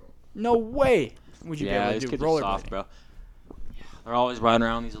 no way would you be yeah, able these to do kids are soft, rollerblading. bro. They're always riding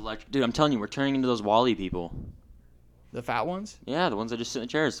around these electric. Dude, I'm telling you, we're turning into those Wally people. The fat ones? Yeah, the ones that just sit in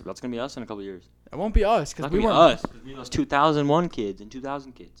the chairs. That's gonna be us in a couple years. It won't be us It's because not we gonna be weren't. us. It'll be those 2001 kids and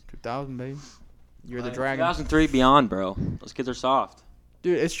 2000 kids. 2000, baby. You're the dragon. 2003 beyond, bro. Those kids are soft.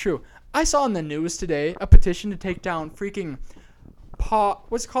 Dude, it's true. I saw in the news today a petition to take down freaking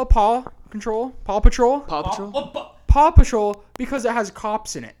what's it called? Paw Patrol? Paw Patrol? Paw Patrol because it has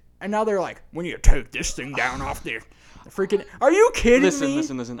cops in it. And now they're like, we need to take this thing down off the freaking. Are you kidding me?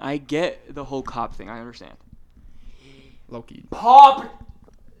 Listen. I get the whole cop thing. I understand. Loki.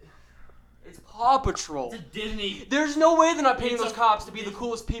 It's Paw Patrol. It's a Disney. There's no way they're not paying those cops to be the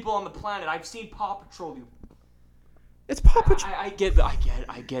coolest people on the planet. I've seen Paw Patrol. It's Paw Patrol. I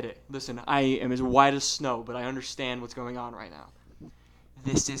get it. Listen, I am as white as snow, but I understand what's going on right now.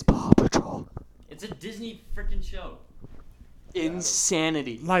 This is Paw Patrol. It's a Disney freaking show.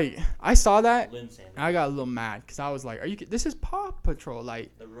 Insanity. Like, I saw that. Lynn Sanders. And I got a little mad because I was like, this is Paw Patrol.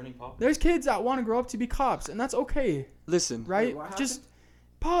 Like, The ruining pop. there's kids that want to grow up to be cops, and that's okay, Listen. right? what Just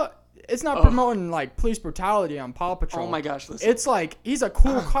it's not Ugh. promoting like police brutality on Paw Patrol. Oh my gosh, listen. It's like he's a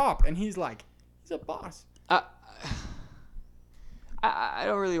cool cop, and he's a boss. I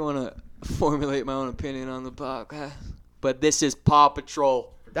don't really want to formulate my own opinion on the podcast, but this is Paw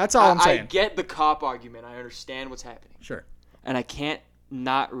Patrol. That's all I'm I saying. get the cop argument. I understand what's happening. Sure. And I can't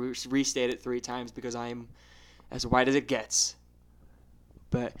not restate it 3 times because I'm as white as it gets.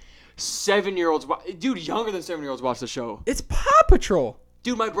 But 7-year-olds, dude, younger than 7-year-olds watch the show. It's Paw Patrol.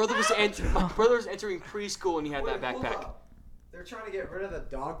 Dude, my brother was entering preschool and he had that backpack. They're trying to get rid of the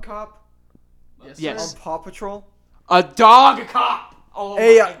dog cop Yes. on Paw Patrol. A dog cop. Oh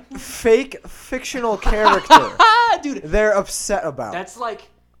A fake fictional character. my. Dude, They're upset about. that's like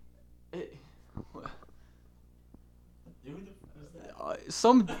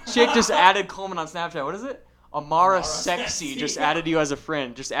some chick just added Coleman on Snapchat. What is it? Amara Sexy just added you as a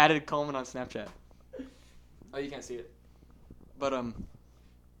friend. Just added Coleman on Snapchat. Oh, you can't see it. But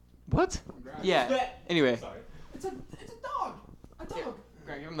what? Yeah. Anyway. It's a dog. A dog.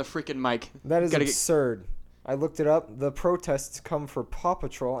 Greg, give him the freaking mic. That is Gotta get- absurd. I looked it up. The protests come for Paw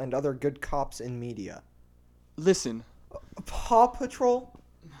Patrol and other good cops in media. Listen. Paw Patrol?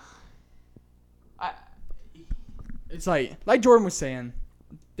 It's like Jordan was saying,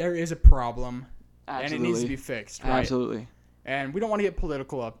 there is a problem, Absolutely. and it needs to be fixed, right? Absolutely. And we don't want to get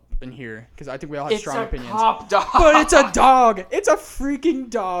political up in here because I think we all have strong opinions. Cop dog. But it's a dog. It's a freaking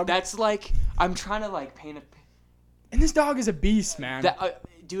dog. That's like I'm trying to like paint a. And this dog is a beast, man.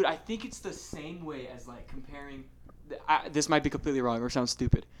 Dude, I think it's the same way as like comparing. This might be completely wrong or sound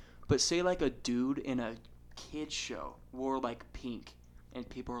stupid, but say like a dude in a kid show wore like pink, and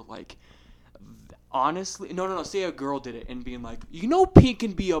people are like, honestly, no. Say a girl did it and being like, pink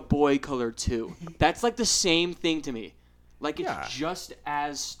can be a boy color too. That's like the same thing to me. Like it's Yeah. just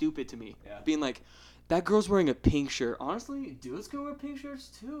as stupid to me. Yeah. Being like, that girl's wearing a pink shirt. Honestly, dudes can wear pink shirts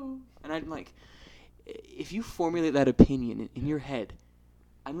too. And I'm like, if you formulate that opinion in your head,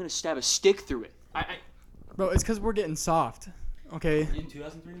 I'm gonna stab a stick through it. Bro, it's because we're getting soft. Okay. In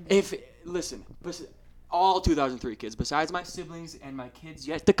 2003? If listen, all 2003 kids, besides my siblings and my kids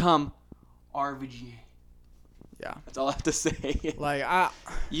yet to come, are VGA. Yeah. That's all I have to say. Like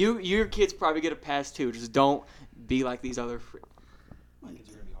Your kids probably get a pass too. Just don't be like these other. My kids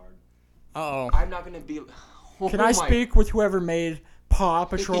are gonna be hard. Uh-oh. I'm not gonna be. Can Oh I my- speak with whoever made Paw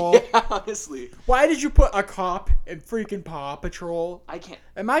Patrol? Yeah, honestly, Why did you put a cop in freaking Paw Patrol? I can't.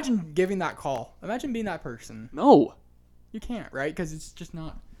 Imagine giving that call. Imagine being that person. No. You can't, right? Because it's just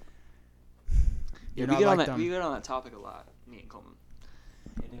not. Yeah, You're we not get on like that. them. We get on that topic a lot. Me and Coleman.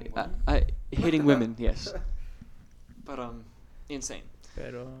 Hitting women? Hitting women, yes. But insane.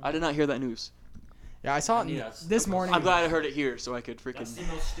 Pero- I did not hear that news. Yeah, I saw it Yeah, that's- this morning. I'm glad I heard it here, so I could freaking. That's the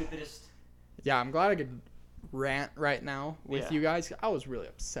most stupidest. Yeah, I'm glad I could rant right now with Yeah. you guys. I was really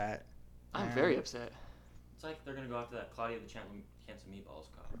upset. I'm Man. very upset. It's like they're gonna go after that Claudia the Canceled Meatballs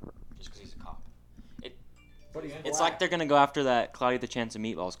cop just because he's a cop. It's like they're gonna go after that Cloudy the Chance of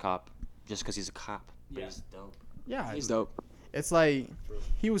Meatballs cop just because he's a cop. But Yeah. he's dope. Yeah, He's dope. it's like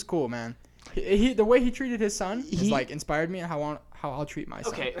he was cool, man. He the way he treated his son is He- like inspired me on how I'll treat my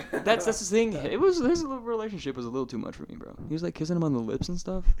son. Okay, that's the thing. His little relationship was a little too much for me, bro. He was like kissing him on the lips and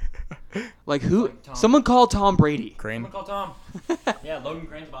stuff. Like who? Like Tom. Someone called Tom Brady Crane. Someone call Tom. Yeah, Logan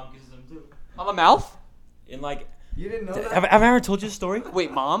Crane's mom kisses him too. on the mouth. In like, You didn't know Have I ever told you a story?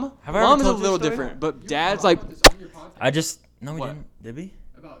 Wait, mom? Have I ever Mom is a told you little this story? different, but dad's like. I just no, we What? didn't. Did we?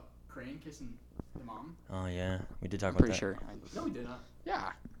 About Crane kissing the mom. Oh yeah, we did talk I'm about pretty that. sure. No, we did not.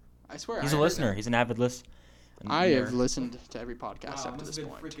 Yeah, I swear. He's I a heard listener. that. He's an avid listener. I have listened to every podcast up to this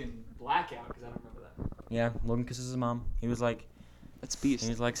point. freaking blackout because I don't remember that. Yeah, Logan kisses his mom. He was like That's beast.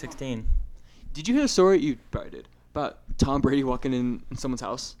 16. Did you hear the story? You probably did. About Tom Brady walking in someone's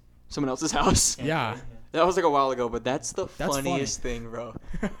house, someone else's house. Yeah. That was like a while ago, but that's the That's funniest thing, bro.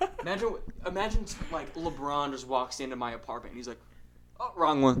 Imagine like LeBron just walks into my apartment and he's like, "Oh,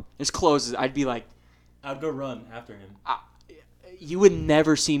 wrong one." Just closes. I'd be like, I'd go run after him. you would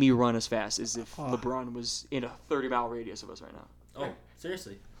never see me run as fast as if Oh. LeBron was in a 30-mile radius of us right now. Oh,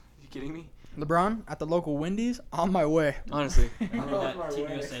 seriously? You kidding me? LeBron at the local Wendy's on my way. Honestly. Remember on that my Team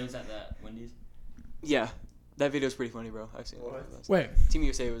way. USA was at that Wendy's? Yeah. That video's pretty funny, bro. I've seen it. What? Wait, Team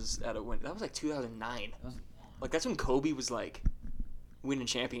USA was at a win. That was like 2009. was- Like that's when Kobe was like winning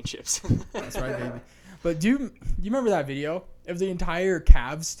championships. that's right, baby. But do you remember that video of the entire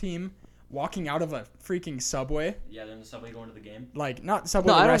Cavs team walking out of a freaking Subway? Yeah, they're in the subway going to the game. Like not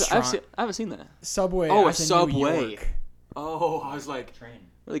Subway No, the I restaurant. haven't seen that. Subway. Oh, a as in New Subway. York. Oh, I was like, Train.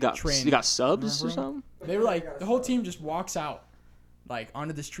 really got Train. you got subs or Remember? something? They were like the whole team just walks out, like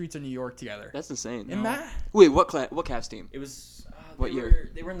onto the streets of New York together. That's insane. And that Wait, what Cavs team? It was. What they year?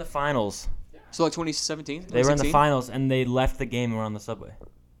 They were in the finals. So like 2017? They were in the 2016? finals and they left the game and were on the subway.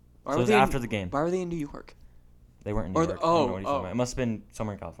 Why So were it was they after in, the game. Why were they in New York? They weren't in New Or York. the- I don't oh, know what he's oh. talking about. It must have been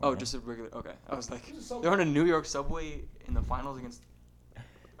somewhere in California. Oh, just a regular. Okay, I was like, they're on a New York subway in the finals against.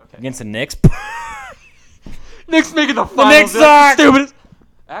 Okay. Against the Knicks. Knicks making the Knicks finals. That's suck! stupid.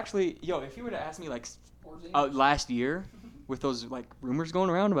 Actually, yo, if you were to ask me like last year with those like rumors going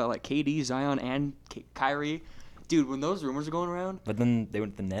around about like KD, Zion, and Kyrie, dude, when those rumors were going around, But then they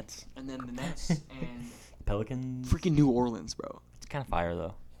went to the Nets. and then the Nets and Pelicans. freaking New Orleans, bro. It's kind of fire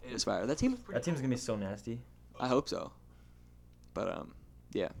though. It is fire. That team is pretty. That team's gonna be so nasty. I hope so. But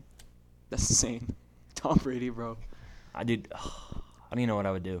yeah, that's insane. Tom Brady, bro. I don't even know what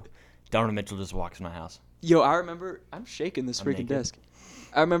I would do. Donovan Mitchell just walks in my house. Yo, I remember. I'm shaking this I'm freaking naked. desk.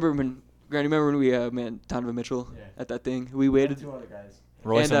 I remember when. Grant, remember when we met Donovan Mitchell Yeah. at that thing? We waited. Two other guys.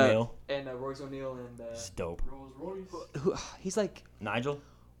 Royce and, O'Neal. And Royce O'Neal and. It's dope. He's like. Nigel.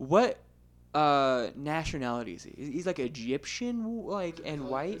 What nationality is he? He's like Egyptian, like, and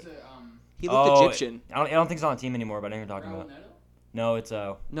white. He looked Egyptian. I don't think he's on the team anymore, but I know what you're talking about. No, it's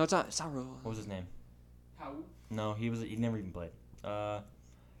No, it's not. It's not real. what was his name? No, he never even played. Who's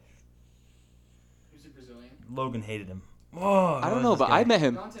a Brazilian? Logan hated him. Whoa, I don't know, but I met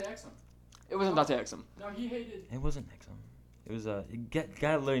him. Dante Exum. It wasn't Dante Exum. No, he hated. It wasn't Nixon. It was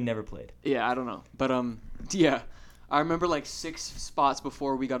guy literally never played. Yeah, I don't know, but yeah, I remember like 6 spots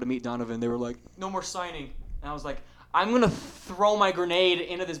before we got to meet Donovan. They were like, "No more signing," and I was like, "I'm gonna throw my grenade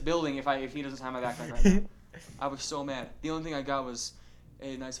into this building if he doesn't sign my backpack right now." I was so mad. The only thing I got was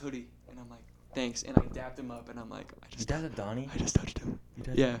a nice hoodie, and I'm like, thanks. And I dapped him up, and I'm like, You dabbed up Donnie? I just touched him. You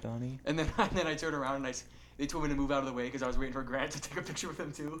dabbed Yeah. up Donnie? And then I turned around, and they told me to move out of the way because I was waiting for Grant to take a picture with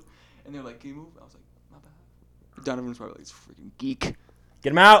him, too. And they're like, can you move? I was like, my bad. Donovan's probably like, this freaking geek.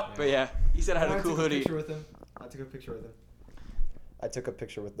 Get him out! But yeah, he said I had a cool hoodie. I took a picture with him. I took a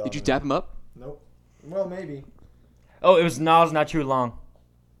picture with Donovan. Did you dap him up? Nope. Well, maybe. Oh, it was Nas, not too long.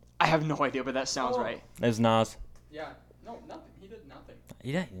 I have no idea, but that sounds right. It was Nas. Yeah. No, nothing. He did nothing.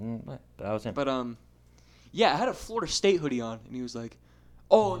 Yeah, but that was him. But yeah, I had a Florida State hoodie on, and he was like,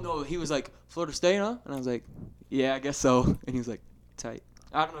 "Oh no," he was like, "Florida State, huh?" And I was like, "Yeah, I guess so." And he was like, "Tight."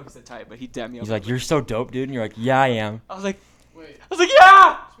 I don't know if he said tight, but he dapped me up. He's like, "You're so dope, dude," and you're like, "Yeah, I am." I was like, Wait.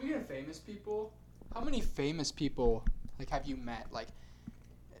 "Yeah." Speaking of famous people, how many famous people like have you met? Like,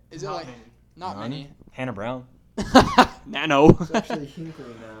 is it Not like many. not many? Hannah Brown. Nano. It's actually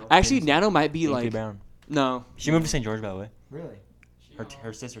Hinkley now. Actually, Nano might be Hinkley like Brown. no. She moved to St. George, by the way. Really?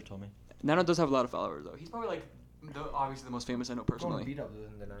 Her sister told me. Nano does have a lot of followers though. He's probably like obviously the most famous I know Going personally. to beat up with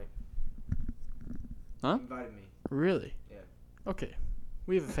him tonight. Huh? He invited me. Really? Yeah. Okay.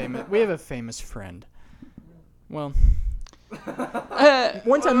 We have a famous friend. Well,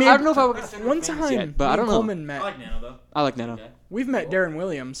 one time me I and- don't know if I would consider one him famous time yet, but me I and don't know. Coleman met. I like Nano though. I like Nano. Okay. We've met Darren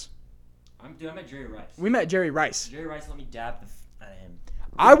Williams. I met Jerry Rice. We met Jerry Rice. Jerry Rice let me dab the out of him.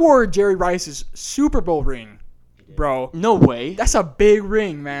 I wore Jerry Rice's Super Bowl ring, He did. bro. No way. That's a big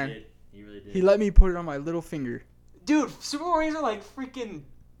ring, He man. did. He really did. He let me put it on my little finger. Dude, Super Bowl rings are like freaking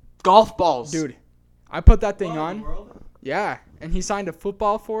golf balls. Dude, I put that thing What in on. the world? Yeah, and he signed a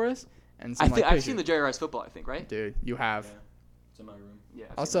football for us. And some, I think like, I've seen the Jerry Rice football, I think, right? Dude, you have. Yeah. It's in my room. Yeah.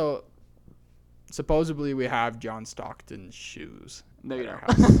 Also, supposedly we have John Stockton's shoes. no, you at our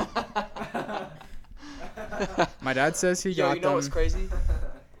don't. house. My dad says he Yo, got you know them what's crazy?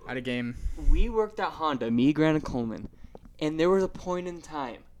 at a game. We worked at Honda, me, Grant, and Coleman, and there was a point in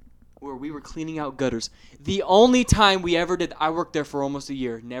time where we were cleaning out gutters. The only time we ever did, I worked there for almost a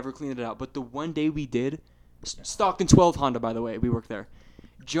year, never cleaned it out. But the one day we did, Stockton 12 Honda, by the way, we worked there.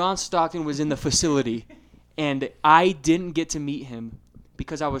 John Stockton was in the facility, and I didn't get to meet him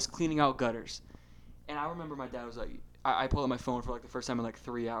because I was cleaning out gutters. And I remember my dad was like, I pulled out my phone for like the first time in like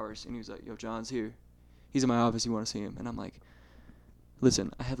 3 hours, and he was like, "Yo, John's here. He's in my office. You want to see him?" And I'm like,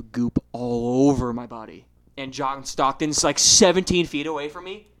 "Listen, I have goop all over my body." And John Stockton's like 17 feet away from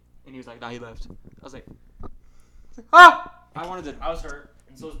me, and he was like, "Nah, he left." I was like, "Ah!" I wanted to. I was hurt,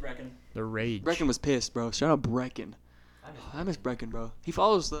 and so was Brecken. The rage. Brecken was pissed, bro. Shout out Brecken. I miss Brecken, bro. He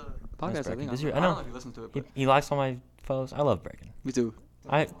follows the podcast, I Brecken. think. Does I he? don't I know. know if he listens to it, but He likes all my photos. I love Brecken. me too.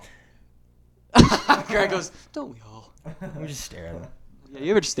 I Grant goes, "Don't we all?" I'm just staring at him. Yeah,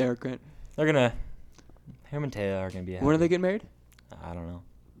 you ever just stare at Grant? They're gonna. Him and Taylor are gonna be. When are happy. they getting married? I don't know.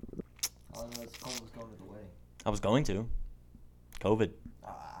 All I know is Cole was going to the wedding. I was going to. COVID.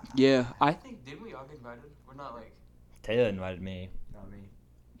 Yeah, I think didn't we all get invited? We're not like Taylor invited me. Not me.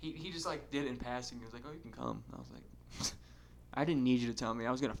 he just like did it in passing. He was like, "Oh, you can come." I was like, "I didn't need you to tell me.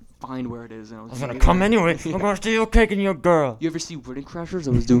 I was gonna find where it is." And I I was was gonna be come there." anyway. I'm gonna steal your cake and your girl. You ever see Wedding Crashers?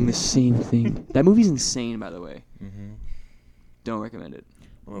 I was doing the same thing. That movie's insane, by the way. Mm-hmm. Don't recommend it.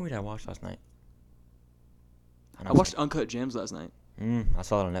 What movie did I watch last night? I watched Uncut Gems last night. I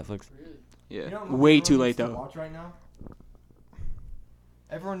saw it on Netflix. Yeah, You know what movie way everyone too late needs to though. Watch right now?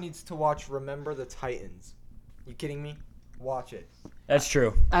 Everyone needs to watch Remember the Titans. You kidding me? Watch it. That's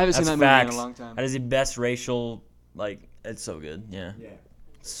true. I haven't seen That's that movie facts. in a long time. That is the best racial. Like, it's so good. Yeah. Yeah.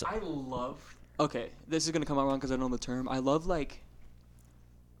 So, I love. Okay, this is gonna come out wrong because I don't know the term. I love like.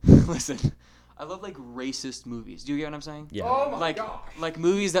 Listen, I love like racist movies. Do you get what I'm saying? yeah. Oh my like, gosh. like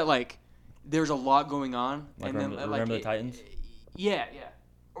movies that like there's a lot going on, Like and then Remember- like Remember the Titans? Yeah, yeah.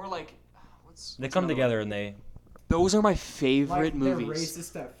 Or like, what's They what's come another together one? and they. Those are my favorite movies. They're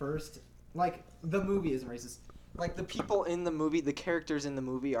racist at first. Like, the movie isn't racist. Like, the people in the movie, the characters in the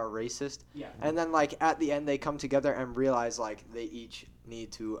movie are racist. Yeah. And then, like, at the end, they come together and realize, like, they each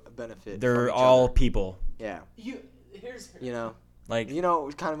need to benefit from They're each all other. people. Yeah. Here's. You know? Like, You know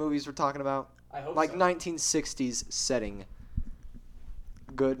what kind of movies we're talking about? I hope Like, so. 1960s setting.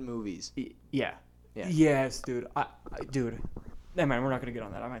 Good movies. Yeah. Yeah. Yes, dude. Dude. Never mind. We're not gonna get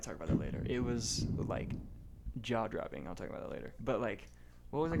on that. I might talk about that later. It was like jaw dropping. I'll talk about that later. But like,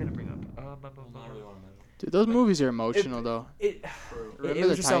 what was I gonna bring up? Dude, those movies are emotional though. It Remember was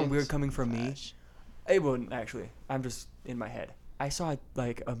the just sound Titans? weird coming from me. Trash. It wouldn't actually. I'm just in my head. I saw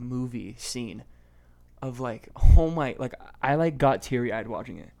like a movie scene of like, oh my, like I like got teary eyed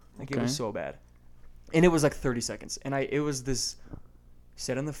watching it. Like it was Okay. so bad, and it was like 30 seconds, and it was this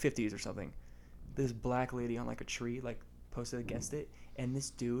set in the 50s or something. This black lady on like a tree like posted against it, and this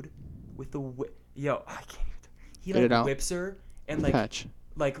dude with the I can't even. He Get it like out. whips her and like Patch.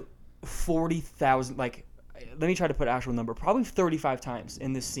 like 40,000, like, let me try to put an actual number, probably 35 times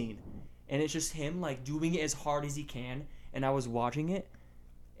in this scene. And it's just him, like, doing it as hard as he can. And I was watching it.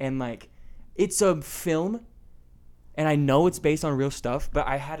 And, like, it's a film. And I know it's based on real stuff. But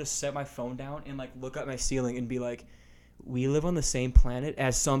I had to set my phone down and, like, look at my ceiling and be like, we live on the same planet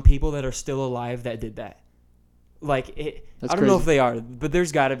as some people that are still alive that did that. Like, That's I don't know crazy. if they are. But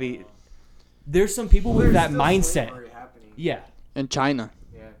there's got to be. There's some people with that mindset. Yeah. In China.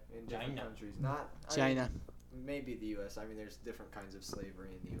 Yeah, in different China. countries. Not China. Maybe the U.S. I mean, there's different kinds of slavery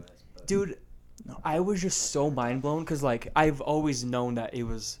in the U.S. But Dude, I was just so mind blown because, like, I've always known that it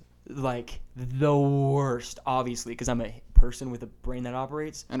was, like, the worst, obviously, because I'm a person with a brain that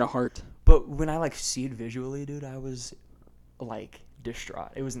operates. And a heart. But when I, like, see it visually, dude, I was, like,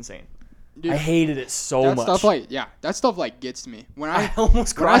 distraught. It was insane. Dude, I hated it so that much. that stuff like gets to me. When I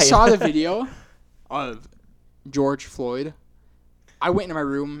almost when cried. I saw the video of George Floyd, I went into my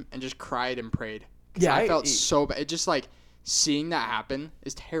room and just cried and prayed. 'Cause Yeah, I felt so bad. It just like seeing that happen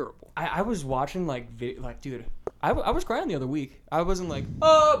is terrible. I was watching, like, dude, I was crying the other week. I wasn't like,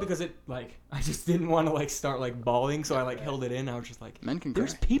 oh, because it, like, I just didn't want to, like, start, like, bawling, so I, like, held it in. I was just like, Men can cry.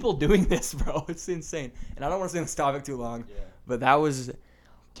 there's people doing this, bro. It's insane. And I don't want to stay on this topic too long, but that was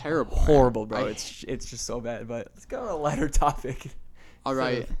Terrible. horrible, bro. I- It's just so bad. But let's go on a lighter topic. All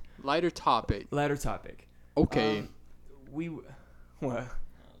right. Lighter topic. Lighter topic. Okay. What?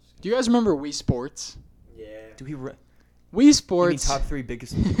 Do you guys remember Wii Sports? yeah. Do we? Wii You mean Sports. top 3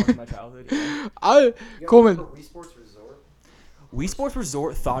 biggest parts of my childhood? Yeah. Coleman. Wii Sports Resort. Wii Sports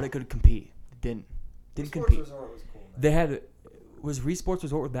Resort thought it could compete. Didn't compete. Resort was cool. Man. They had was Wii Sports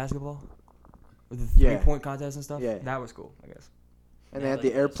Resort with basketball, with the Yeah. 3-point contest and stuff. Yeah. That was cool, I guess. And Yeah, they had like the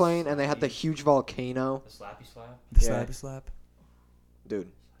the airplane, and they had the slappy- huge volcano. The slappy slap. The Yeah. slappy slap. Dude,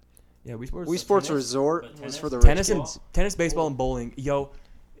 Yeah, Wii Sports. Wii Sports tennis? Resort But was tennis? for the tennis rich and kids. tennis, baseball, and bowling. Yo,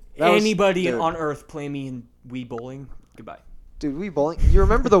 That was- anybody dude. on earth play me in Wii bowling? Goodbye. Dude, Wii bowling. You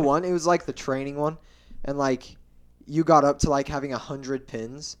remember the one? It was like the training one, and like you got up to like having 100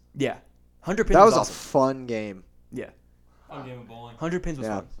 pins. Yeah, 100 pins. That was awesome. a fun game. Yeah, Fun game of bowling. 100 pins was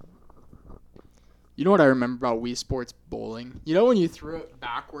Yeah. fun. You know what I remember about Wii Sports bowling? You know when you threw it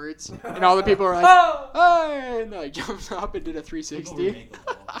backwards and all the people are like, hey, and they like jumped up and did a 360?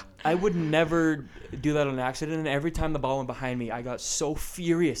 I would never do that on accident, and every time the ball went behind me, I got so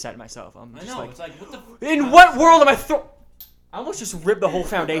furious at myself. I'm I just know. like, It's like, what the f- in what world am I I almost just ripped the whole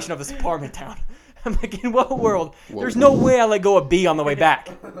foundation of this apartment down. I'm like, in what world? There's no way I let go of B on the way back.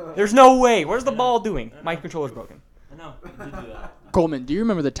 There's no way. Where's the ball doing? My controller's broken. I know. You did do that. Coleman, do you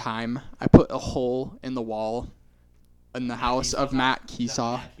remember the time I put a hole in the wall in the house of Matt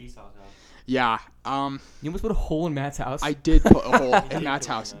Keesaw? Matt Keesaw's house. Yeah. You almost put a hole in Matt's house. I did put a hole in Matt's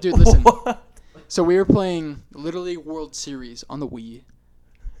house. Dude, listen. So we were playing Little League World Series on the Wii.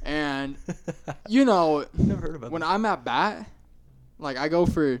 And, you know, Never heard about when this. I'm at bat, like, I go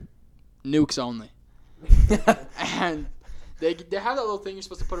for nukes only. And they have that little thing you're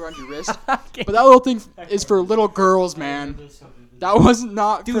supposed to put around your wrist. But that little thing is for little girls, man. That was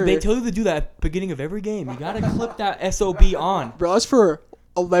not Dude, for... they tell you to do that at the beginning of every game. You gotta clip that SOB on. Bro, that's for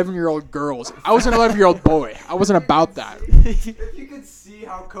 11-year-old girls. I was an 11-year-old boy. I wasn't about that. If you could see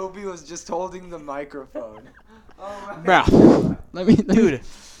how Kobe was just holding the microphone. Oh my Bro, let me... Dude,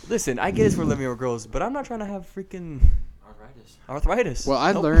 listen, I get it's for 11-year-old girls, but I'm not trying to have freaking arthritis. Well,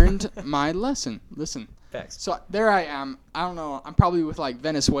 I Nope. learned my lesson. Listen. Facts. So there I am. I don't know. I'm probably with like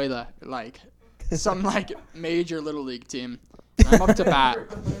Venezuela, like some like major little league team. And I'm up to bat,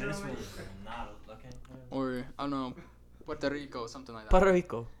 or I don't know, Puerto Rico, something like that. Puerto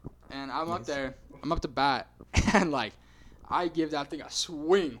Rico. And I'm up there. I'm up to bat, and like I give that thing a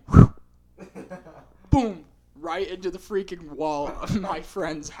swing. Boom! Right into the freaking wall of my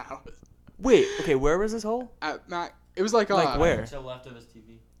friend's house. Wait, okay, where was this hole? At Mac, it was like Like where? To the left of his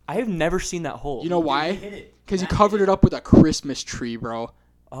TV. I have never seen that hole. You know He why? hit it. Because he Matt covered hit it up with a Christmas tree, bro.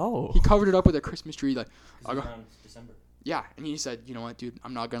 Oh. He covered it up with a Christmas tree, like. 'Cause I'll it was go- around December. Yeah, and he said, you know what, dude,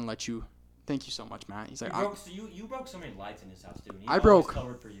 I'm not gonna let you. Thank you so much, Matt. He's like, You broke so many lights in his house too. And he I always broke-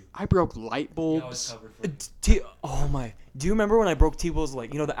 covered for you. I broke light He always bulbs. covered for you. Oh my. Do you remember when I broke T-Will's,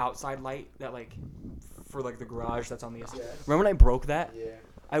 like, you know, the outside light that, like, for, like, the garage that's on the inside? Remember when I broke that? Yeah.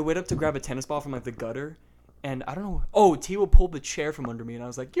 I went up to grab a tennis ball from, like, the gutter, and I don't know. Oh, T-Will pulled the chair from under me, and I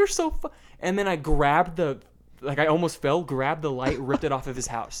was like, you're so and then I grabbed I almost fell, grabbed the light, ripped it off of his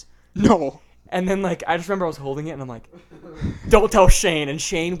house. No. And then, like, I just remember I was holding it, and I'm like, don't tell Shane. And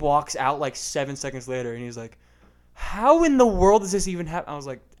Shane walks out, like, 7 seconds later, and he's like, how in the world does this even happen? I was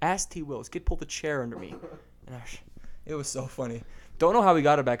like, ask T-Will. This kid pulled the chair under me. And it was so funny. Don't know how he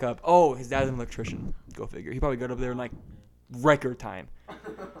got it back up. Oh, his dad's an electrician. Go figure. He probably got up there and, like, record time.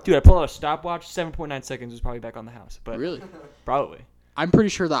 Dude, I pulled out a stopwatch. 7.9 seconds was probably back on the house. But Really? probably. I'm pretty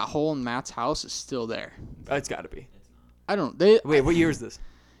sure that hole in Matt's house is still there. It's got to be. I don't. They Wait, what year is this?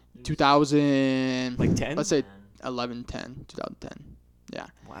 2000. Like 10? Let's say 11, 10, 2010. Yeah.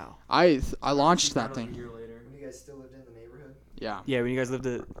 Wow. I launched that thing. When you guys still lived in the neighborhood? Yeah. Yeah, when you guys lived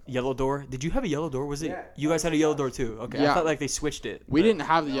at Yellow Door. Did you have a yellow door? Was it? Yeah, You guys had a yellow door too. Okay. I Yeah. thought like they switched it. We but- didn't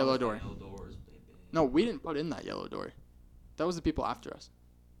have the yellow door. Yellow doors, baby. No, we didn't put in that yellow door. That was the people after us.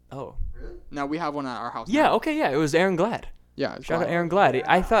 Oh. Really? No, we have one at our house. Yeah. now. Okay. Yeah. It was Aaron Glad. Yeah. it's Shout out fine. Aaron Glad.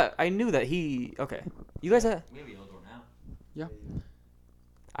 I knew that he. You guys had. We have a yellow door now.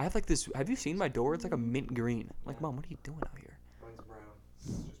 I have like this. Have you seen my door? It's like a mint green. I'm like, Mom, what are you doing out here? Mine's brown. It's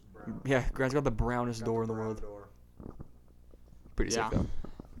just brown. Yeah, Grant's got the brownest Got door the in the brown world. door. Pretty Yeah. sick though.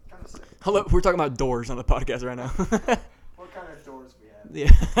 Kind of sick. Hello, we're talking about doors on the podcast right now. What kind of doors we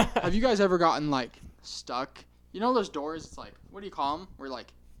have? Yeah. Have you guys ever gotten like stuck? You know those doors? It's like, what do you call them? Where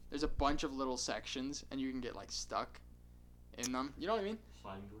like there's a bunch of little sections and you can get like stuck in them. You know what I mean?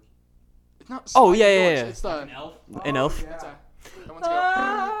 Sliding doors. It's not. Oh, sliding yeah, yeah, doors, yeah. It's the. An elf. An elf? Yeah. It's a, the ones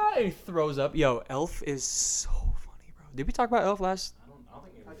that go. He throws up. Yo, Elf is so funny, bro. Did we talk about Elf last? I don't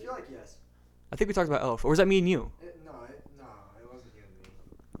think I feel like yes. I think we talked about Elf. Or was that me and you? No, it wasn't you and me.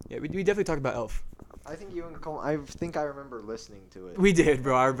 Yeah, we definitely talked about Elf. I think you and Cole. I think I remember listening to it. We did,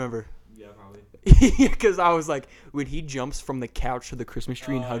 bro. I remember. Yeah, probably. Because I was like, when he jumps from the couch to the Christmas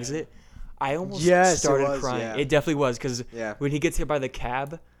tree and Oh, hugs yeah. it, I almost Yes, it started was, crying. yeah. It definitely was, because Yeah. when he gets hit by the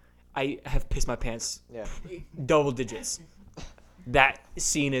cab, I have pissed my pants Yeah. double digits. That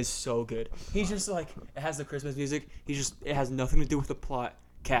scene is so good. He's just like, it has the Christmas music. It has nothing to do with the plot.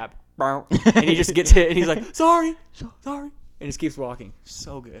 Cab. And he just gets hit, and he's like, sorry. And just keeps walking.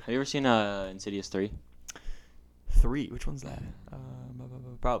 So good. Have you ever seen Insidious 3? 3. Which one's that?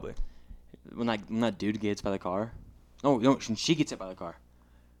 Probably. When that dude gets by the car. Oh no, she gets hit by the car.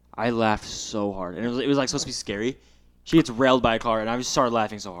 I laughed so hard, and it was like supposed to be scary. She gets railed by a car, and I just started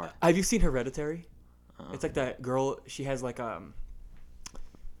laughing so hard. Have you seen Hereditary? Uh-uh. It's like that girl. She has like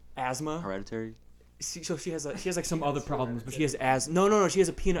asthma. Hereditary. So she has like some other problems, but she has No. She has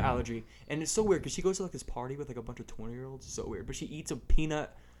a peanut allergy, and it's so weird because she goes to like this party with like a bunch of 20-year-olds. So weird, but she eats a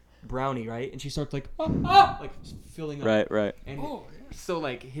peanut brownie, right? And she starts like like filling up. Right. And so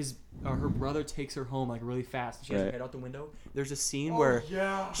like her brother takes her home like really fast. And she has her Right. head out the window. There's a scene where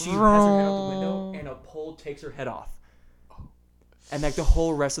Yeah. she has her head out the window and a pole takes her head off. And like the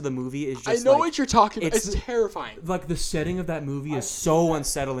whole rest of the movie is I just know like, what you're talking about. it's- It's terrifying. like the setting of that movie is so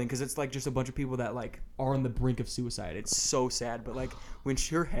unsettling because it's like just a bunch of people that like are on the brink of suicide. It's so sad, but like when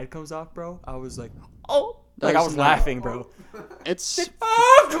her head comes off, bro, I was like, oh, like I That's was not- laughing, bro. It's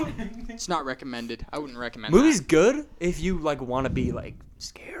not recommended. I wouldn't recommend. Movie's good if you like want to be like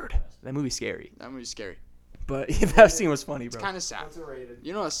scared. That movie's scary, That movie's scary. but that scene was funny, It's bro. kind of sad. What's it rated?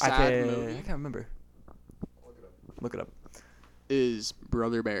 You know, a I sad can't movie remember. Look it up. is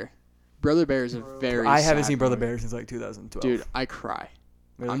Brother Bear. Brother Bear is a very. I haven't sad seen Brother movie. Bear since like 2012. Dude, I cry.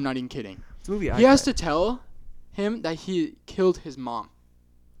 really? I'm not even kidding. It's a movie. He has to tell him that he killed his mom.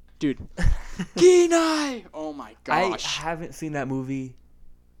 Dude, Kenai! Oh my gosh. I haven't seen that movie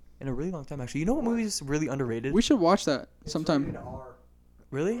in a really long time. Actually, you know what movie is really underrated? We should watch that It's sometime. rated R.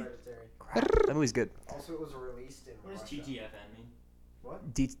 Really? Hereditary. Crap, that movie's good. Also, it was released in What does Russia. TTFN mean?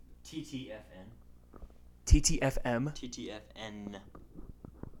 What? TTFN. TTFM. TTFN.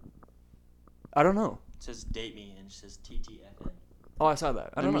 I don't know. It says date me and it says TTFN. Oh, I saw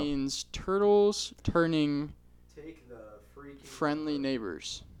that. I That don't know. means turtles turning Take the freaking. friendly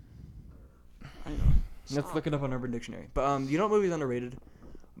neighbors. I know. Let's Stop. look it up on Urban Dictionary. But you know what movie's underrated?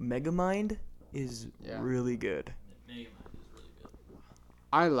 Megamind is Yeah. really good. Megamind is really good.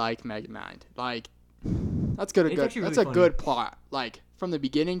 I like Megamind. Like, that's good. It's Good. actually That's really a funny. good plot. Like from the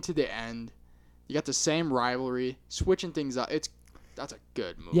beginning to the end, you got the same rivalry, switching things up. That's a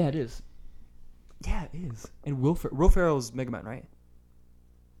good movie. Yeah, it is. Yeah, it is. And Will Ferrell's Megamind, right?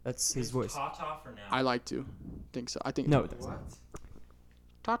 That's his voice. Ta-ta for now. I like to think so. I think No, it doesn't. What?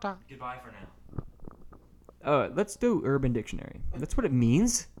 Tata. Goodbye for now. Let's do Urban Dictionary. That's what it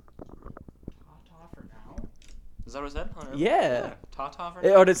means. Ta-ta for now? Is that what it said? On Urban? Yeah. Ta-ta for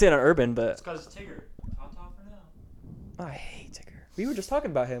Oh, I didn't say it on Urban, It's but because Tigger. Ta-ta for now. I hate Tigger. We were just talking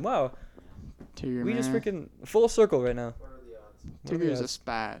about him. Wow. Tigger, We man. just freaking full circle right now. What are the odds? What are the Tigger's a odds?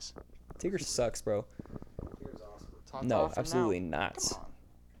 spaz. Tigger sucks, bro. Here's awesome. Tata No, for absolutely now. not. Come on.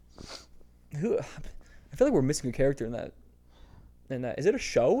 Who? I feel like we're missing a character in that. Is it a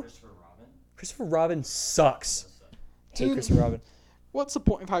show? Christopher Robin. Christopher Robin sucks. Hate Dude. Christopher Robin. What's the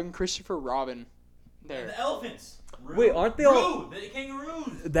point of having Christopher Robin And there? the elephants. Wait, aren't they all- Roo, the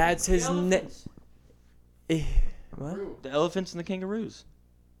kangaroos. That's The his name. elephants. What? The elephants and the kangaroos.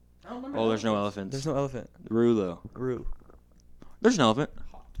 I don't remember. Oh, there's no elephants. elephants. There's no elephant. Roo though. Roo. There's an elephant.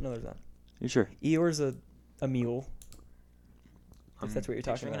 No, there's not. You sure? Eeyore's a mule. I'm that's what you're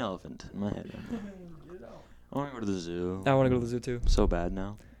talking picturing about. an elephant in my head. I want to go to the zoo. I want to go to the zoo too. So bad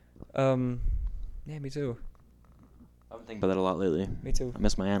now. Yeah, me too. I've been thinking about that a lot lately. Me too. I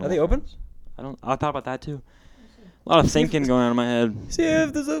miss my animals. Are they open? I thought about that too. A lot of thinking going on in my head.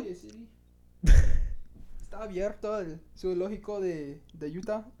 Sí, the zoo. Está abierto el zoológico de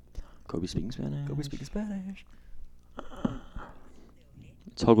Utah. Kobe speaking Spanish. Go be speaking Spanish.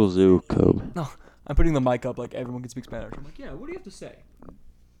 Toggle Zoo, Kobe. I'm putting the mic up like everyone can speak Spanish. I'm like, yeah, what do you have to say?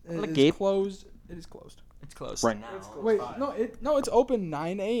 It Gabe. is closed. It is closed. It's close. Right now. Wait, no, it's open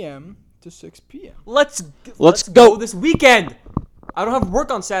 9 a.m. to 6 p.m. Let's Let's go this weekend. I don't have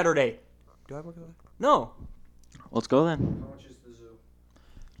work on Saturday. Do I have work on Saturday? No. Let's go then. How much is the zoo?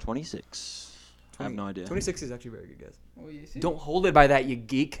 26. I have no idea. 26 is actually very good, guys. Oye, sí. Don't hold it by that, you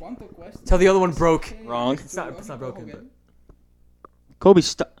geek. ¿Cuánto cuesta? Tell the other one broke. Wrong. It's not broken, but Kobe,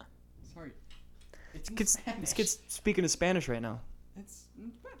 stop. Sorry. It's in this Spanish. kid's speaking in Spanish right now. It's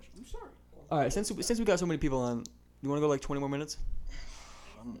in Spanish. I'm sorry. All right, since we got so many people on, you want to go like 20 more minutes?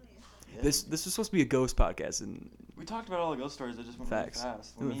 This was supposed to be a ghost podcast, and We talked about all the ghost stories that just went Facts. really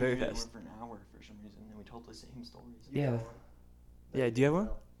fast. It went very fast. Went for an hour for some reason, and we told the same stories. yeah. Do you have one?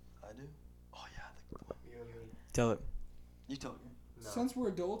 I do. Oh yeah. Tell it. You told me. Since we're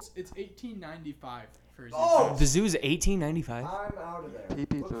adults, it's $18.95 for a zoo. Oh! The zoo is $18.95. I'm out of there.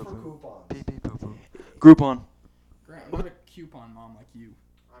 Pee-pee Look for poo-poo. coupons. Pee pee poo poo. Groupon. Grant, I'm not a coupon mom like you.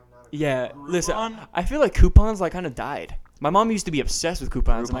 I'm not a Yeah, listen. Groupon? I feel like coupons like kind of died. My mom used to be obsessed with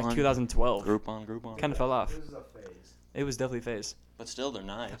coupons in like Groupon. 2012. Groupon. Kind of fell off. This is a phase. It was definitely a phase. But still, they're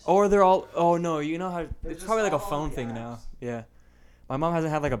nice. Or they're all. Oh no, you know how They're it's just probably like a all on phone the thing now. apps. Yeah. My mom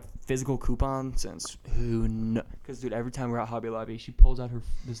hasn't had like a physical coupon since who knows? Because dude, every time we're at Hobby Lobby, she pulls out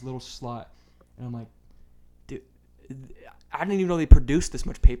this little slot, and I'm like, dude, I didn't even know they produced this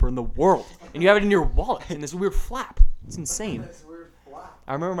much paper in the world, and you have it in your wallet in this weird flap. It's insane. This weird flap.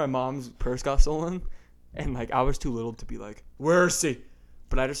 I remember my mom's purse got stolen, and like I was too little to be like, where's she?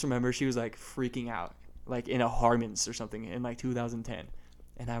 But I just remember she was like freaking out, like in a Harmon's or something in like 2010.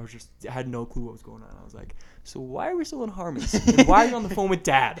 And I had no clue what was going on. I was like, so why are we still in Harmon's? And why are you on the phone with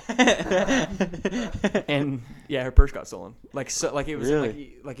Dad? And yeah, her purse got stolen. Like it was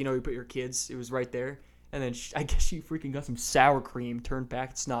Really? like you know, you put your kids, it was right there. And then I guess she freaking got some sour cream, turned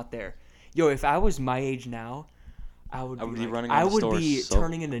back, it's not there. Yo, if I was my age now, I would be running I around the would store be so-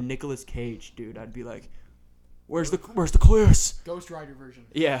 turning into Nicolas Cage, dude. I'd be like, where's the clues? Ghost Rider version.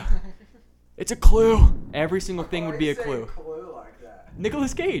 Yeah. It's a clue. Every single thing would be a Why clue. you say clue like that?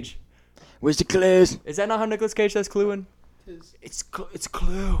 Nicolas Cage. Where's the clues? Is that not how Nicolas Cage says cluing? Tis. It's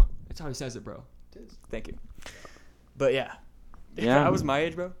clue. That's how he says it, bro. Tis. Thank you. But yeah. If Yeah. I was my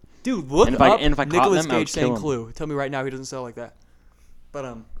age, bro. Dude, look And up if I caught Nicolas them, I would Cage saying kill him. clue. Tell me right now he doesn't sell like that.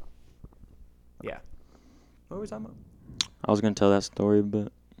 But yeah. What were we talking about? I was gonna tell that story,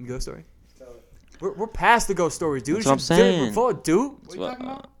 but Ghost story. Tell it. We're past the ghost stories, dude. That's what I'm Should get it saying. before, dude. What are you talking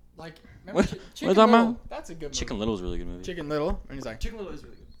about? Like, remember What- Chicken what are you talking Little? about? That's a good movie. Chicken Little is a really good movie. Chicken Little. And he's like, Chicken Little is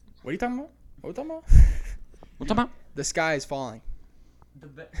really good. what are you talking about? What are you talking about? What talking about? The sky is falling.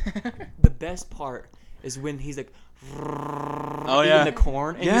 The best part is when he's like, Oh eating the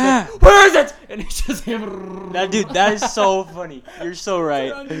corn. And Yeah. He's like, where is it? And it's just him. That dude, that is so funny. You're so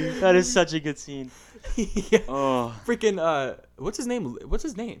right. That is such a good scene. Yeah. Oh. Freaking what's his name? What's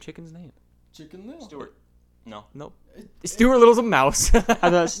his name? Chicken's name? Chicken Little. Stuart. No. Nope. Stuart Little's a mouse. I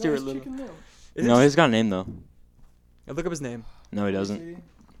thought No, Stuart it's Little. Chicken Little. Is it No, just- he's got a name though. Look up his name. No, he doesn't. Sí.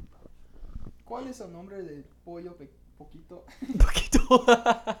 ¿Cuál es el nombre del pollo poquito?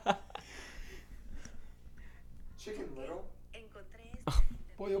 Poquito. Chicken Little?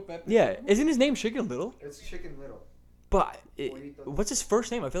 Pollo Pepe. Yeah, isn't his name Chicken Little? It's Chicken Little. But Pollito. what's his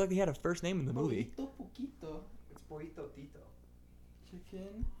first name? I feel like he had a first name in the movie. Pollito poquito. It's Pollito Tito.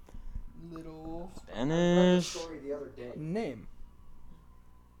 Chicken Little. I read the Spanish. story the other day. Name.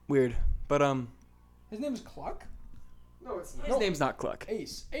 Weird, but His name is Cluck? No, it's his not. name's not Cluck.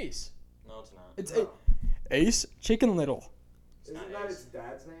 Ace. No, it's not. It's No. Ace Chicken Little. Isn't that his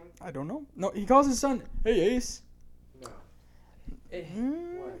dad's name? I don't know. No, he calls his son, hey Ace. No.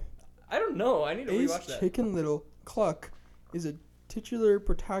 What? I don't know. I need Ace Chicken Little Cluck is a titular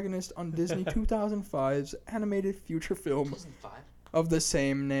protagonist on Disney 2005's animated feature film 2005. of the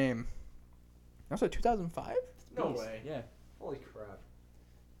same name. Also 2005? No Ace. way. Yeah. Holy crap.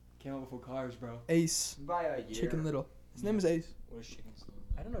 Came out before Cars, bro. Ace By a year. Chicken Little. His name is Ace. What is chicken?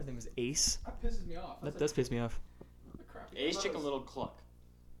 I don't know his name is Ace. That pisses me off. That does piss me off. Ace Chicken Little Cluck.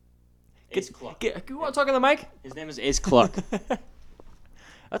 Ace Cluck. You want to talk on the mic? His name is Ace Cluck.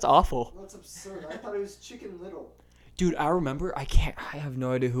 That's awful. That's absurd. I thought it was Chicken Little. Dude, I remember, I have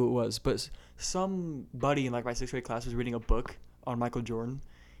no idea who it was, but somebody in like my 6th grade class was reading a book on Michael Jordan,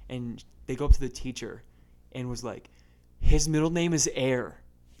 and they go up to the teacher and was like, his middle name is Air,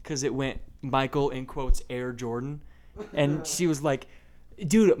 because it went Michael in quotes Air Jordan, and she was like,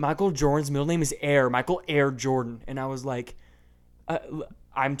 dude, Michael Jordan's middle name is Air, Michael Air Jordan, and I was like,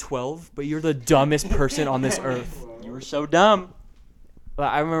 I'm 12, but you're the dumbest person on this earth. You were so dumb.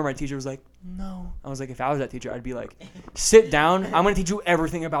 I remember my teacher was like, no. I was like, if I was that teacher, I'd be like, sit down. I'm going to teach you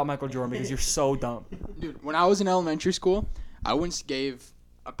everything about Michael Jordan because you're so dumb. Dude, when I was in elementary school, I once gave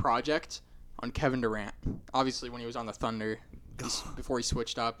a project on Kevin Durant. Obviously, when he was on the Thunder, before he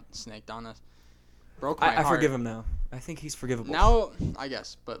switched up, snaked on us. Broke my I heart. forgive him now. I think he's forgivable. Now, I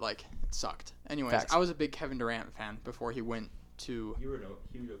guess, but like, it sucked. Anyways, Facts. I was a big Kevin Durant fan before he went to. You were a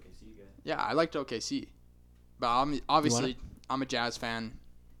huge OKC guy. Yeah, I liked OKC, but I'm a Jazz fan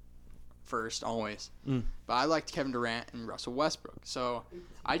first, always. But I liked Kevin Durant and Russell Westbrook. So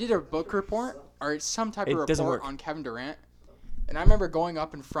I did a book report or some type of It doesn't report work. on Kevin Durant. And I remember going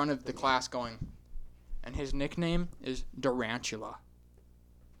up in front of the class going, and his nickname is Durantula.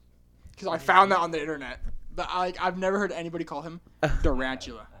 Because I found that on the internet. But I've never heard anybody call him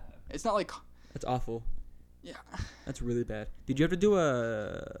Durantula. It's not like, That's awful. yeah. That's really bad. Did you ever do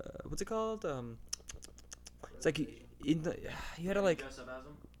what's it called? It's like you had to like, Dress up as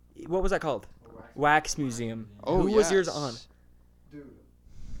him? what was that called? Wax Museum. Oh, Who was yours yes. on? Dude,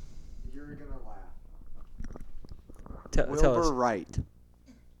 you're gonna laugh. Tell Wilbur us. Wright,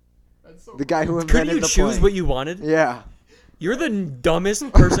 That's so the guy who Couldn't invented you the choose plane. what you wanted? Yeah. You're the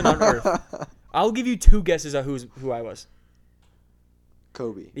dumbest person on earth. I'll give you 2 guesses at who I was.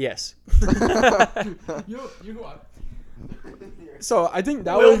 Kobe. Yes. You what? So I think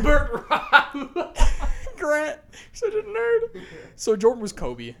that was Grant, such a nerd. So Jordan was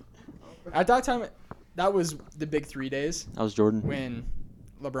Kobe. At that time, that was the big 3 days That was Jordan. when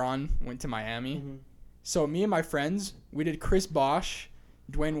LeBron went to Miami. Mm-hmm. So me and my friends, we did Chris Bosh,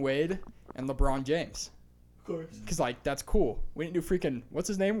 Dwayne Wade, and LeBron James. Of course. Because, like, that's cool. We didn't do freaking, what's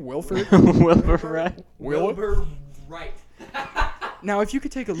his name? Wilford? Wilbur Wright. Wilbur. Right. Now, if you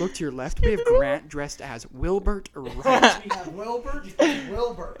could take a look to your left, we have Grant dressed as Wilbert Wright.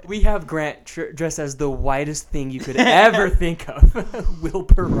 We have Grant dressed as the whitest thing you could ever think of.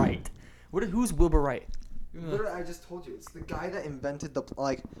 Wilbur Wright. Who's Wilbur Wright? Literally, I just told you, it's the guy that invented the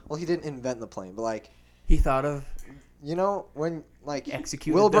well, he didn't invent the plane, but like, He thought of you know, when like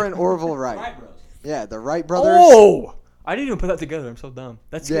executed Wilbur the- and Orville Wright. Wright Bros. Yeah, the Wright brothers. Oh! I didn't even put that together. I'm so dumb.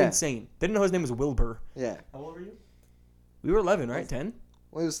 That's Yeah. insane. Didn't know his name was Wilbur. Yeah. How old were you? We were 11, right? 10?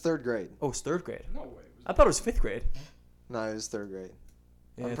 Well, it was 3rd grade. Oh, it's 3rd grade. No way. I thought it was 5th grade. No, it was 3rd grade.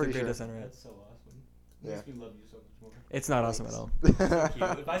 Yeah, I'm 3rd pretty grade sure. does sound right. That's so awesome. Yeah. Makes me love you so much more. It's not awesome at all.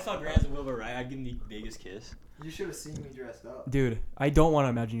 Cute. If I saw Grant as Wilbur Wright, I'd give him the biggest kiss. You should have seen me dressed up. Dude, I don't want to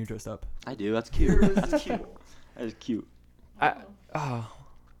imagine you dressed up. I do. That's cute. That's cute. That is cute. Oh.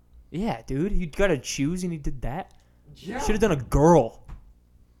 Yeah, dude. You got to choose and you did that? Yeah. Should have done a girl.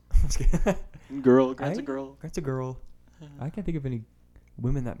 I'm just kidding. Girl. Grant's a I- girl. That's a girl. I can't think of any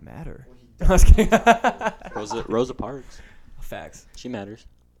women that matter. I was kidding. Rosa Parks. Facts. She matters.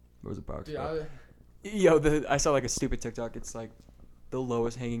 Rosa Parks. Dude, bro. Yo, I saw like a stupid TikTok. It's like the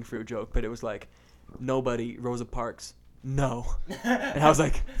lowest hanging fruit joke, but it was like, nobody, Rosa Parks, no. And I was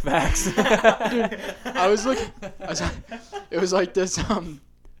like, facts. I was looking. It was like this,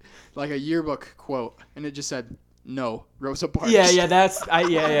 like a yearbook quote, and it just said, "No, Rosa Parks." Yeah, that's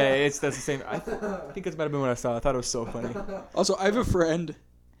that's the same. I think that's might have been what I saw. I thought it was so funny. Also, I have a friend,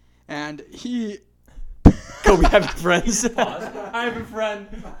 and he. Kobe, have friends. I have a friend,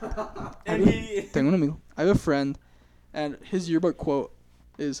 and he. Tengo un amigo. I have a friend, and his yearbook quote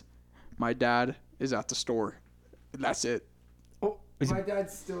is, "My dad is at the store." And that's it. My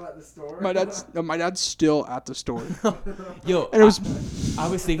dad's still at the store. My dad's still at the store. Yo, And it was. I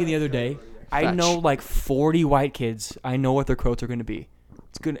was thinking the other day. I Fetch. know like 40 white kids. I know what their quotes are gonna be.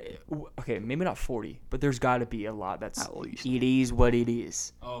 It's gonna. Okay, maybe not 40, but there's got to be a lot. That's At least. It is what it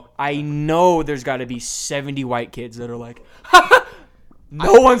is. Oh. I know there's got to be 70 white kids that are like,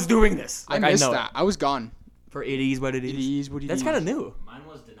 no one's doing this. I Like, missed know that. I was gone. For it is what it is. It is what it That's is. kind of new. Mine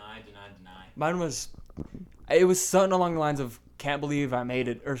was deny. Mine was. It was something along the lines of "Can't believe I made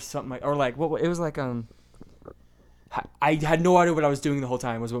it" or something like, or like what? It was like I had no idea what I was doing the whole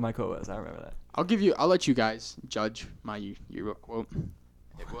time. Was what my quote was. I remember that. I'll let you guys judge my yearbook quote.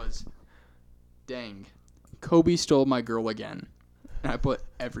 It was, "Dang, Kobe stole my girl again," and I put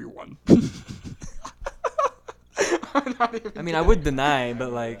everyone. I'm not even I mean, I would deny,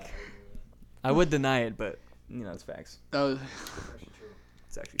 but like, I would deny it, but it's facts. That was,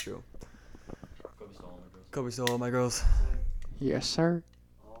 It's actually true. Kobe stole all my girls. Kobe stole all my girls. yes, sir.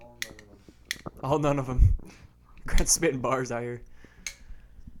 All none of them. Grant's spitting bars out here.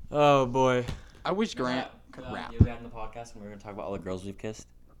 Oh boy. I wish Grant could You rap. ever had in the podcast when we were gonna talk about all the girls we've kissed?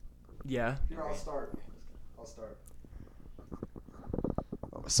 Yeah. Here, I'll start.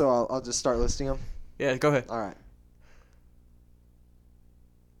 So I'll just start listing them. Yeah. Go ahead. All right.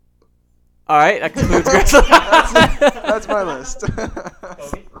 All right. That concludes Grant's. That's my list.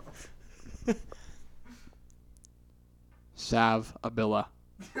 Kobe. Sav Abila.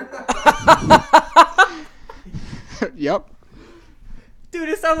 Yep. Dude,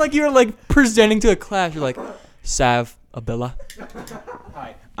 it sounded like you were like presenting to a class. You're like, Sav Abila.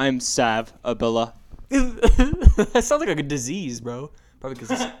 Hi, I'm Sav Abila. That sounds like a disease, bro. Probably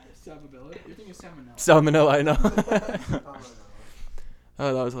because it's Sav Abila? You're thinking salmonella. salmonella. I know.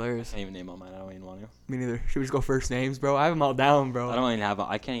 Oh, that was hilarious. I can't even name all mine. I don't even want to. Me neither. Should we just go first names, bro? I have them all down, bro. I don't even have.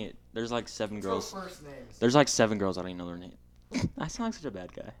 I can't. Even, there's like 7 girls. First names. There's like 7 girls. I don't even know their name. I sound like such a bad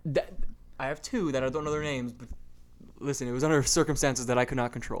guy. I have 2 that I don't know their names, but listen, it was under circumstances that I could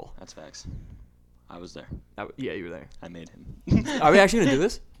not control. That's facts. I was there. Yeah, you were there. I made him. Are we actually gonna do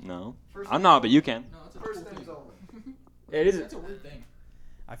this? No, I'm not. But you can. No, it's a First cool names thing. only. It is. It's a weird thing.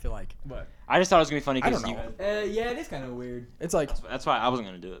 I feel like What? I just thought it was gonna be funny I because don't you. know. Yeah, it is kind of weird. it's like That's why I wasn't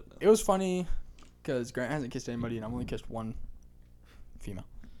gonna do it. Though. it was funny because Grant hasn't kissed anybody and I've only kissed one female.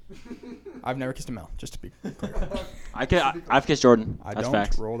 I've never kissed a male, just to be clear. I've kissed Jordan. I That's don't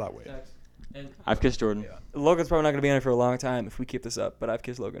facts. roll that way. I've kissed Jordan. Logan's probably not gonna be on it for a long time if we keep this up, but I've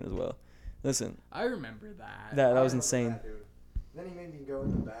kissed Logan as well. Listen, I remember that. that was insane. Then he made me go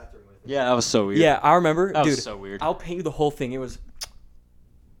in the bathroom with him. Yeah, that was so weird. Yeah, I remember, that dude. was so weird. I'll paint you the whole thing. It was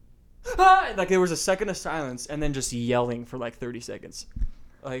like there was a second of silence and then just yelling for like 30 seconds.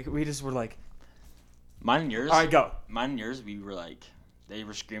 Like we just were like, Mine and yours. all right, go. Mine and yours. We were like, they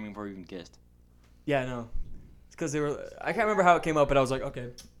were screaming before we even kissed. Yeah, no, it's because they were. I can't remember how it came up, but I was like, okay.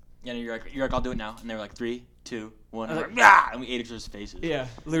 Yeah, and you're like, I'll do it now. And they were like, 3, 2, 1. I was And, like, like, and we ate each other's faces. Yeah,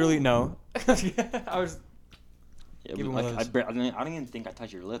 literally no. I was. Yeah, Give we, him one like, of those. I don't even think I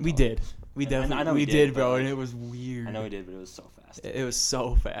touched your lip. We though. did. We I definitely. know we we did, did, bro, but, and like, it was weird. I know we did, but it was so fast. It was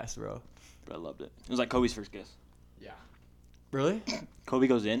so fast, bro. But I loved it. It was like Kobe's first kiss. Yeah. Really? Kobe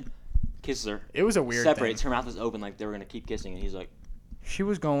goes in, kisses her, It was a weird separates. thing. Her mouth is open like they were gonna keep kissing, and he's like, She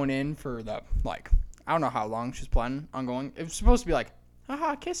was going in for the, like, I don't know how long she's planning on going. It was supposed to be like,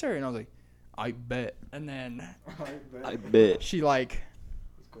 haha, kiss her. And I was like, I bet. And then I bet. she, like,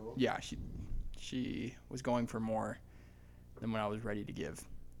 Cool. yeah, she was going for more than what I was ready to give.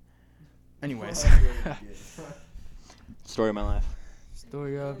 Anyways. Story of my life.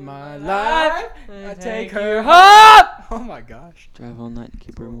 Story of my life. I take her home. Oh my gosh. Drive all night to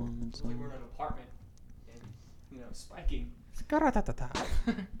keep her warm and We're in sun. an apartment, and spiking.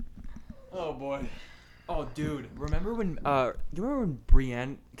 Oh boy. Oh dude, remember when? Do you remember when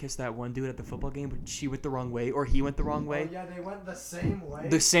Brienne kissed that one dude at the football game, but she went the wrong way, or he went the wrong way? Oh, yeah, they went the same way.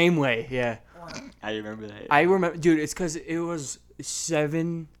 The same way, yeah. I remember that. I remember, dude. It's because it was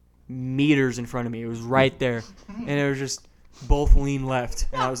 7 meters in front of me. It was right there, and it was just both lean left,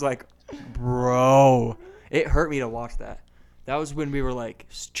 and I was like, bro, it hurt me to watch that. That was when we were like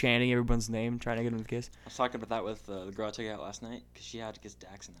chanting everyone's name, trying to get them to kiss. I was talking about that with the girl I took out last night because she had to kiss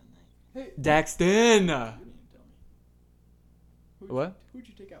Daxon that night. Daxton. What? Who'd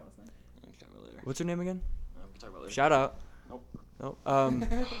you take out last night? We can talk about it later. What's her name again? We can talk about it later. Shout out. Nope.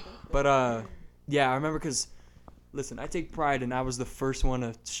 Nope. But yeah, I remember because, listen, I take pride, and I was the first one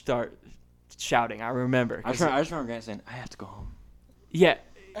to start shouting. I remember. I just remember Grant saying, "I have to go home." Yeah.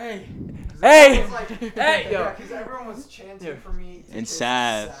 Hey. Hey. Hey, yo. yeah, because everyone was chanting Yeah. for me. to And kiss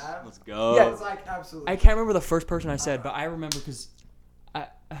Sav, let's go. Yeah. It was like absolutely. I can't remember the first person I said, but I remember because I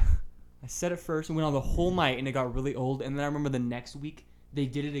said it first and went on the whole night, and it got really old. And then I remember the next week they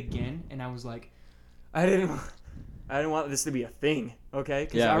did it again, and I was like, I didn't want this to be a thing, okay?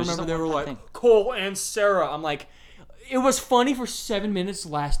 Because Yeah, I it was just remember a they were one-time like thing. Cole and Sarah. I'm like, it was funny for 7 minutes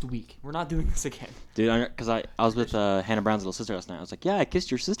last week. We're not doing this again. Dude, because I was with Hannah Brown's little sister last night. I was like, "Yeah, I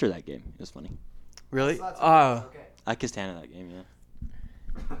kissed your sister that game." It was funny. Really? That's okay. I kissed Hannah that game.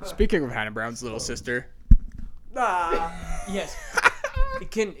 Yeah. Speaking of Hannah Brown's little sister. Yes.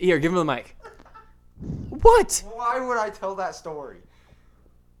 Here, give him the mic. What? Why would I tell that story?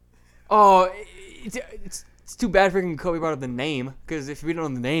 Oh, it's too bad freaking Kobe brought up the name, because if we don't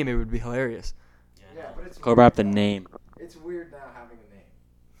know the name, it would be hilarious. Yeah, but it's Go up the name. it's weird now having a name.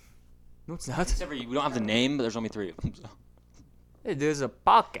 No, it's not. Except for we don't have the name, but there's only 3 of them. So. Hey, there's a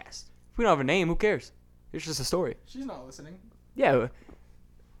podcast. If we don't have a name, who cares? It's just a story. She's not listening. Yeah.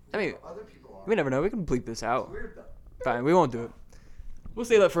 I mean, Other people We never know. We can bleep this out. Fine, we won't do it. We'll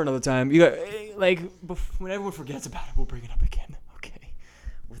save that for another time. You got when everyone forgets about it, we'll bring it up again. Okay.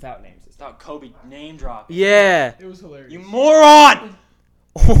 Without names. Without Kobe name dropping. Yeah. It was hilarious. You moron!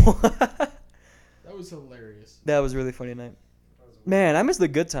 That was hilarious. That was really funny night. Man, I miss the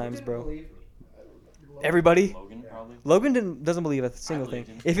good times, bro. Everybody. Logan, probably. Logan doesn't believe a single thing.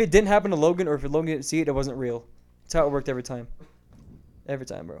 believed him. If it didn't happen to Logan, or if Logan didn't see it, it wasn't real. That's how it worked every time. Every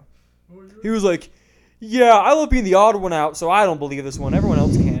time, bro. He was like, "Yeah, I love being the odd one out, so I don't believe this one. Everyone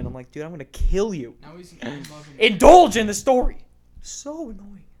else can." I'm like, dude, I'm gonna kill you. Now he's loving Indulge in the story. So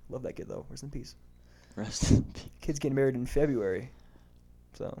annoying. Love that kid though. Rest in peace. Rest in peace. Kid's getting married in February.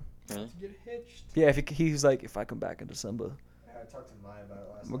 So Really? to get hitched. yeah, if he's like, if I come back in December, I talked to Maya about it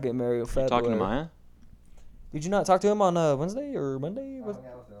last we'll night. get married in You February. talking to Maya? Did you not talk to him on Wednesday or Monday? I hung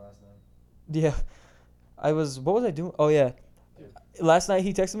out with her last night. Yeah. What was I doing? Oh, yeah. Last night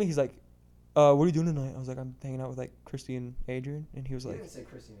he texted me. He's like, what are you doing tonight? I was like, I'm hanging out with like Christy and Adrian. And he was You like, didn't say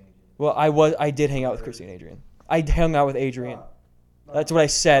Christine Adrian. well, I did hang out with Christy and Adrian. I hung out with Adrian. That's what I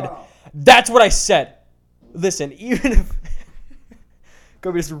said. Oh. That's what I said. Listen, even if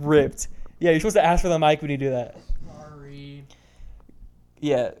Kobe just ripped. Yeah, you're supposed to ask for the mic when you do that. Sorry.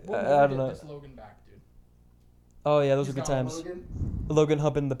 Yeah, I don't know. This Logan back, dude. Oh, yeah, those were He's good got times. Logan? Logan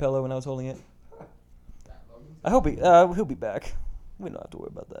humping the pillow when I was holding it. That Logan's I hope he'll be back. We don't have to worry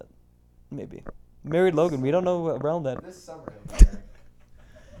about that. Maybe. Married Logan, we don't know around that. This summer he'll be back.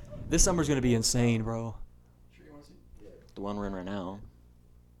 This summer's gonna be insane, bro. Sure you want to see? The one we're in right now.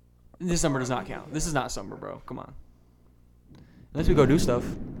 This summer does not count. This is not summer, bro. Come on. Unless we go do stuff.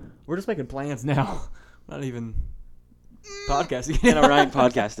 We're just making plans now. We're not even podcasting. Yeah, right,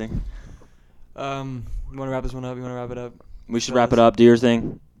 podcasting. You want to wrap this one up? You want to wrap it up? We should wrap it up. Do your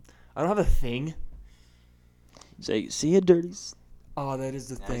thing. I don't have a thing. Say, see you, dirties. Oh, that is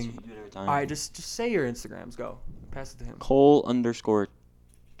the Yes, thing. you do it every time. All right, just say your Instagrams. Go. Pass it to him.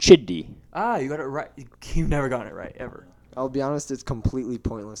 Cole_Chiddy. Ah, you got it right. You've never gotten it right, ever. I'll be honest, it's completely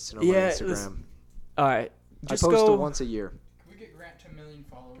pointless to know Yeah, my it's- Instagram. All right. I Just post go. it once a year. Can we get Grant to 1 million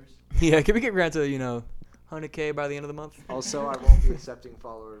followers? Yeah, can we get Grant to, 100K by the end of the month? Also, I won't be accepting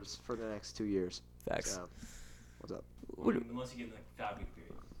followers for the next 2 years. Facts. So, what's up? Unless you give them like 5-week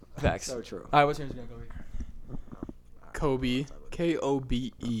period. Facts. So true. All right, what's your Instagram, Kobe? Kobe,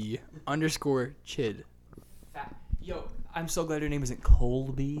 Kobe_Chid. Yo, I'm so glad your name isn't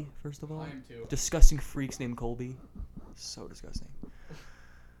Colby, first of all. I am too. Disgusting freaks named Colby. So disgusting.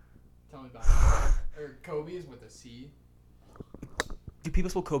 Tell me about it. Or Kobe is with a C. Do people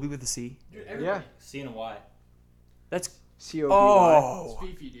spell Kobe with a C? Dude, Yeah. everybody. C and a Y. That's COBY. oh, It's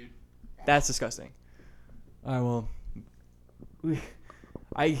Fifi, dude. that's disgusting. All right, well,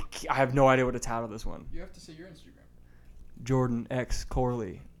 I have no idea what to title this one. You have to say your Instagram. Jordan X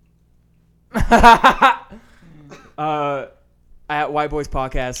Corley. At White Boys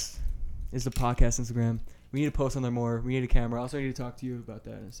Podcast is the podcast Instagram. We need to post on there more. We need a camera. I also need to talk to you about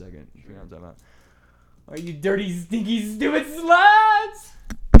that in a second. If you know what I'm talking about. Are you dirty, stinky, stupid sluts?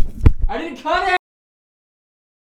 I didn't cut it!